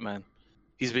 okay, Batman,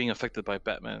 he's being affected by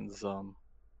Batman's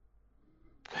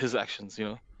his actions,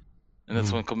 And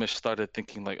that's when Commish started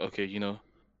thinking like, okay,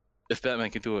 if Batman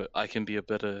can do it, I can be a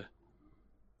better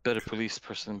police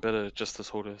person, better justice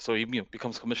holder. So he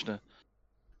becomes commissioner.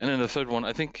 And then the third one,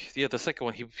 I think, the second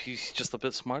one, he's just a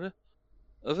bit smarter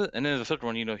of it. And then the third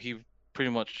one, he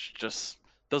pretty much just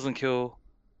doesn't kill,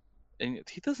 and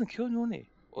he doesn't kill anyone,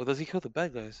 or does he kill the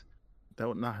bad guys?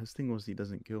 His thing was he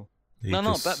doesn't kill.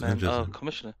 No, Batman,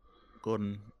 commissioner.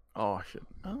 Gordon. Oh shit,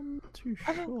 I'm not too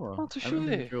sure. I'm not too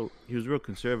sure. He was real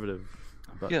conservative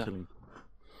about killing.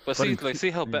 But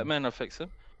see how Batman affects him.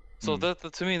 So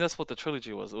that to me, that's what the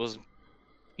trilogy was. It was,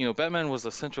 Batman was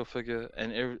the central figure,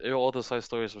 and all the side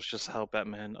stories was just how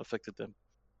Batman affected them.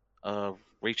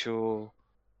 Rachel,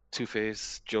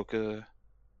 Two-Face, Joker,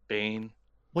 Bane.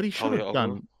 What he should have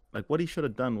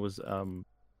done, was,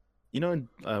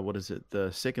 what is it?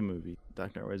 The second movie,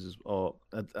 Dark Knight Rises,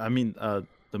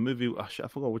 the movie. I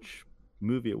forgot which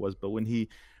movie it was, but when he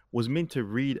was meant to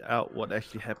read out what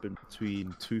actually happened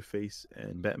between Two-Face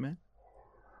and Batman.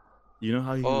 You know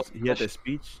how he had that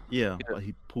speech? Yeah, but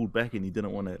he pulled back and he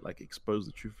didn't want to expose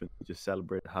the truth, and he just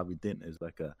celebrated Harvey Dent as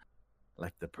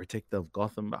the protector of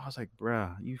Gotham. But I was like,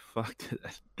 bruh, you fucked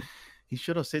it. He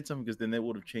should have said something, because then that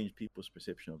would have changed people's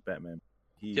perception of Batman.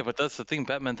 Yeah, but that's the thing.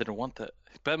 Batman didn't want that.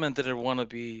 Batman didn't want to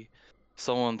be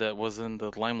someone that was in the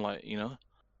limelight.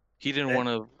 He didn't want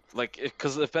to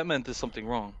because if Batman did something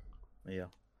wrong, yeah,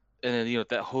 and then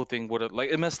that whole thing would have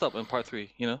it messed up in part 3.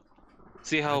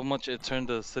 See how much it turned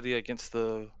the city against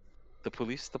the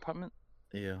police department?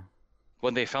 Yeah.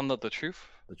 When they found out the truth?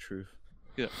 The truth.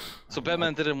 Yeah. So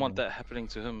Batman didn't want that happening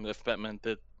to him if Batman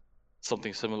did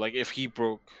something similar. Like if he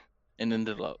broke and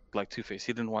ended up like Two-Face,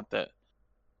 he didn't want that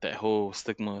whole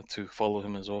stigma to follow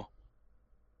him as well.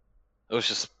 It was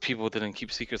just people didn't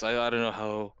keep secrets. I don't know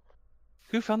how.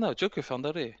 Who found out? Joker found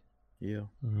out, eh? Yeah.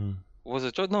 Mm-hmm. Was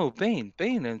it Joker? No, Bane.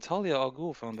 Bane and Talia al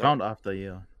Ghul found out. Found after,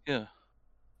 yeah. Yeah.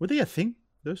 Were they a thing,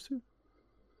 those two?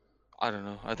 I don't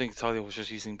know. I think Talia was just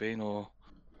using Bane, or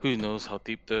who knows how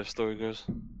deep their story goes.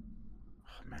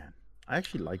 Oh, man. I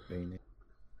actually like Bane.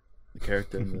 The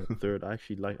character in the third, I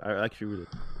actually really.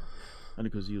 Only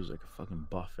because he was like a fucking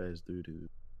buff ass dude who.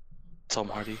 Tom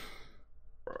Hardy.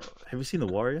 Have you seen The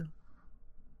Warrior?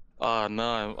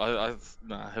 No, I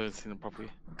haven't seen it properly.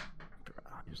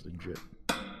 He was legit.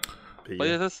 But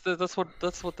yeah, that's what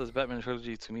the Batman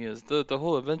trilogy to me is. The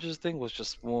whole Avengers thing was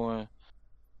just more.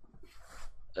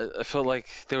 I felt like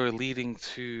they were leading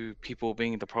to people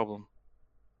being the problem.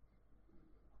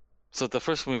 So the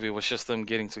first movie was just them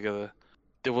getting together.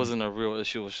 There wasn't a real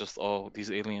issue. It was just all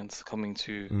these aliens coming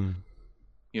to,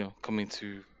 coming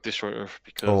to destroy Earth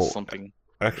because something.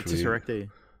 Actually, it's correct.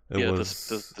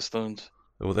 The stones.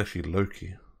 It was actually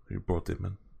Loki who brought them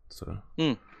in. So.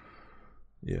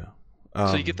 Yeah.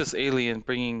 So you get this alien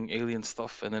bringing alien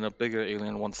stuff, and then a bigger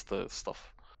alien wants the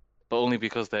stuff, but only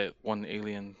because that one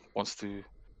alien wants to.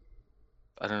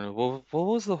 I don't know. What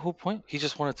was the whole point? He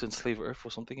just wanted to enslave Earth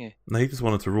or something, eh? No, he just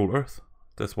wanted to rule Earth.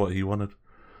 That's what he wanted.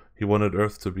 He wanted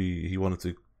Earth to be. He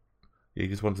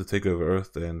just wanted to take over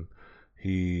Earth, and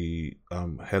he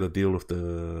had a deal with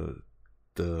the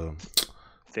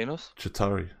Thanos.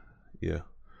 Chitauri, yeah.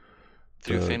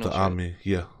 Through Thanos, the army,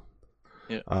 yeah.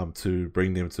 Yeah. To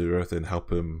bring them to Earth and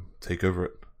help him take over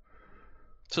it.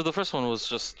 So the first one was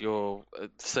just your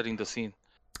setting the scene,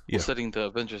 setting the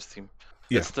Avengers team.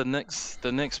 Yeah. It's the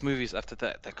next movies after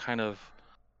that kind of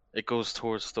it goes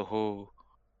towards the whole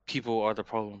people are the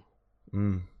problem.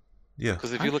 Yeah.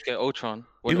 Because if you look at Ultron,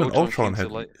 when Ultron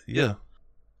had light,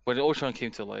 when Ultron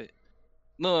came to light,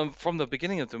 from the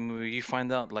beginning of the movie you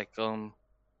find out like the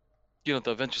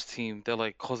Avengers team, they're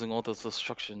like causing all this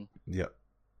destruction. Yeah.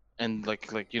 And like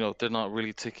they're not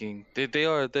really taking they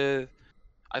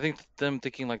I think them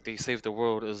thinking like they saved the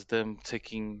world is them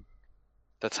taking,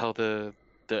 that's how their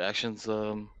actions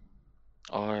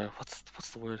are,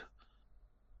 what's the word,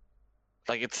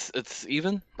 like it's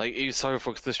even like you're sorry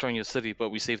for destroying your city but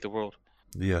we saved the world.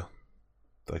 Yeah,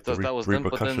 like the that was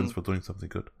repercussions for doing something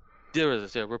good. There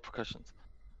is repercussions.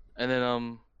 And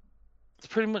then it's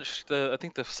pretty much I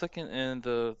think the second and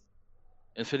the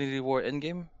Infinity War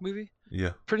Endgame movie.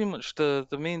 Yeah. Pretty much the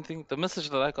main thing, the message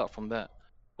that I got from that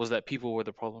was that people were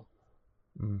the problem.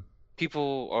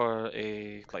 People are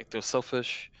they're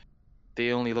selfish.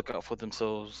 They only look out for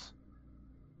themselves,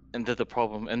 and they're the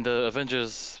problem. And the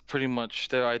Avengers, pretty much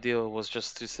their idea was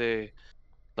just to say,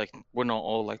 like, we're not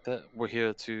all like that. We're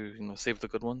here to save the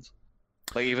good ones.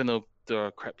 Like even though there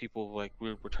are crap people, like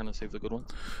we're trying to save the good ones.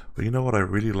 But you know what I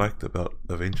really liked about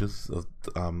Avengers,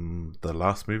 the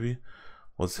last movie,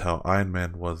 was how Iron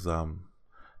Man was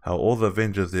how all the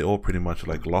Avengers, they all pretty much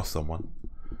like lost someone,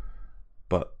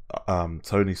 but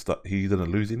Tony he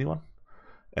didn't lose anyone.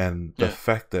 And the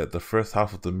fact that the first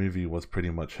half of the movie was pretty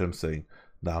much him saying,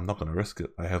 "Nah, I'm not going to risk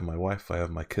it. I have my wife, I have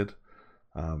my kid.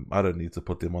 I don't need to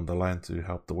put them on the line to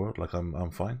help the world. Like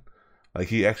I'm fine." Like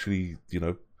he actually,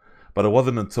 but it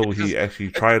wasn't until he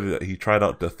actually tried it. He tried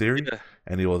out the theory,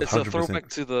 and he was 100%. It's a throwback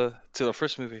to the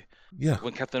first movie. Yeah.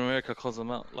 When Captain America calls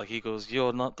him out, like he goes,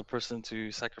 "You're not the person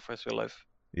to sacrifice your life."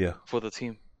 Yeah. For the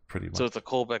team. Pretty much. So it's a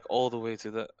callback all the way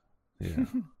to that. Yeah.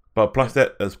 But plus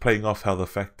that is playing off how the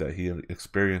fact that he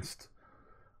experienced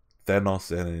Thanos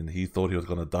and he thought he was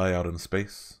gonna die out in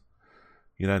space.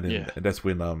 And that's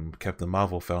when Captain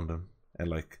Marvel found him, and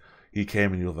like he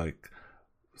came and he was like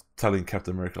telling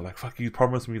Captain America like, "Fuck, you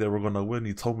promised me that we're gonna win.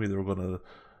 You told me that we're gonna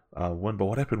win, but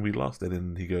what happened? We lost." And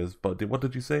then he goes, "But what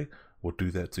did you say? We'll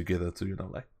do that together too."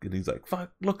 And he's like,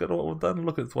 "Fuck, look at what we've done.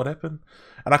 Look at what happened."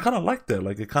 And I kind of liked that.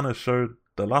 Like it kind of showed,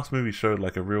 the last movie showed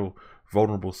like a real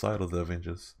vulnerable side of the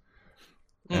Avengers.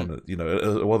 And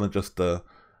it wasn't just the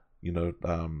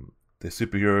they're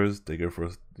superheroes. They go for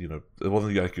it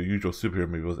wasn't like your usual superhero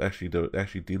movie. It was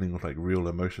actually dealing with like real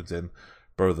emotions. And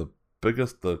bro, the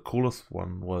coolest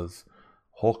one was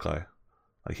Hawkeye.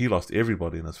 Like he lost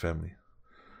everybody in his family,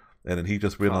 and then he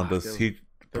just went on this. He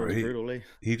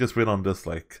just went on this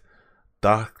like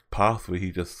dark path where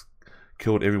he just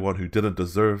killed everyone who didn't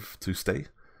deserve to stay.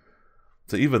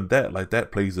 So even that, like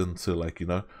that plays into like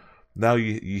now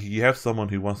you have someone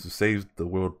who wants to save the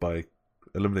world by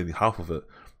eliminating half of it.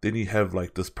 Then you have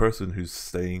like this person who's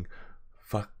saying,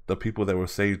 "Fuck, the people that were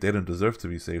saved, they didn't deserve to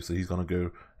be saved." So he's gonna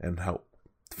go and help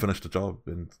finish the job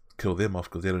and kill them off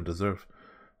because they don't deserve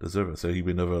it. So he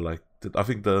went over like I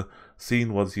think the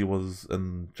scene was he was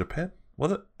in Japan,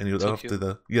 was it? And he was Tokyo.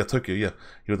 after Tokyo, yeah.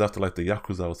 He was after like the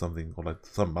Yakuza or something, or like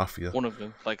some mafia. One of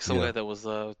them, like some guy that was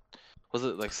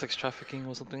it like sex trafficking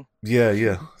or something?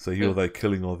 Yeah. So he was like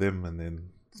killing all them, and then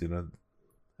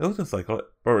it was just like,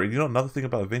 bro. Another thing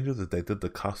about Avengers is they did the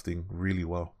casting really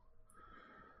well.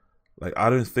 Like I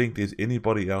don't think there's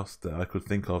anybody else that I could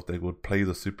think of that would play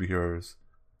the superheroes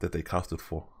that they casted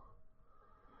for.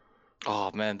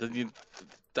 Oh man, you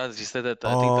said that.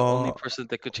 I think the only person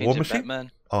that could change it,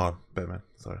 Batman. Oh, Batman.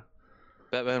 Sorry.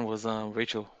 Batman was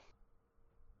Rachel.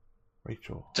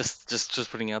 Rachel.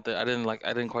 Just putting it out there. I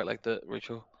didn't quite like that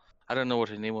Rachel. I don't know what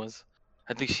her name was.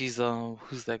 I think she's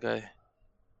who's that guy?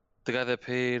 The guy that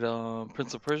played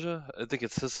Prince of Persia. I think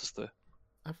it's his sister.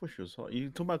 I thought she was hot. You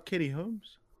talking about Katie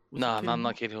Holmes? Nah,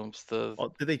 not Katie Holmes. Did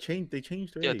they change? They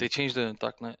changed her. Yeah, they changed her in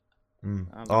Dark Knight.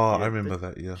 I remember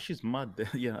that. Yeah, she's mad.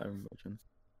 Yeah, I remember.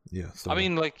 Yeah, so I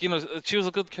mean, like she was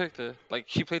a good character. Like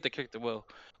she played the character well,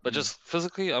 but just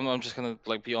physically, I'm just gonna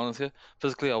like be honest here.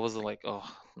 Physically, I wasn't like, oh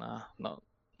nah, not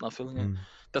feeling it.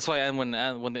 That's why when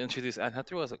they introduced Anne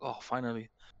Hathaway, I was like, oh finally.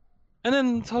 And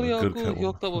then Talia al Ghul, he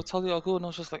hooked up with Talia al Ghul, and I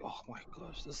was just like, oh my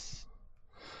gosh, this.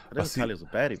 I don't think Talia's a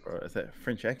baddie, bro. It's that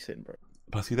French accent, bro.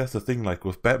 But see, that's the thing. Like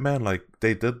with Batman, like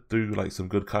they did do like some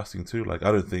good casting too. Like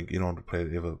I don't think anyone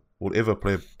would ever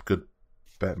play a good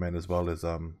Batman as well as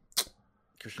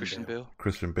Christian Bale.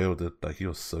 Christian Bale did. Like he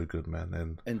was so good,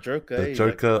 man. And Joker. The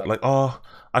Joker,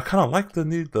 I kind of like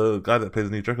the guy that plays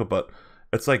the new Joker, but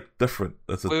it's like different.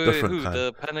 It's a different kind.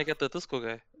 The Panic at the Disco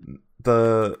guy.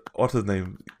 What's his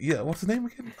name? Yeah, what's his name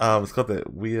again? It's got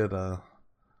that weird.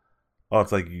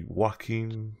 It's like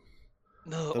Joaquin.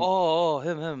 No,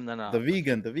 him. No. The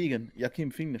vegan,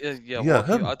 Joaquin Phoenix. Yeah,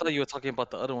 him. I thought you were talking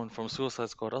about the other one from Suicide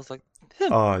Squad. I was like,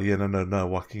 him. Oh yeah, no,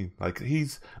 Joaquin. Like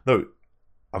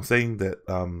I'm saying that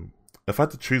if I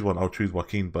had to choose one, I'll choose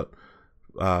Joaquin. But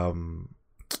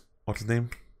what's his name?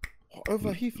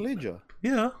 Over Heath Ledger.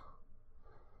 Yeah.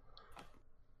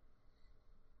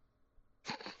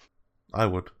 I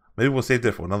would. Maybe we'll save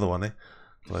that for another one, eh?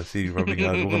 So I see you rubbing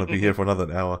out. We're going to be here for another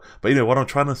hour. But what I'm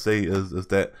trying to say is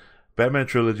that Batman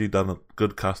Trilogy done a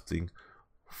good casting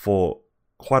for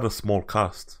quite a small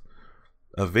cast.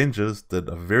 Avengers did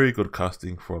a very good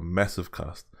casting for a massive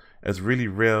cast. It's really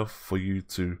rare for you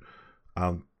to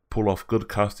pull off good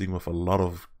casting with a lot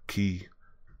of key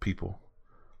people.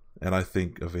 And I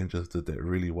think Avengers did that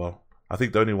really well. I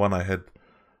think the only one I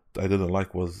didn't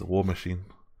like was War Machine.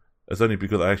 It's only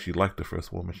because I actually liked the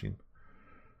first War Machine.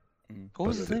 What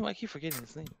was his name? I keep forgetting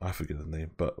his name. I forget his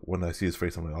name, but when I see his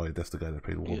face, I'm like, oh, yeah, that's the guy that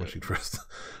played War Machine first.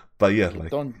 But yeah,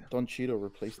 like Don Cheadle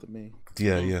replaced me.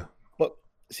 Yeah. But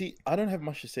see, I don't have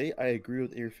much to say. I agree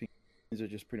with everything. These are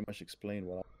just pretty much explain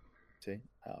what I say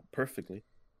perfectly.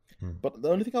 But the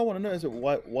only thing I want to know is that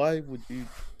why would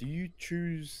do you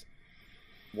choose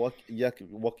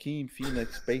Joaquin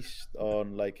Phoenix based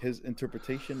on like his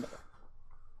interpretation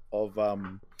of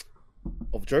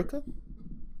Joker,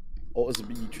 or is it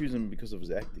you choose him because of his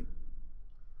acting?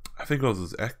 I think it was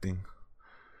his acting.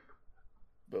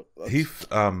 But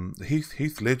that's-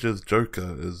 Heath Ledger's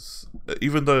Joker is,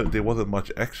 even though there wasn't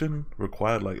much action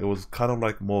required, like it was kind of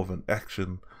like more of an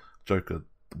action Joker.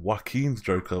 Joaquin's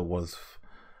Joker was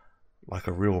like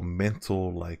a real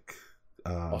mental, like.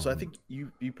 Also, I think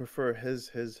you prefer his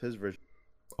version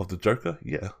of the Joker.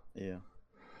 Yeah, yeah.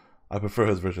 I prefer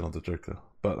his version of the Joker,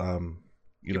 but you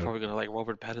You're know, probably gonna like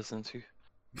Robert Pattinson too.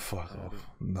 fuck off.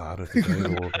 Nah, I don't think I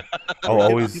will. I'll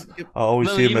always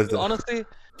No, see him as the. honestly,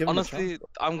 Give him a honestly,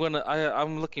 chance.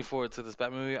 I'm looking forward to this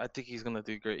Batman movie. I think he's gonna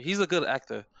do great. He's a good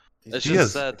actor. It's He just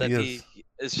is, sad that he is.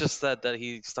 it's just sad that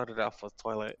he started out with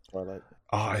Twilight. Twilight.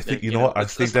 Oh, I think you you know know, what? I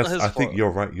it's think not that's. his I think fault. you're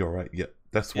right. You're right. Yeah,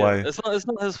 that's Yeah, why. it's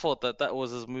not his fault that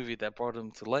was his movie that brought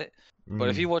him to light. But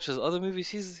if Mm. you watch his other movies,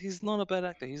 he's not a bad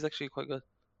actor. He's actually quite good.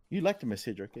 You liked him as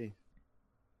Cedric, eh?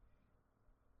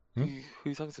 Hmm? Who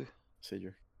you talking to?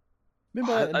 Cedric. I in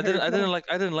didn't Harry Potter?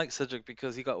 I didn't like Cedric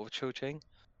because he got with Cho Chang,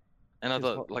 and I He's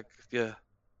thought hot. like yeah,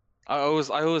 I always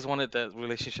wanted that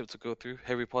relationship to go through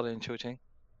Harry Potter and Cho Chang,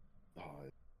 Oh,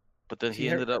 but then See, he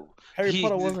Harry- ended up Harry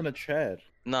Potter wasn't a Chad.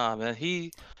 nah man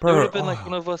it Bro, would have been like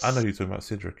one of us. I know you're talking about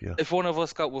Cedric. Yeah. If one of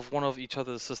us got with one of each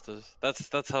other's sisters,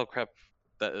 that's how crap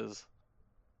that is.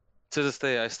 To this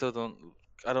day, I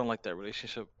don't like that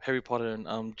relationship. Harry Potter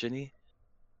and Ginny.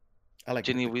 I like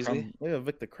Ginny Victor Weasley? Crumb. Yeah,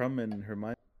 Victor Crumb and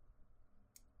Hermione.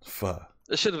 Fuck.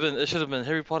 It should have been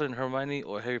Harry Potter and Hermione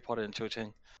or Harry Potter and Cho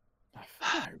Chang.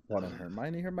 Harry Potter and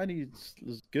Hermione. Hermione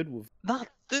is good with. Nah,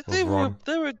 With Ron.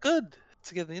 they were good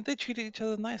together. They treated each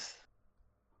other nice.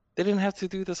 They didn't have to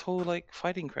do this whole like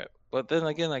fighting crap. But then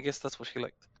again, I guess that's what she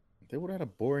liked. They would have had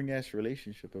a boring ass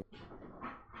relationship.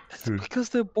 It's Who? because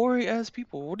they're boring ass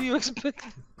people. What do you expect?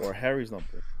 Or Harry's not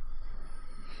boring.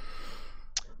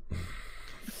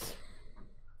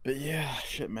 But yeah,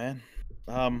 shit, man.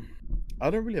 I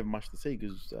don't really have much to say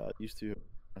because I used to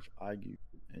much argue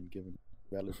and given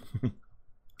valid.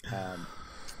 I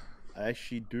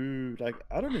actually do like.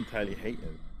 I don't entirely hate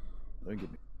it. Don't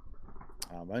get me.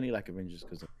 I only like Avengers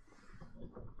because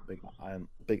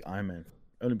big Iron Man.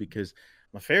 Only because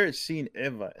my favorite scene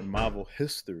ever in Marvel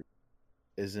history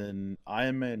is in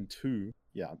Iron Man 2.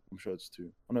 Yeah, I'm sure it's 2.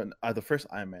 Oh, no, the first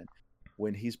Iron Man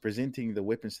when he's presenting the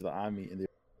weapons to the army and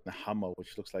the hammer,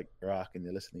 which looks like rock, and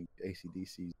they're listening to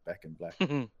AC/DC's Back in Black.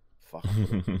 Fuck,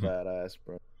 badass,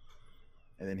 bro.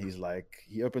 And then he's like,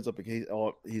 he opens up a case.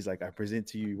 Oh, he's like, I present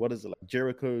to you, what is it, like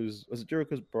Jericho's? Was it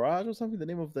Jericho's Barrage or something? The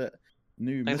name of the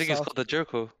new I think it's missile? called the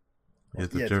Jericho. Yeah,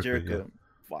 the Yeah, Joker. Jericho.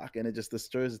 Fuck, and it just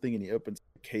destroys the thing, and he opens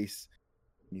the case,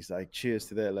 and he's like, "Cheers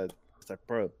to that!" Like, it's like,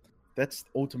 bro, that's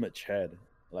ultimate Chad.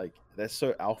 Like, that's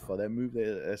so alpha. That move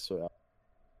there, that's so alpha.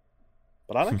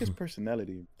 But I like his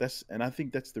personality. And I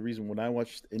think that's the reason when I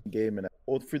watched Endgame and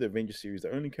all through the Avengers series,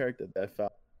 the only character that I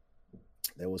felt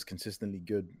that was consistently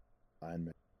good, Iron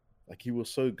Man. Like, he was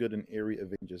so good in every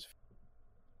Avengers,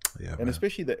 Yeah, and man.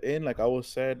 especially the end. Like, I was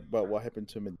sad about what happened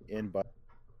to him at the end, but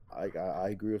I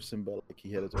agree with Simba. Like,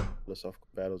 he had his own philosophical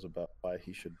battles about why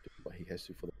he should do what he has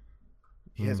to for the.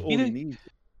 He has Mm. all You he know- needs.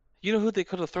 You know who they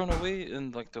could have thrown away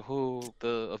in like the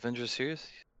Avengers series,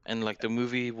 and like the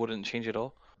movie wouldn't change at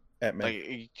all.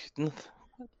 Ant-Man. Like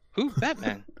who?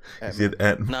 Batman? He said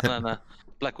Ant. Nah.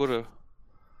 Black Widow.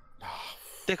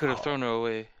 They could have thrown her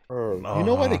away Bro, you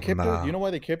know why they kept her? nah. You know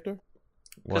why they kept her?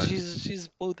 because Why? she's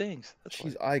both things. That's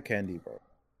She's why. eye candy, bro.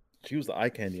 She was the eye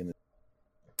candy in the.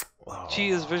 She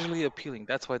is visually appealing.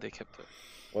 That's why they kept her.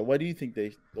 Well, why do you think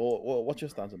they? Or what's your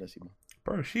stance on this, Sima?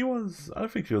 Bro, she was. I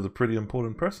think she was a pretty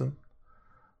important person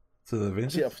to the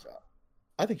Avengers. See,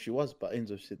 I think she was, but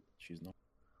Enzo said she's not.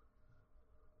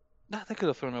 Nah, they could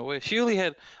have thrown her away. She only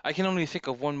had. I can only think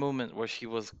of one moment where she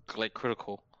was like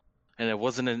critical, and it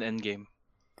wasn't an Endgame.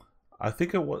 I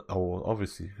think it was. Oh, well,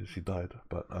 obviously 'cause she died,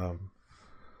 but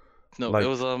No, like, it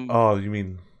was Oh, you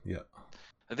mean yeah?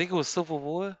 I think it was Civil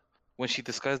War when she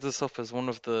disguised herself as one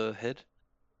of the head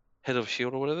of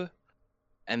Shield or whatever,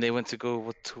 and they went to go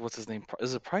what's his name?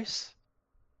 Is it Price?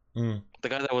 Mm. The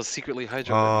guy that was secretly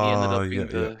Hydra. And he ended Oh, up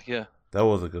being yeah. That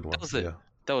was a good one. was it. Yeah,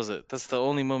 That was it. That's the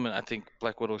only moment I think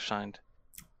Black Widow shined.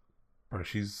 bro,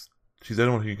 she's the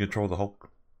only one who can control the Hulk.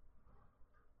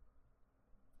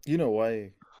 You know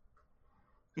why?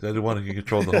 She's the only one who can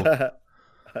control the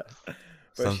Hulk.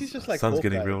 Bro, she's just like sun's Hawkeye.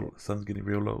 getting real. Sun's getting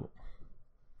real low.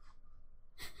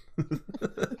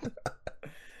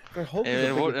 Bro, Hulk is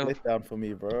And a what- big letdown for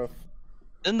me, bro.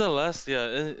 In the last,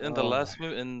 in the Oh. last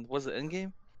movie, in was it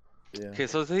Endgame? Yeah. Okay,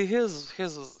 so here's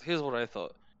what I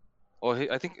thought, or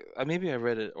I think maybe I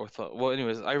read it or thought. Well,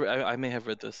 anyways, I may have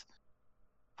read this.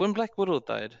 When Black Widow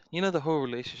died, you know the whole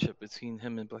relationship between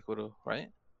him and Black Widow,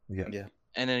 right? Yeah. Yeah.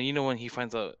 And then you know when he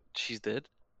finds out she's dead,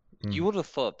 you would have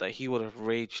thought that he would have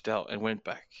raged out and went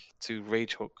back to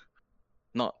Rage Hulk,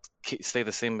 not stay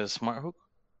the same as Smart Hulk.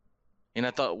 And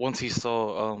I thought once he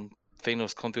saw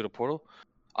Thanos come through the portal,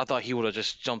 I thought he would have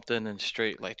just jumped in and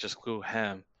straight like just go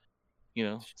ham. You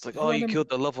know, it's like, You oh, want you him- killed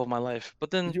the love of my life.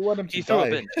 But then Did you want him to he threw a die?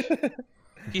 bench.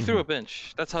 He threw a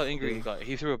bench. That's how angry he got.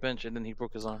 He threw a bench and then he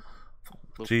broke his arm.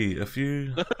 Gee, if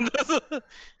you,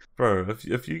 bro,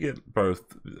 if you get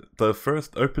both the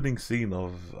first opening scene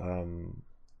of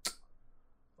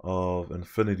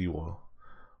Infinity War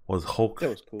was Hulk That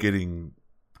was cool. getting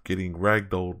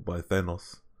ragdolled by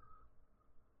Thanos.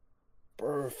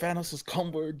 Bro, Thanos'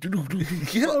 combo.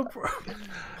 Yeah, bro.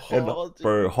 And Oh, dude.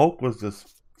 bro, Hulk was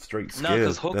just straight No, scared.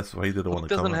 'cause Hulk- That's why he didn't want Hulk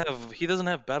to come doesn't out. have he doesn't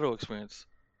have battle experience.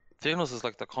 Thanos is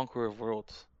like the conqueror of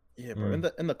worlds. Yeah, bro.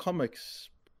 In the comics,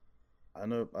 I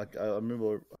know. Like, I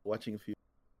remember watching a few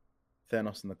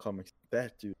Thanos in the comics.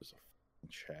 That dude was a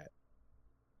fucking chat.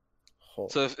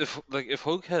 Hulk. So if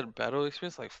Hulk had battle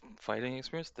experience, like fighting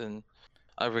experience, then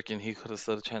I reckon he could have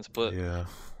stood a chance. But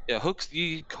Yeah,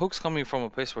 Hulk's coming from a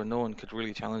place where no one could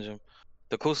really challenge him.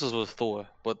 The closest was Thor,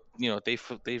 but you know they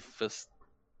fist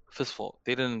fought.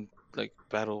 They didn't like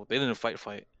battle. They didn't fight.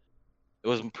 It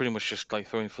was pretty much just like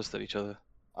throwing fists at each other.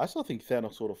 I still think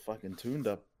Thanos sort of fucking tuned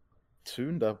up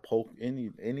Hulk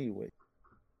anyway.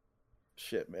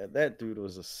 Shit, man, that dude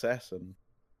was assassin.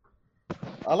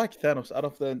 I like Thanos. Out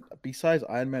of besides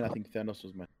Iron Man, I think Thanos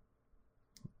was my.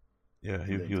 yeah,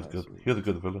 he was entire good. series. He was a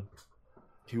good villain.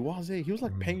 He was He was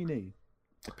like Pain,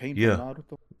 Like Pain Yeah. from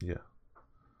Naruto. Yeah,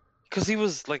 Because he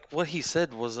was like what he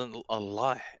said wasn't a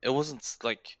lie. It wasn't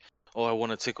like, oh, I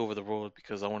want to take over the world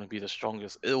because I want to be the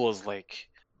strongest. It was like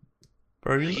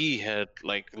bro. he had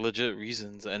like legit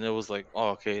reasons, and it was like, oh,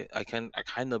 okay, I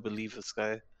kind of believe this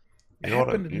guy. It You know what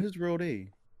I- happened in you- his world,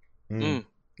 Mm.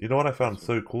 You know what I found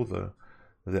so cool though?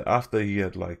 That after he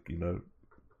had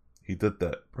he did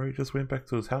that, bro, he just went back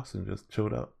to his house and just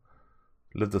chilled out.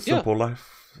 Lived a Yeah. simple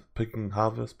life, picking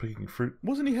picking fruit.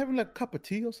 Wasn't he having like a cup of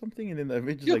tea or something, and then the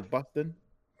Avengers Yeah. like busted?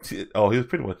 Oh, he was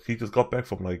pretty much, he just got back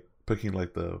from like picking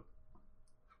like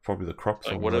probably the crops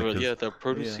Like from whatever, like, his- yeah, the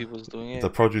produce Yeah. he was doing. the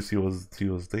Yeah. produce he was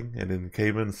thing, and then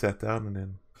came in, sat down, and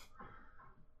then,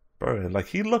 bro, and like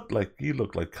he looked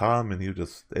like calm, and he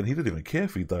didn't even care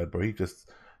if he died, bro.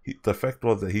 The fact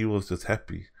was that he was just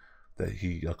happy that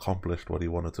he accomplished what he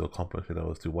wanted to accomplish, and that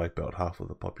was to wipe out half of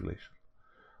the population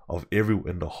of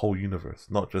in the whole universe,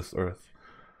 not just Earth.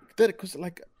 That because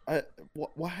like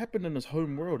what happened in his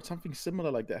home world? Something similar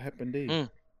like that happened there Mm.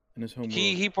 in his home world.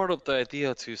 He brought up the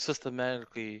idea to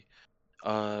systematically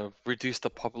reduce the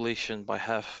population by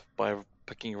half by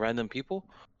picking random people.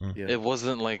 Yeah, It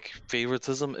wasn't like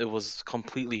favoritism; it was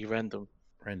completely random.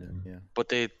 Brandon. Yeah, But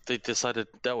they decided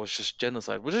that was just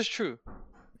genocide, which is true,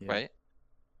 yeah. right?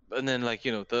 And then like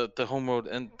the homeworld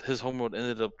and his homeworld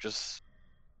ended up just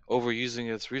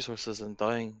overusing its resources and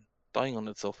dying on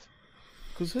itself.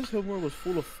 Because his home world was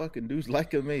full of fucking dudes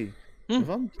like me. Hmm. If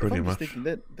I'm Pretty just much. thinking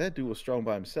that dude was strong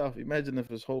by himself. Imagine if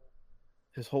his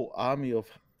whole army of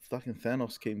fucking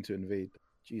Thanos came to invade.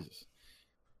 Jesus,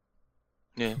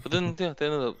 Yeah, but then they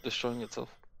ended up destroying itself.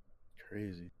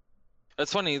 crazy.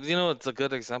 It's funny, it's a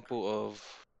good example of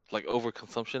like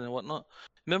overconsumption and whatnot.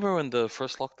 Remember when the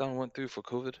first lockdown went through for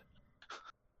COVID?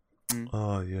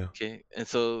 Oh yeah, Okay, and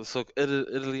so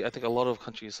Italy, I think a lot of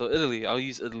countries. So Italy, I'll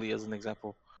use Italy as an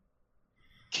example.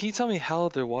 Can you tell me how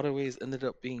their waterways ended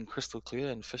up being crystal clear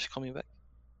and fish coming back?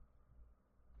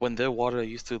 When their water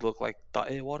used to look like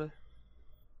Da'e water?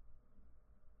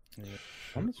 Yeah.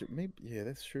 I'm not sure. Maybe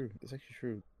that's true. That's actually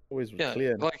true. Always was Yeah,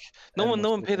 clear. and like no one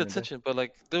animals still paid coming back. attention, but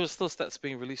like there was still stats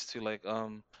being released to like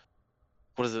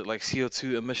what is it, like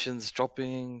CO2 emissions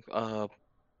dropping,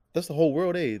 That's the whole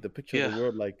world, The picture of Yeah. the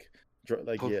world, like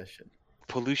Po- yeah, shit.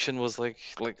 pollution was like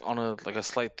on a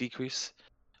slight decrease.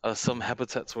 Some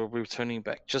habitats were returning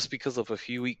back just because of a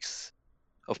few weeks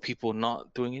of people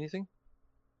not doing anything.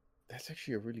 That's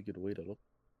actually a really good way to look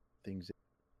at things.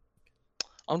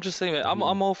 I'm just saying, man,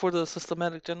 I'm all for the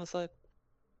systematic genocide.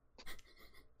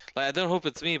 Like I don't hope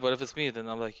it's me, but if it's me, then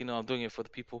I'm like, I'm doing it for the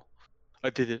people. I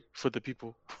did it for the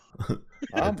people.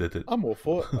 I did it. I'm all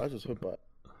for it. I just hope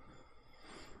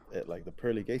at like the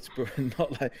pearly gates, bro, and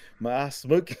not like my ass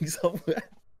smoking somewhere.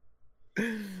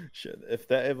 Shit, if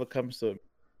that ever comes to,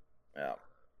 yeah,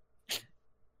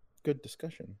 good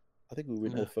discussion. I think we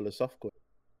went more Yeah. philosophical.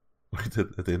 We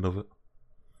did at the end of it.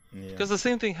 Yeah, Because the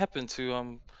same thing happened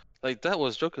to like that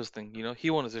was Joker's thing. He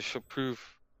wanted to prove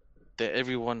that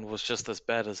everyone was just as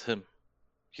bad as him.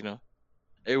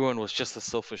 Everyone was just as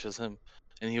selfish as him,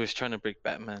 and he was trying to break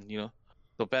Batman.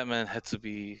 So Batman had to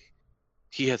be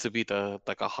the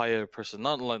like a higher person,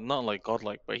 not like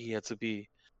godlike, but he had to be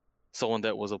someone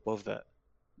that was above that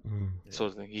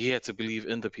sort of thing. He had to believe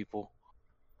in the people.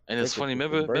 And it's Joker funny.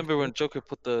 put them Remember both, when Joker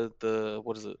put the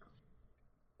what is it?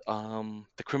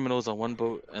 The criminals on one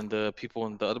boat and the people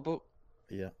on the other boat.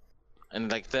 Yeah. And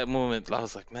like that moment, I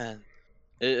was like, man,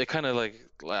 it kind of like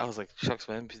I was like, shucks,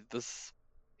 man,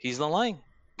 he's not lying.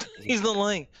 He's not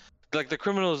lying. Like the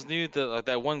criminals knew that like,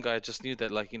 that one guy just knew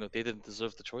that like they didn't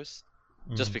deserve the choice,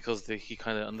 just because he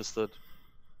kind of understood.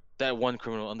 That one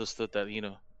criminal understood that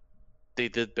they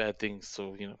did bad things,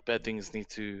 so bad things need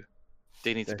to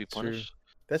be That's true. punished.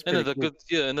 That's And then pretty the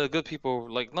cool. and the good people,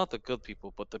 like not the good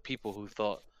people, but the people who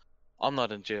thought, I'm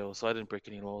not in jail, so I didn't break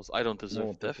any laws. I don't deserve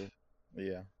Normal death, people.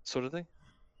 Yeah. sort of thing.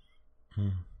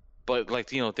 Mm. But like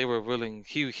they were willing.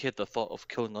 He had the thought of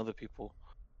killing other people,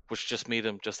 which just made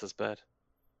him just as bad.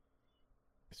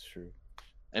 It's true.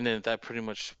 And then that pretty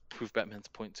much proved Batman's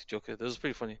point to Joker. That was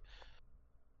pretty funny.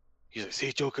 He's like,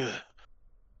 "See, Joker,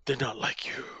 they're not like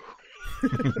you."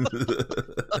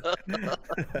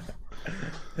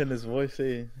 And his voice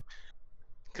saying,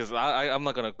 Because I'm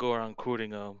not gonna go around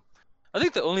quoting I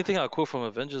think the only thing I quote from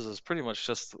Avengers is pretty much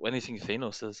just anything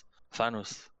Thanos says.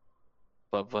 Thanos.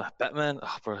 But Batman,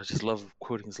 bro, I just love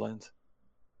quoting his lines.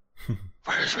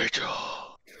 Where's Rachel?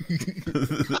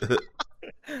 him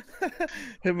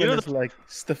You know and his like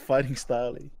stiff fighting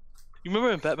style. You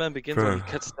remember in Batman Begins when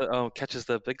he catches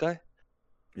the big guy?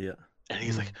 Yeah. And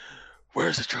he's like,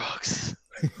 "Where's the drugs?"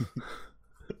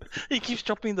 He keeps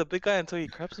jumping the big guy until he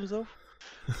craps himself.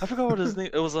 I forgot what his name.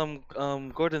 It was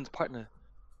Gordon's partner,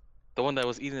 the one that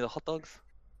was eating the hot dogs.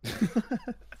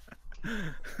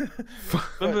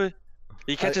 Remember,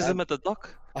 he catches him at the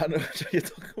dock. I know what you're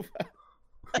talking about.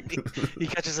 He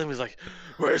catches him. He's like,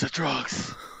 "Where's the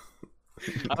drugs?"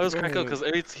 I was cracking up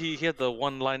because he had the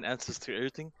one-line answers to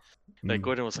everything. Like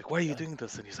Gordon was like, "Why are you doing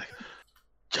this?" And he's like,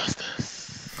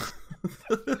 "Justice."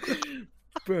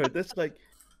 Bro, that's like,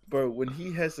 bro, when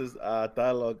he has his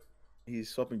dialogue, he's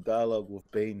swapping dialogue with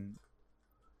Bane.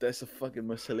 That's a fucking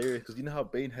most hilarious because you know how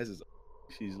Bane has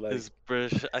she's like his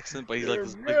British accent, but he's like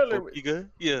this big really, bulky guy.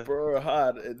 Yeah. bro,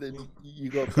 hard, and then you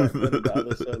got Batman on the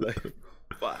other side, like,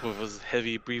 fuck. With his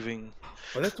heavy breathing.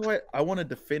 But that's why I want to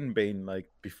defend Bane, like,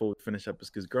 before we finish up, is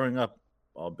because growing up,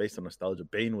 based on nostalgia,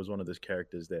 Bane was one of those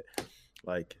characters that,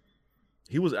 like,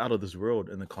 he was out of this world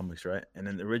in the comics, right? And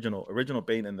then the original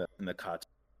Bane in the cartoon,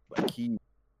 like, he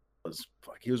was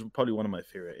probably one of my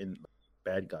favorite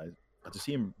bad guys. But to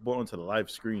see him brought onto the live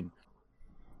screen,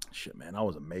 shit, man, I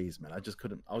was amazed, man. I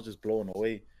was just blown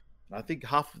away. And I think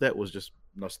half of that was just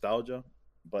nostalgia,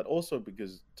 but also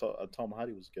because Tom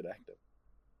Hardy was a good actor.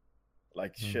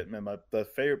 Like shit, man. My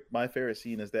favorite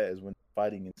scene is when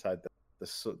fighting inside the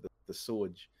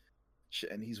sewage,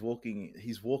 and he's walking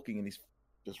and he's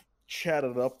just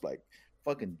chatted up like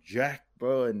fucking Jack,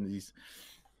 bro. And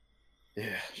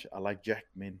I like Jack,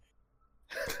 man.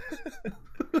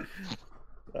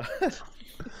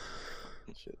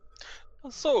 Shit.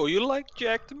 So you like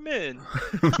Jack the Man?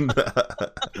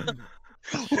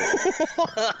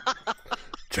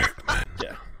 Jackman.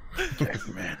 Yeah,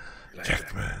 Jackman.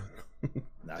 Jackman.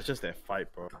 Nah, it's just that fight,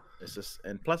 bro. It's just,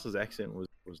 and plus his accent was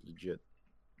legit.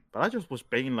 But I just wish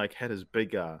Bane like had his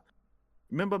big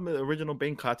remember the original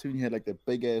Bane cartoon? He had like the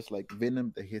big ass like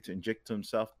venom that he had to inject to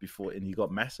himself before, and he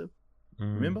got massive.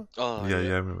 Remember? Oh yeah,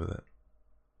 I remember that.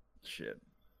 Shit.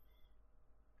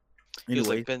 He was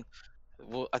Anyway, like Ben.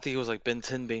 Well, I think it was like Ben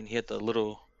 10 Bane. He had the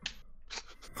little.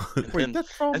 wait,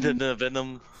 that's from. And then the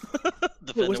Venom.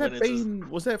 The Wait, was Venom that went into- Bane?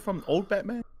 Was that from old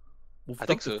Batman? With I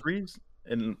think Dr. so. Freeze?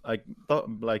 And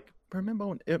remember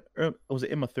when was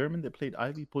it Emma Thurman that played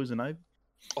Ivy, Poison Ivy?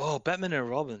 Oh, Batman and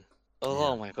Robin.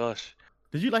 Oh my gosh.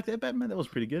 Did you like that Batman? That was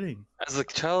pretty good. Eh? As a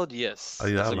child, yes. Oh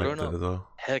yeah, As I a liked grown it up, as well.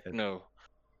 heck no.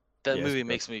 That Yes, movie but-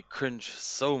 makes me cringe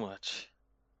so much.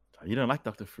 You don't like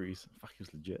Dr. Freeze? Fuck, he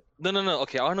was legit. No.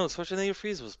 Okay, Arnold Schwarzenegger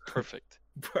Freeze was perfect.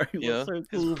 Bro, he was Yeah, so it's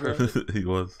cool, bro. perfect. He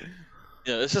was.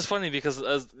 Yeah, it's just funny because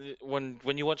when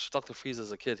you watch Dr. Freeze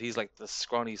as a kid, he's like the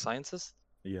scrawny scientist,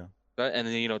 Yeah. right? And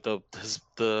then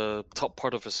the top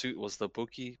part of his suit was the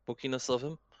bulkiness of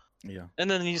him. Yeah. And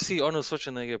then you see Arnold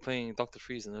Schwarzenegger playing Dr.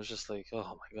 Freeze, and it was just like,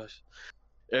 oh my gosh,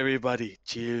 everybody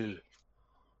chill.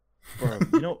 Bro,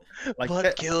 you know, like What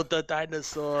that, killed the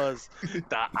dinosaurs?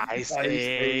 The Ice Ice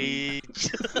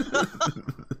Age.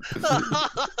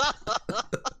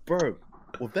 bro,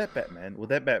 with that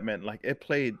Batman, like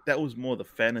that was more the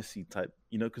fantasy type,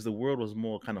 because the world was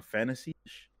more kind of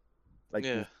fantasy-ish. Like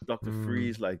Yeah. with Dr.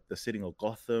 Freeze, like the setting of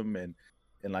Gotham and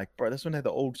like, bro, that's when they had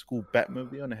the old school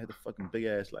Batmobile and they had the fucking big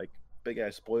ass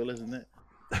spoilers in it.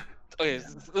 Okay,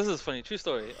 this is funny. True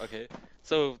story. Okay,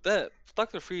 so that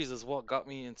Dr. Freeze is what got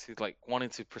me into like wanting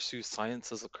to pursue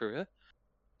science as a career,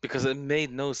 because it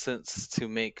made no sense to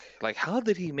make like how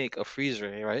did he make a freeze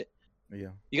ray, right? Yeah.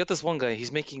 You got this one guy,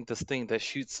 he's making this thing that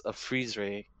shoots a freeze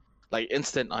ray, like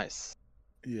instant ice.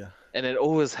 Yeah. And it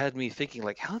always had me thinking,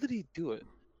 like, how did he do it?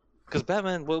 Because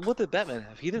Batman, what did Batman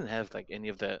have? He didn't have like any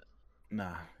of that.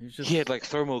 Nah, he's just He had like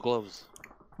thermal gloves.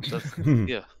 That's,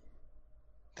 yeah.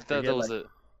 That Yeah, was like- it.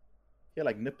 he had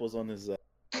like nipples on his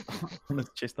on his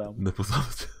chest arm. Nipples on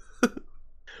his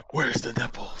Where's the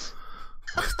nipples?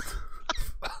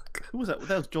 Who was that?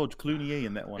 That was George Clooney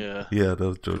in that one. Yeah. Yeah, that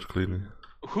was George Clooney.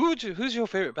 Who's your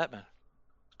favorite Batman?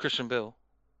 Christian Bale.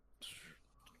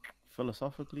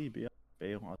 Philosophically,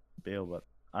 Bale, but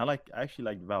I actually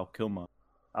like Val Kilmer.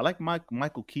 I like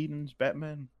Michael Keaton's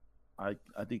Batman. I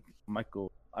think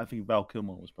Val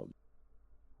Kilmer was probably.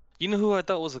 You know who I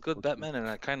thought was a good Batman, and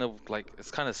I kind of like.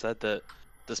 It's kind of sad that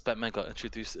this Batman got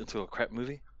introduced into a crap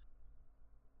movie.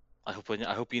 I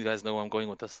hope you guys know where I'm going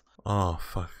with this. Oh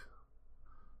fuck!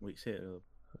 Wait, say it.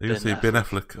 You gonna say Ben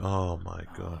Affleck? Oh my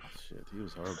god! Shit, he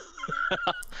was horrible.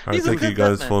 Alright, He's a thank you good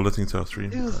guys Batman. for listening to our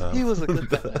stream. He was a good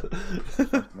Batman.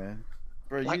 Fuck, man.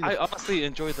 Bro, Like, you I honestly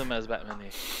enjoyed them as Batman.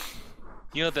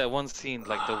 You know that one scene,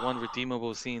 like the one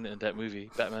redeemable scene in that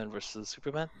movie, Batman versus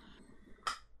Superman.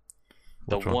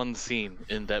 The Which one? one scene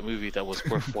in that movie that was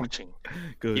worth watching.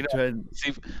 go You know, try and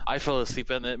I fell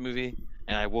asleep in that movie,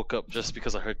 and I woke up just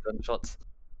because I heard gunshots.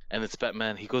 And it's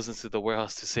Batman. He goes into the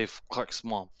warehouse to save Clark's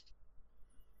mom.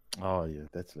 oh yeah,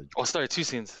 that's legit. Oh, sorry, two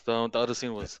scenes. The other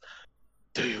scene was,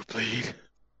 "Do you bleed?"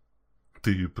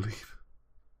 Do you bleed?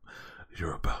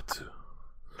 You're about to.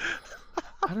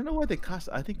 I don't know why they cast.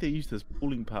 I think they used his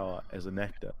pulling power as an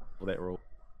actor for that role.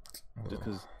 Just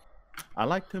because I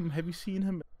liked him. Have you seen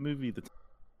him in the movie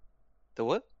The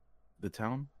what? The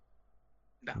Town?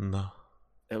 No.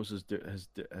 That was his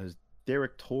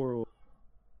directorial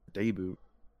debut.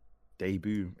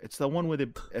 It's the one where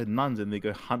they're nuns and they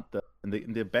go hunt and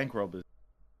they're bank robbers,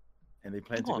 and they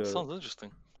plan Oh, to it go. sounds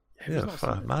interesting. Have you Yeah, not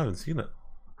fuck, seen it? I haven't seen it.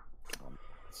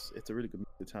 It's a really good movie.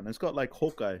 The Town. It's got like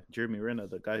Hawkeye, Jeremy Renner,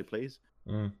 the guy who plays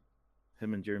Mm.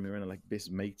 him and Jeremy Renner like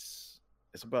best mates.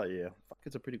 It's about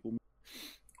it's a pretty cool movie.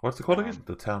 What's it called again?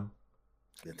 The Town.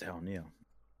 The Town, yeah.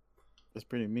 That's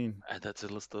pretty mean. Add that to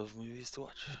the list of movies to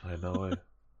watch. I know it.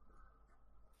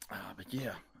 But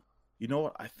yeah, you know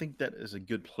what? I think that is a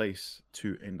good place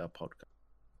to end our podcast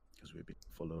because we've been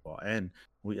for a little while, and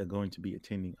we are going to be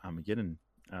attending Armageddon,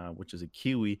 which is a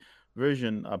Kiwi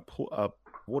version, a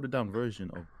watered down version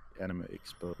of Anime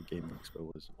Expo, Gaming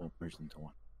Expo was all merged into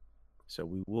one. So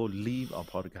we will leave our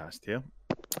podcast here.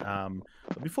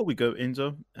 But before we go,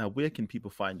 Enzo, where can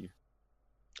people find you?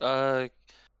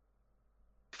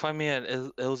 Find me at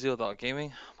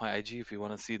elzio.gaming, my IG, if you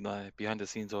want to see my behind the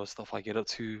scenes or stuff I get up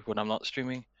to when I'm not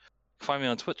streaming. Find me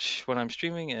on Twitch when I'm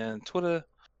streaming and Twitter.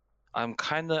 I'm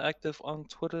kind of active on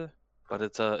Twitter, but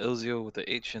it's Elzio with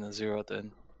the H and a 0 at the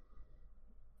end.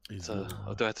 It's do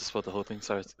I have to spell the whole thing?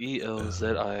 Sorry, it's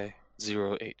ELZI0H.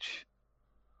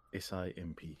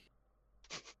 SIMP.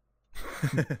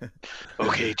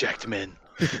 Okay, Jackman.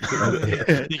 You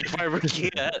can find Ricky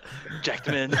at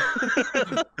Jackman.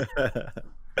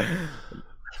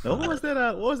 No, what was that?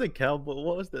 What was it, Cowboy?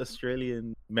 What was the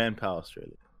Australian Manpower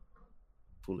Australia?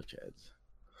 Full of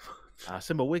chads.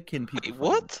 Simba, where can people? Wait, find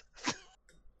what? you?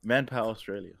 Manpower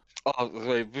Australia. Oh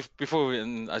wait, before we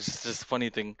end, just a funny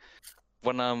thing.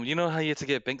 When you know how you had to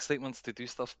get bank statements to do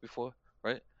stuff before,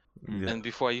 right? Yeah. And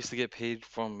before I used to get paid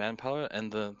from Manpower,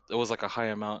 and it was like a high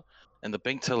amount, and the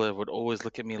bank teller would always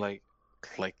look at me like,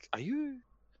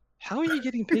 how are you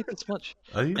getting paid this much?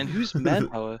 Are you? And who's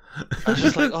Manpower? I was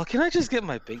just like, oh, can I just get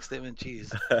my bank statement?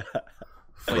 Jeez. But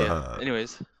yeah.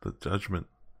 Anyways, The judgment.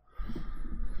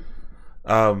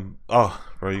 Bro,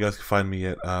 you guys can find me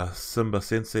at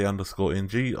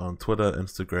SimbaSensei_NG on Twitter,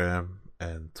 Instagram,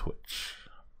 and Twitch.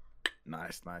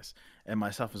 Nice. And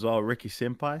myself as well, Ricky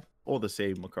Senpai, all the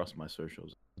same across my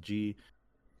socials. G,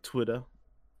 Twitter,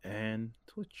 and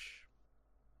Twitch.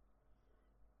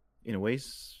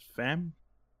 Anyways, fam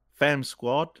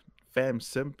squad, fam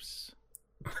simps.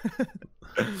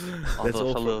 all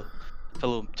the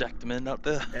fellow Jackmen out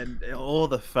there. And all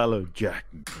the fellow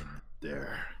Jackmen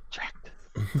there. Jacked.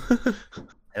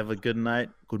 Have a good night,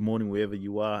 good morning, wherever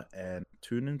you are, and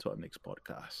tune into our next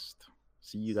podcast.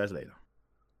 See you guys later.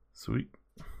 Sweet.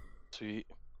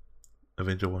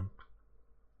 Avenger 1.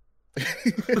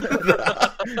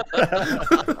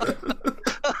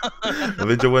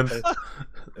 Avenger wins.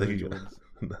 Avenger wins.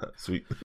 Sweet.